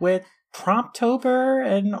keep up with Promptober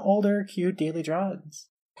and older cute daily drawings.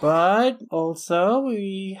 But also,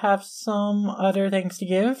 we have some other thanks to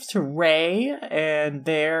give to Ray and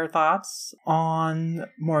their thoughts on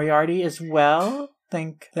Moriarty as well.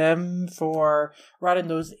 Thank them for writing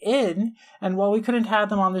those in. And while we couldn't have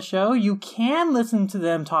them on the show, you can listen to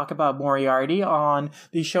them talk about Moriarty on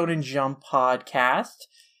the Shonen Jump podcast.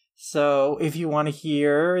 So if you want to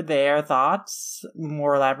hear their thoughts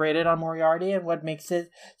more elaborated on Moriarty and what makes it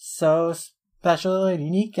so special and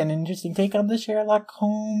unique and interesting take on the Sherlock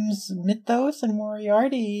Holmes mythos and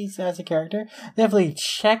Moriarty as a character, definitely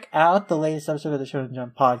check out the latest episode of the Shonen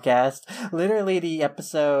Jump podcast. Literally, the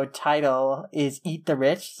episode title is Eat the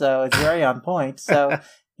Rich, so it's very on point. So,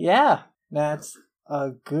 yeah, that's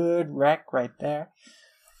a good rec right there.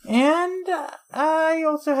 And I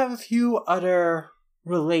also have a few other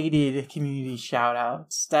related community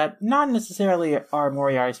shout-outs that not necessarily are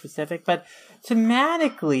Moriarty specific, but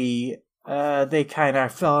thematically they kind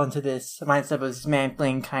of fell into this mindset of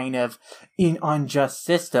dismantling kind of in unjust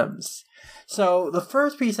systems. So the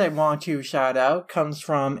first piece I want to shout out comes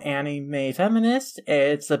from Anime Feminist.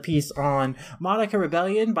 It's a piece on Madoka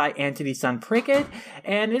Rebellion by Antony Sun Prickett,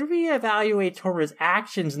 and it reevaluates Homura's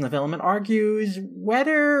actions in the film and argues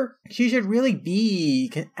whether she should really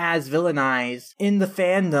be as villainized in the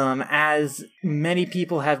fandom as many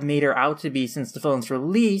people have made her out to be since the film's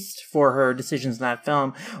released for her decisions in that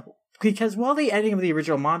film. Because while the ending of the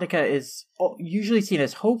original Madoka is usually seen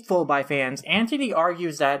as hopeful by fans, Antony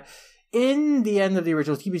argues that in the end of the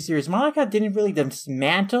original TV series, Madoka didn't really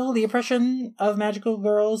dismantle the oppression of magical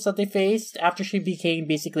girls that they faced after she became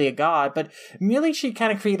basically a god, but merely she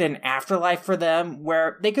kind of created an afterlife for them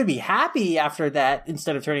where they could be happy after that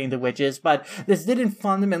instead of turning into witches, but this didn't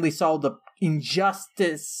fundamentally solve the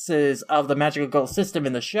injustices of the magical girl system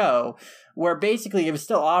in the show, where basically it was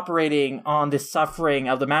still operating on the suffering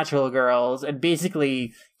of the magical girls and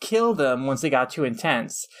basically killed them once they got too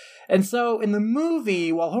intense. And so in the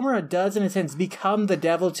movie, while Homura does in a sense become the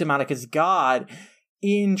devil to Madoka's god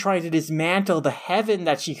in trying to dismantle the heaven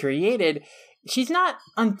that she created, she's not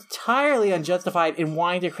entirely unjustified in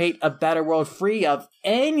wanting to create a better world free of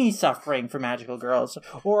any suffering for magical girls,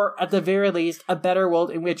 or at the very least, a better world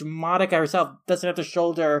in which Madoka herself doesn't have to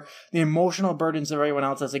shoulder the emotional burdens of everyone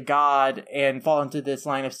else as a god and fall into this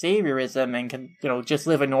line of saviorism and can, just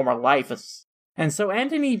live a normal life. And so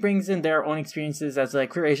Antony brings in their own experiences as a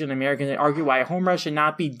queer Asian American and argue why Homura should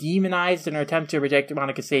not be demonized in her attempt to reject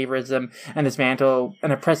Madoka's saviorism and dismantle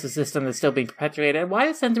an oppressive system that's still being perpetuated, and why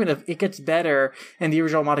the sentiment of it gets better in the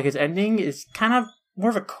original Madoka's ending is kind of more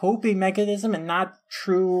of a coping mechanism and not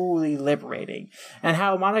truly liberating, and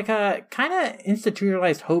how Madoka kind of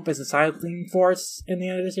institutionalized hope as a silent force in the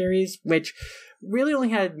end of the series, which really only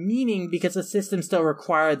had meaning because the system still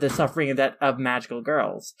required the suffering and death of magical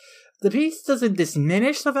girls. The piece doesn't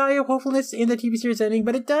diminish the value of hopefulness in the TV series ending,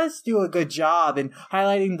 but it does do a good job in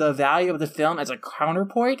highlighting the value of the film as a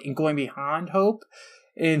counterpoint in going beyond hope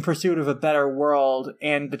in pursuit of a better world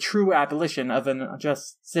and the true abolition of an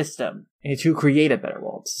unjust system and to create a better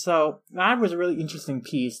world. So that was a really interesting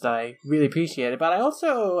piece that I really appreciated. But I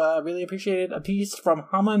also really appreciated a piece from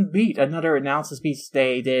Haman Beat, another analysis piece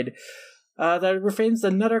they did, that refrains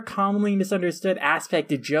another commonly misunderstood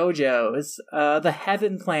aspect of JoJo's, the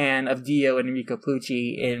heaven plan of Dio and Enrico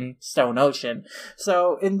Pucci in Stone Ocean.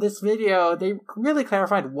 So in this video, they really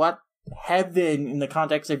clarified what heaven in the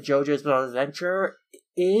context of JoJo's Bizarre Adventure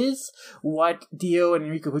is, what Dio and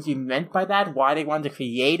Enrico Pucci meant by that, why they wanted to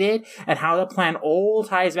create it, and how the plan all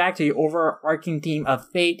ties back to the overarching theme of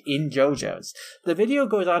fate in JoJo's. The video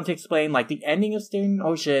goes on to explain, the ending of Stone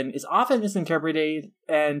Ocean is often misinterpreted,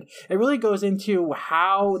 and it really goes into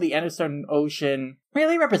how the end of Stone Ocean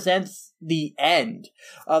really represents the end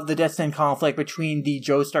of the destined conflict between the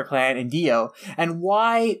Joestar clan and Dio, and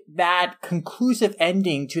why that conclusive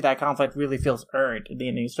ending to that conflict really feels earned in the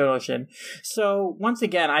ending of Stone Ocean. So, once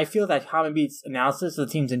again, I feel that Haman Beat's analysis of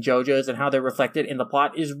the themes in JoJo's and how they're reflected in the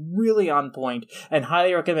plot is really on point, and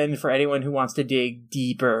highly recommended for anyone who wants to dig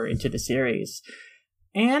deeper into the series.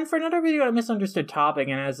 And for another video on a misunderstood topic,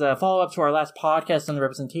 and as a follow-up to our last podcast on the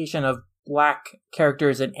representation of Black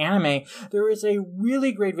characters in anime, there is a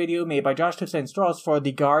really great video made by Josh Toussaint-Strauss for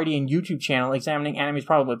the Guardian YouTube channel examining anime's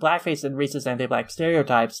problem with blackface and racist anti-black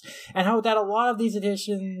stereotypes, and how that a lot of these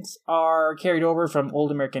editions are carried over from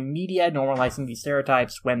old American media, normalizing these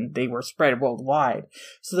stereotypes when they were spread worldwide.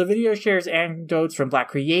 So the video shares anecdotes from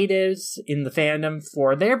Black creatives in the fandom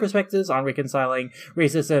for their perspectives on reconciling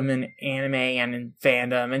racism in anime and in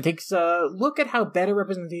fandom, and takes a look at how better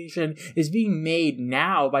representation is being made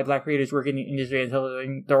now by Black creators working in the industry and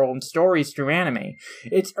telling their own stories through anime.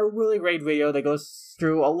 It's a really great video that goes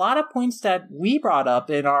through a lot of points that we brought up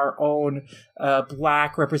in our own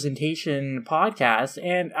Black representation podcast,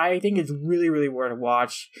 and I think it's really, really worth a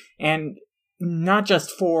watch. And not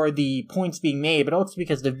just for the points being made, but also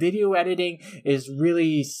because the video editing is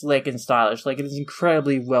really slick and stylish. Like, it is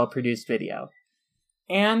incredibly well-produced video.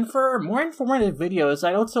 And for more informative videos,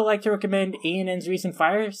 I'd also like to recommend ANN's recent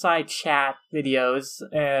Fireside Chat videos,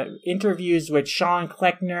 interviews with Sean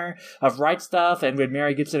Kleckner of Right Stuff and with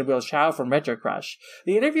Mary Gibson and Will Chow from Retro Crush.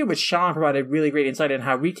 The interview with Sean provided really great insight on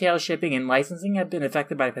how retail, shipping, and licensing have been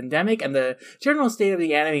affected by the pandemic and the general state of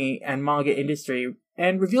the anime and manga industry,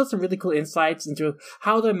 and revealed some really cool insights into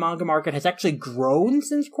how the manga market has actually grown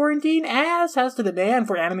since quarantine, as has the demand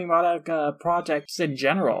for anime manga projects in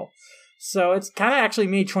general. So it's kind of actually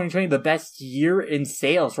made 2020 the best year in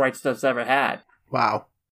sales Right Stuff's ever had. Wow.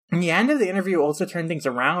 And the end of the interview also turned things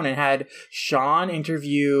around and had Sean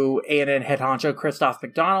interview ANN head honcho Christoph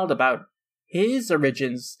McDonald about his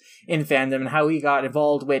origins in fandom and how he got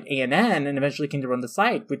involved with ANN and eventually came to run the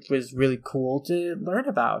site, which was really cool to learn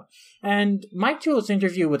about. And Mike Jewell's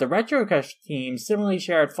interview with the Retro Crush team similarly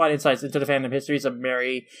shared fun insights into the fandom histories of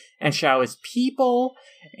Mary and Xiao as people,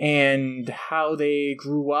 and how they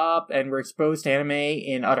grew up and were exposed to anime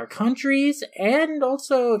in other countries, and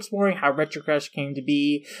also exploring how Retro Crush came to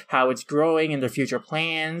be, how it's growing, and their future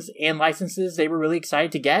plans, and licenses they were really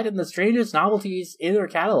excited to get, and the strangest novelties in their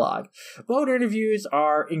catalog. Both interviews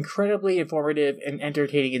are incredibly informative and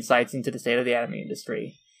entertaining insights into the state of the anime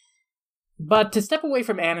industry. But to step away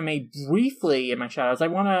from anime briefly in my shoutouts, I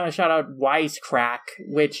want to shout out Wisecrack,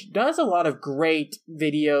 which does a lot of great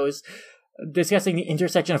videos discussing the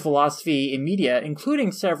intersection of philosophy in media,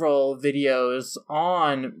 including several videos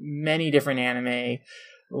on many different anime,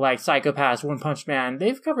 like Psycho-Pass, One Punch Man.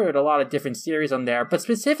 They've covered a lot of different series on there, but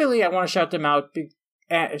specifically I want to shout them out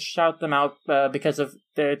because of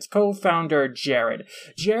its co-founder, Jared.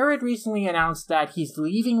 Jared recently announced that he's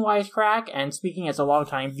leaving Wisecrack, and speaking as a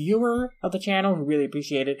longtime viewer of the channel who really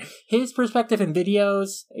appreciated his perspective in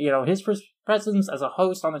videos, his presence as a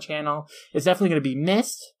host on the channel is definitely going to be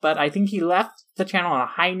missed, but I think he left the channel on a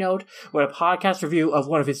high note with a podcast review of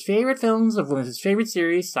one of his favorite films of one of his favorite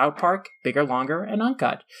series, South Park, Bigger, Longer, and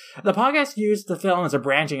Uncut. The podcast used the film as a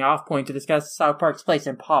branching off point to discuss South Park's place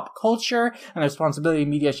in pop culture and the responsibility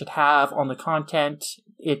media should have on the content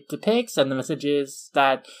it depicts and the messages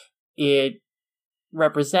that it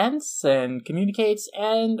represents and communicates,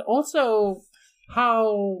 and also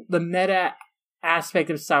how the meta aspect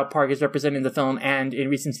of South Park is represented in the film and in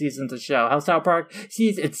recent seasons of the show. How South Park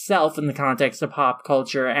sees itself in the context of pop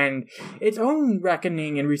culture and its own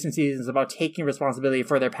reckoning in recent seasons about taking responsibility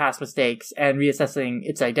for their past mistakes and reassessing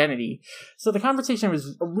its identity. So the conversation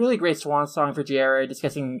was a really great swan song for Jared,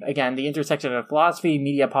 discussing, again, the intersection of philosophy,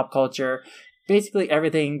 media, pop culture, basically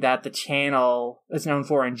everything that the channel is known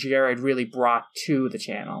for and Jared really brought to the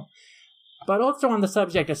channel. But also on the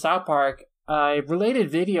subject of South Park, a related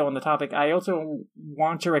video on the topic, I also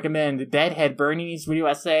want to recommend Bedhead Bernie's video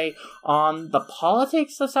essay on the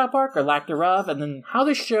politics of South Park, or lack thereof, and then how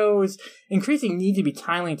the show's increasing need to be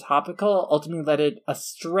timely and topical ultimately led it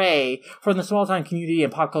astray from the small-time community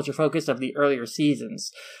and pop culture focus of the earlier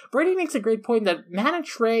seasons. Bernie makes a great point that Matt and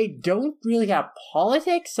Trey don't really have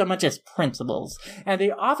politics so much as principles, and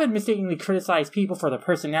they often mistakenly criticize people for their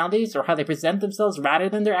personalities or how they present themselves rather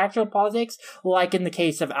than their actual politics, like in the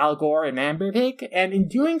case of Al Gore and Man Pig, and in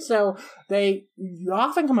doing so, they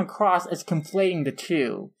often come across as conflating the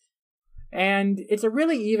two. And it's a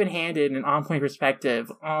really even-handed and on-point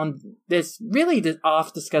perspective on this really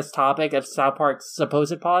oft-discussed topic of South Park's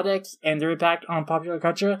supposed politics and their impact on popular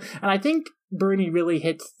culture. And I think Bernie really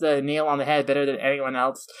hits the nail on the head better than anyone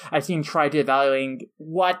else I've seen try to evaluate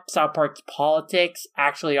what South Park's politics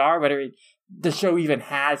actually are, whether the show even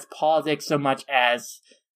has politics so much as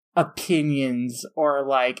opinions, or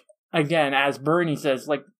like, again, as Bernie says,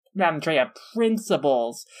 like, Matt and Trey have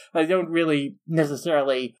principles, but they don't really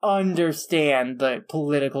necessarily understand the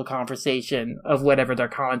political conversation of whatever they're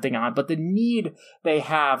commenting on. But the need they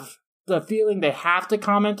have, the feeling they have to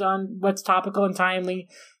comment on what's topical and timely,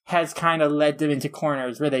 has kind of led them into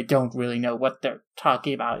corners where they don't really know what they're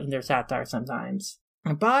talking about in their satire sometimes.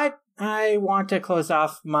 But I want to close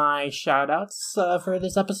off my shout-outs for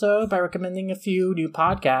this episode by recommending a few new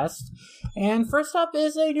podcasts. And first up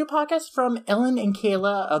is a new podcast from Ellen and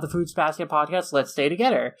Kayla of the Fruits Basket podcast, Let's Stay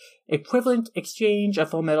Together, equivalent exchange of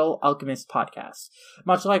Full Metal Alchemist podcast.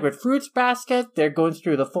 Much like with Fruits Basket, they're going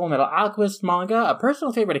through the Full Metal Alchemist manga, a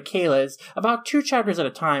personal favorite of Kayla's, about 2 chapters at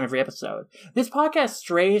a time every episode. This podcast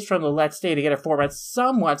strays from the Let's Stay Together format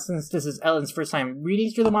somewhat, since this is Ellen's first time reading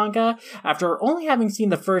through the manga, after only having seen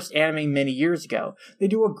the first anime many years ago. They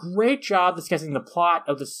do a great job discussing the plot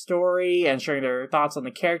of the story and sharing their thoughts on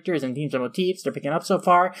the characters and themes and motifs they're picking up so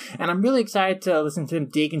far, and I'm really excited to listen to them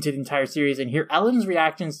dig into the entire series and hear Ellen's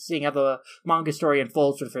reactions to seeing how the manga story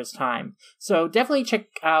unfolds for the first time. So definitely check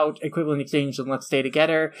out Equivalent Exchange and Let's Stay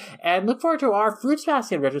Together, and look forward to our Fruits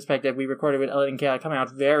Basket retrospective we recorded with Ellen and Kayla coming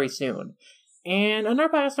out very soon. And another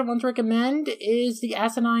podcast I want to recommend is the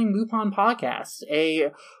Asinine Lupin podcast,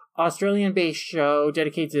 a Australian-based show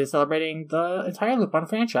dedicated to celebrating the entire Lupin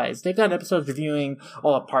franchise. They've done episodes reviewing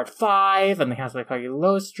all of Part 5, and the House of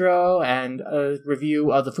Cagliostro, and a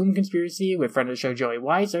review of the Foom Conspiracy with friend of the show Joey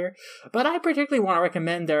Weiser. But I particularly want to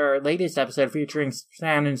recommend their latest episode featuring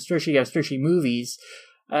Stan and Strushy of Strushy Movies,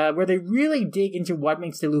 where they really dig into what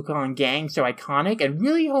makes the Lupin gang so iconic and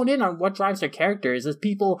really hone in on what drives their characters as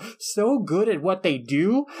people so good at what they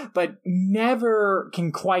do, but never can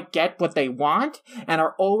quite get what they want and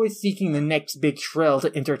are always seeking the next big thrill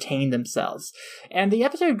to entertain themselves. And the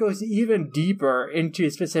episode goes even deeper into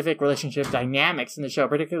specific relationship dynamics in the show,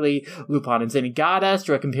 particularly Lupin and Zenigata,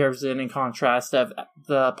 through a comparison and contrast of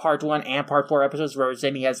the Part 1 and Part 4 episodes where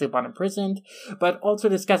Zenny has Lupin imprisoned, but also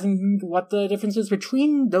discussing what the differences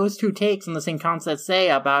between those two takes on the same concept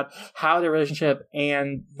say about how their relationship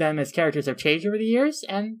and them as characters have changed over the years.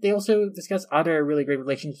 And they also discuss other really great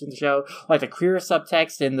relationships in the show, like the queer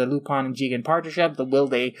subtext in the Lupin and Jigen partnership, the will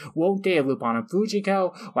they, won't they of Lupin and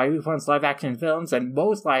Fujiko, why Lupin's live-action films and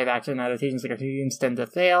most live-action adaptations of cartoons tend to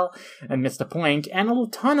fail and miss the point, and a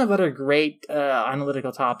ton of other great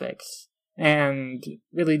analytical topics. And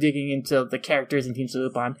really digging into the characters and themes of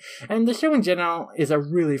Lupin. And the show in general is a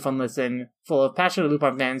really fun listen, full of passionate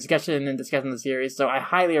Lupin fans gushing and discussing the series, so I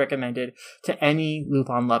highly recommend it to any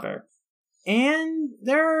Lupin lover. And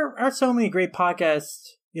there are so many great podcasts,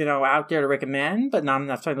 out there to recommend, but not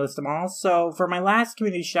enough time to list them all. So for my last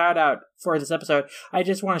community shout out for this episode, I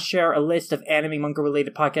just want to share a list of anime manga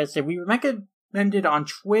related podcasts that we recommended on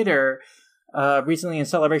Twitter recently in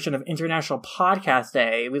celebration of International Podcast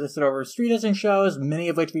Day. We listed over 3 dozen shows, many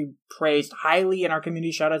of which we praised highly in our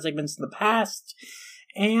community shoutout segments in the past.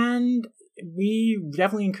 And we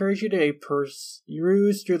definitely encourage you to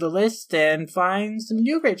peruse through the list and find some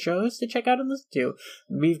new great shows to check out and listen to.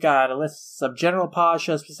 We've got a list of general pods,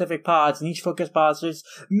 show-specific pods, niche focus pods. There's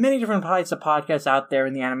many different types of podcasts out there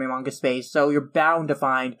in the anime manga space, so you're bound to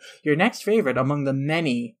find your next favorite among the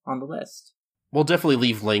many on the list. We'll definitely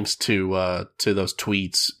leave links to those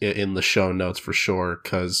tweets in the show notes for sure,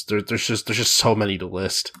 because there's just so many to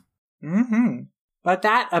list. Mm-hmm. But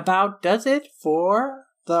that about does it for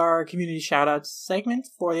our community shoutouts segment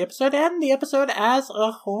for the episode and the episode as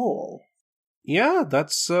a whole. Yeah,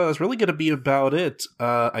 that's really going to be about it.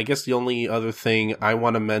 I guess the only other thing I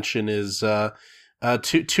want to mention is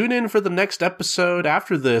tune in for the next episode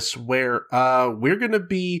after this, where we're going to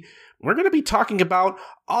be talking about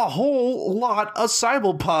a whole lot of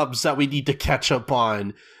Cyblepubs that we need to catch up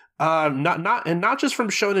on. Not just from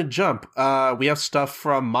Shonen Jump. We have stuff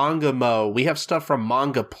from Mangamo. We have stuff from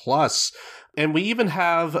Manga Plus. And we even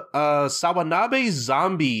have Sawanabe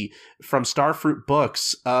Zombie from Starfruit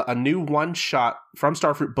Books, a new one-shot from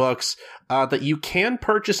Starfruit Books that you can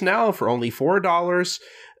purchase now for only $4.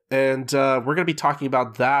 And we're going to be talking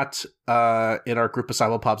about that in our group of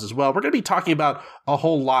Cyblepubs as well. We're going to be talking about a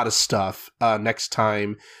whole lot of stuff next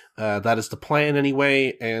time. That is the plan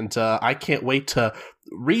anyway. And I can't wait to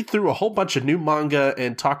read through a whole bunch of new manga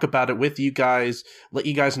and talk about it with you guys. Let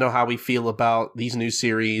you guys know how we feel about these new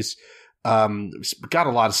series. Got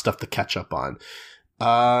a lot of stuff to catch up on.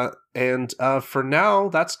 And for now,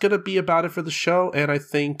 that's going to be about it for the show. And I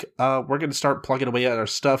think we're going to start plugging away at our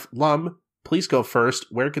stuff. Lum, please go first.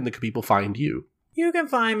 Where can the people find you? You can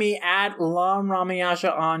find me at Lum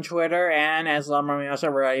Ramayasha on Twitter and as Lum Ramayasha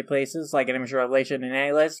at variety places like Animation Revelation and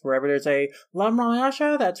A-List. Wherever there's a Lum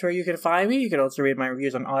Ramayasha, that's where you can find me. You can also read my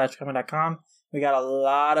reviews on allthat'scoming.com. We got a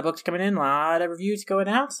lot of books coming in, a lot of reviews going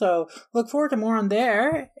out, so look forward to more on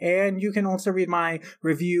there. And you can also read my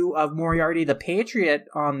review of Moriarty the Patriot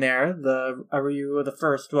on there, a review of the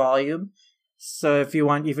first volume. So if you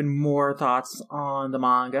want even more thoughts on the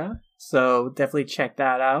manga. So definitely check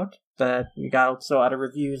that out. But we got also other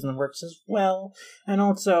reviews in the works as well. And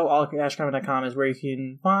also, allcashcomic.com is where you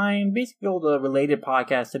can find basically all the related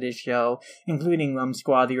podcasts to this show, including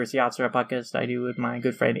Squad, the Ursi Yatsura podcast I do with my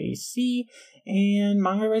good friend AC, and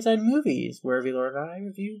Manga Right Side Movies, where Vilor and I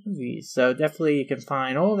review movies. So definitely you can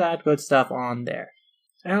find all that good stuff on there.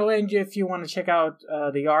 And if you want to check out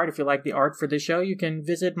the art, if you like the art for the show, you can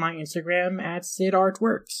visit my Instagram at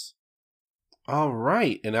SidArtworks. All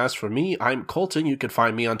right, and as for me, I'm Colton. You can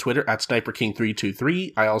find me on Twitter at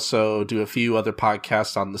SniperKing323. I also do a few other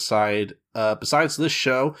podcasts on the side besides this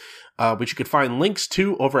show, which you can find links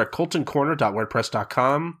to over at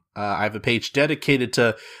coltoncorner.wordpress.com. I have a page dedicated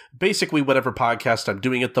to basically whatever podcast I'm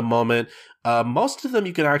doing at the moment. Most of them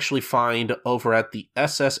you can actually find over at the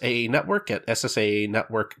SSAA Network at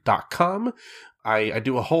ssaaanetwork.com. I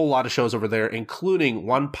do a whole lot of shows over there, including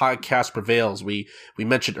One Podcast Prevails. We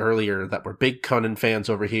mentioned earlier that we're big Conan fans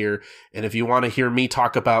over here, and if you want to hear me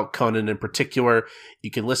talk about Conan in particular, you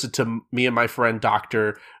can listen to me and my friend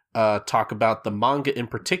Doctor talk about the manga in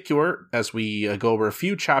particular as we go over a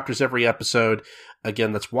few chapters every episode.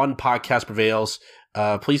 Again, that's One Podcast Prevails.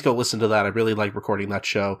 Please go listen to that. I really like recording that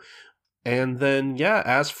show. And then, yeah,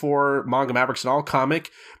 as for Manga Mavericks and All Comic,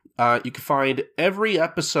 you can find every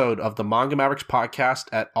episode of the Manga Mavericks podcast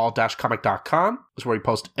at all-comic.com. That's where we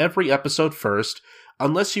post every episode first.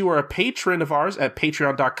 Unless you are a patron of ours at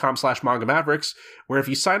patreon.com/Manga Mavericks, where if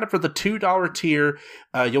you sign up for the $2 tier,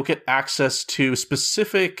 you'll get access to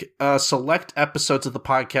specific select episodes of the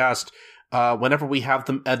podcast whenever we have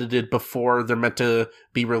them edited before they're meant to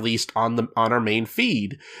be released on our main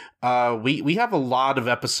feed. We have a lot of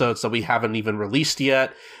episodes that we haven't even released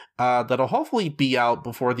yet. That'll hopefully be out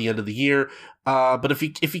before the end of the year. But if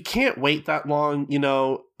you can't wait that long,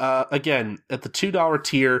 again, at the $2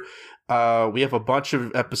 tier, we have a bunch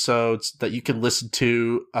of episodes that you can listen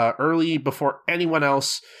to early before anyone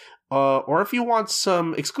else. Or if you want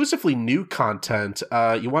some exclusively new content,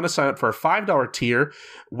 you want to sign up for a $5 tier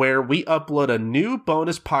where we upload a new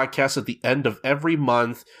bonus podcast at the end of every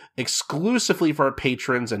month exclusively for our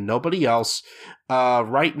patrons and nobody else.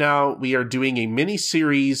 Right now, we are doing a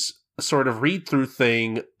mini-series sort of read-through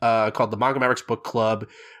thing called the Manga Mavericks Book Club,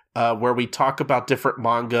 where we talk about different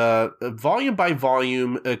manga volume by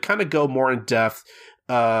volume, kind of go more in depth.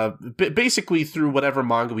 Basically through whatever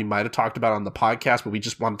manga we might have talked about on the podcast, but we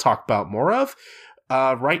just want to talk about more of.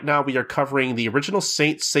 Right now we are covering the original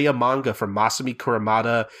Saint Seiya manga from Masami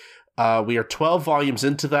Kurumada. We are 12 volumes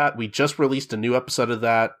into that. We just released a new episode of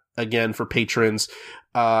that, again, for patrons.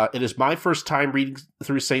 It is my first time reading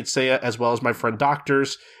through Saint Seiya, as well as my friend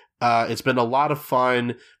Doctor's. It's been a lot of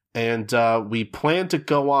fun, and we plan to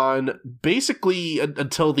go on basically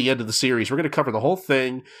until the end of the series. We're going to cover the whole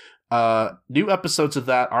thing. New episodes of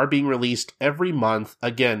that are being released every month,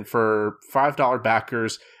 again, for $5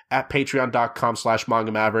 backers at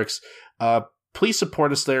patreon.com/Manga Mavericks. Please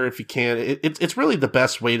support us there if you can. It's really the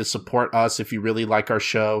best way to support us if you really like our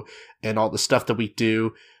show and all the stuff that we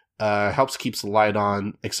do. Helps keeps the light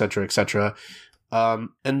on, etc., etc.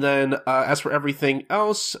 And then, as for everything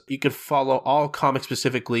else, you can follow All Comic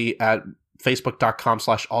specifically at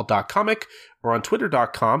facebook.com/all.comic or on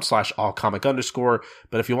twitter.com/allcomic_.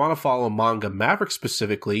 But if you want to follow Manga Mavericks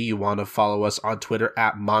specifically, you want to follow us on Twitter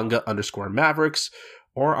at manga_mavericks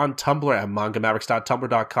or on Tumblr at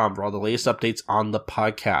mangamavericks.tumblr.com for all the latest updates on the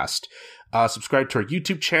podcast. Subscribe to our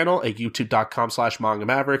YouTube channel at youtube.com/Manga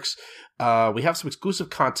Mavericks. We have some exclusive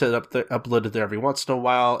content uploaded there every once in a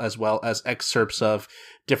while, as well as excerpts of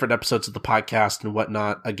different episodes of the podcast and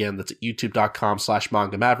whatnot. Again, that's at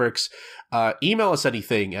youtube.com/Manga Mavericks. Email us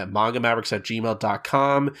anything at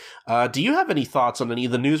mangamavericks@gmail.com. Do you have any thoughts on any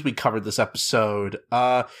of the news we covered this episode?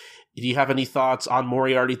 Do you have any thoughts on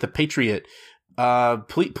Moriarty the Patriot?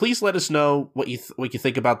 Please let us know what you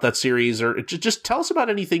think about that series, or just tell us about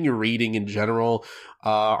anything you're reading in general.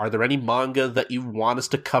 Are there any manga that you want us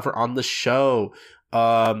to cover on the show?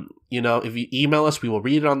 If you email us, we will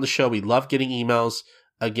read it on the show. We love getting emails.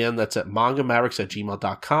 Again, that's at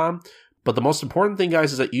mangamavericks@gmail.com. But the most important thing,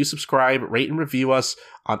 guys, is that you subscribe, rate, and review us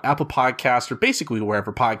on Apple Podcasts, or basically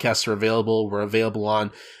wherever podcasts are available. We're available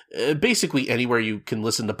on basically anywhere you can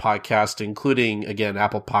listen to podcasts, including, again,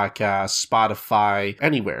 Apple Podcasts, Spotify,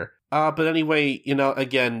 anywhere. But anyway,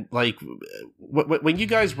 again, like, when you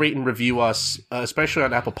guys rate and review us, especially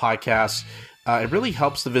on Apple Podcasts, it really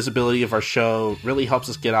helps the visibility of our show, really helps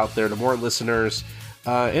us get out there to more listeners.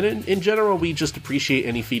 And in general, we just appreciate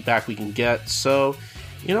any feedback we can get. So,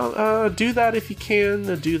 do that if you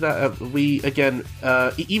can. Do that.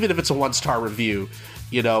 Even if it's a 1-star review,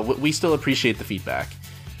 we still appreciate the feedback.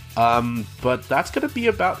 But that's going to be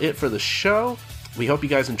about it for the show. we hope you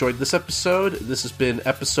guys enjoyed this episode. This has been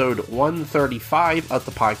episode 135 of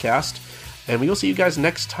the podcast, and we will see you guys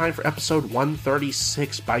next time for episode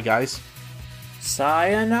 136. Bye, guys.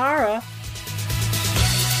 Sayonara.